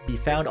and can be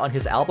found on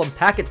his album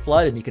Packet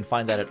Flood, and you can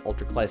find that at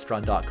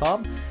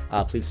ultraclystron.com.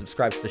 Please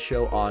subscribe to the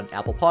show on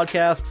Apple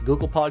Podcasts,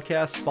 Google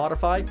Podcasts,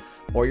 Spotify,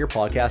 or your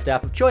podcast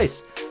app of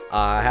choice.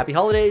 Happy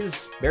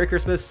holidays, Merry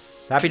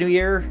Christmas, Happy New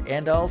Year,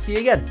 and I'll see you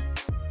again.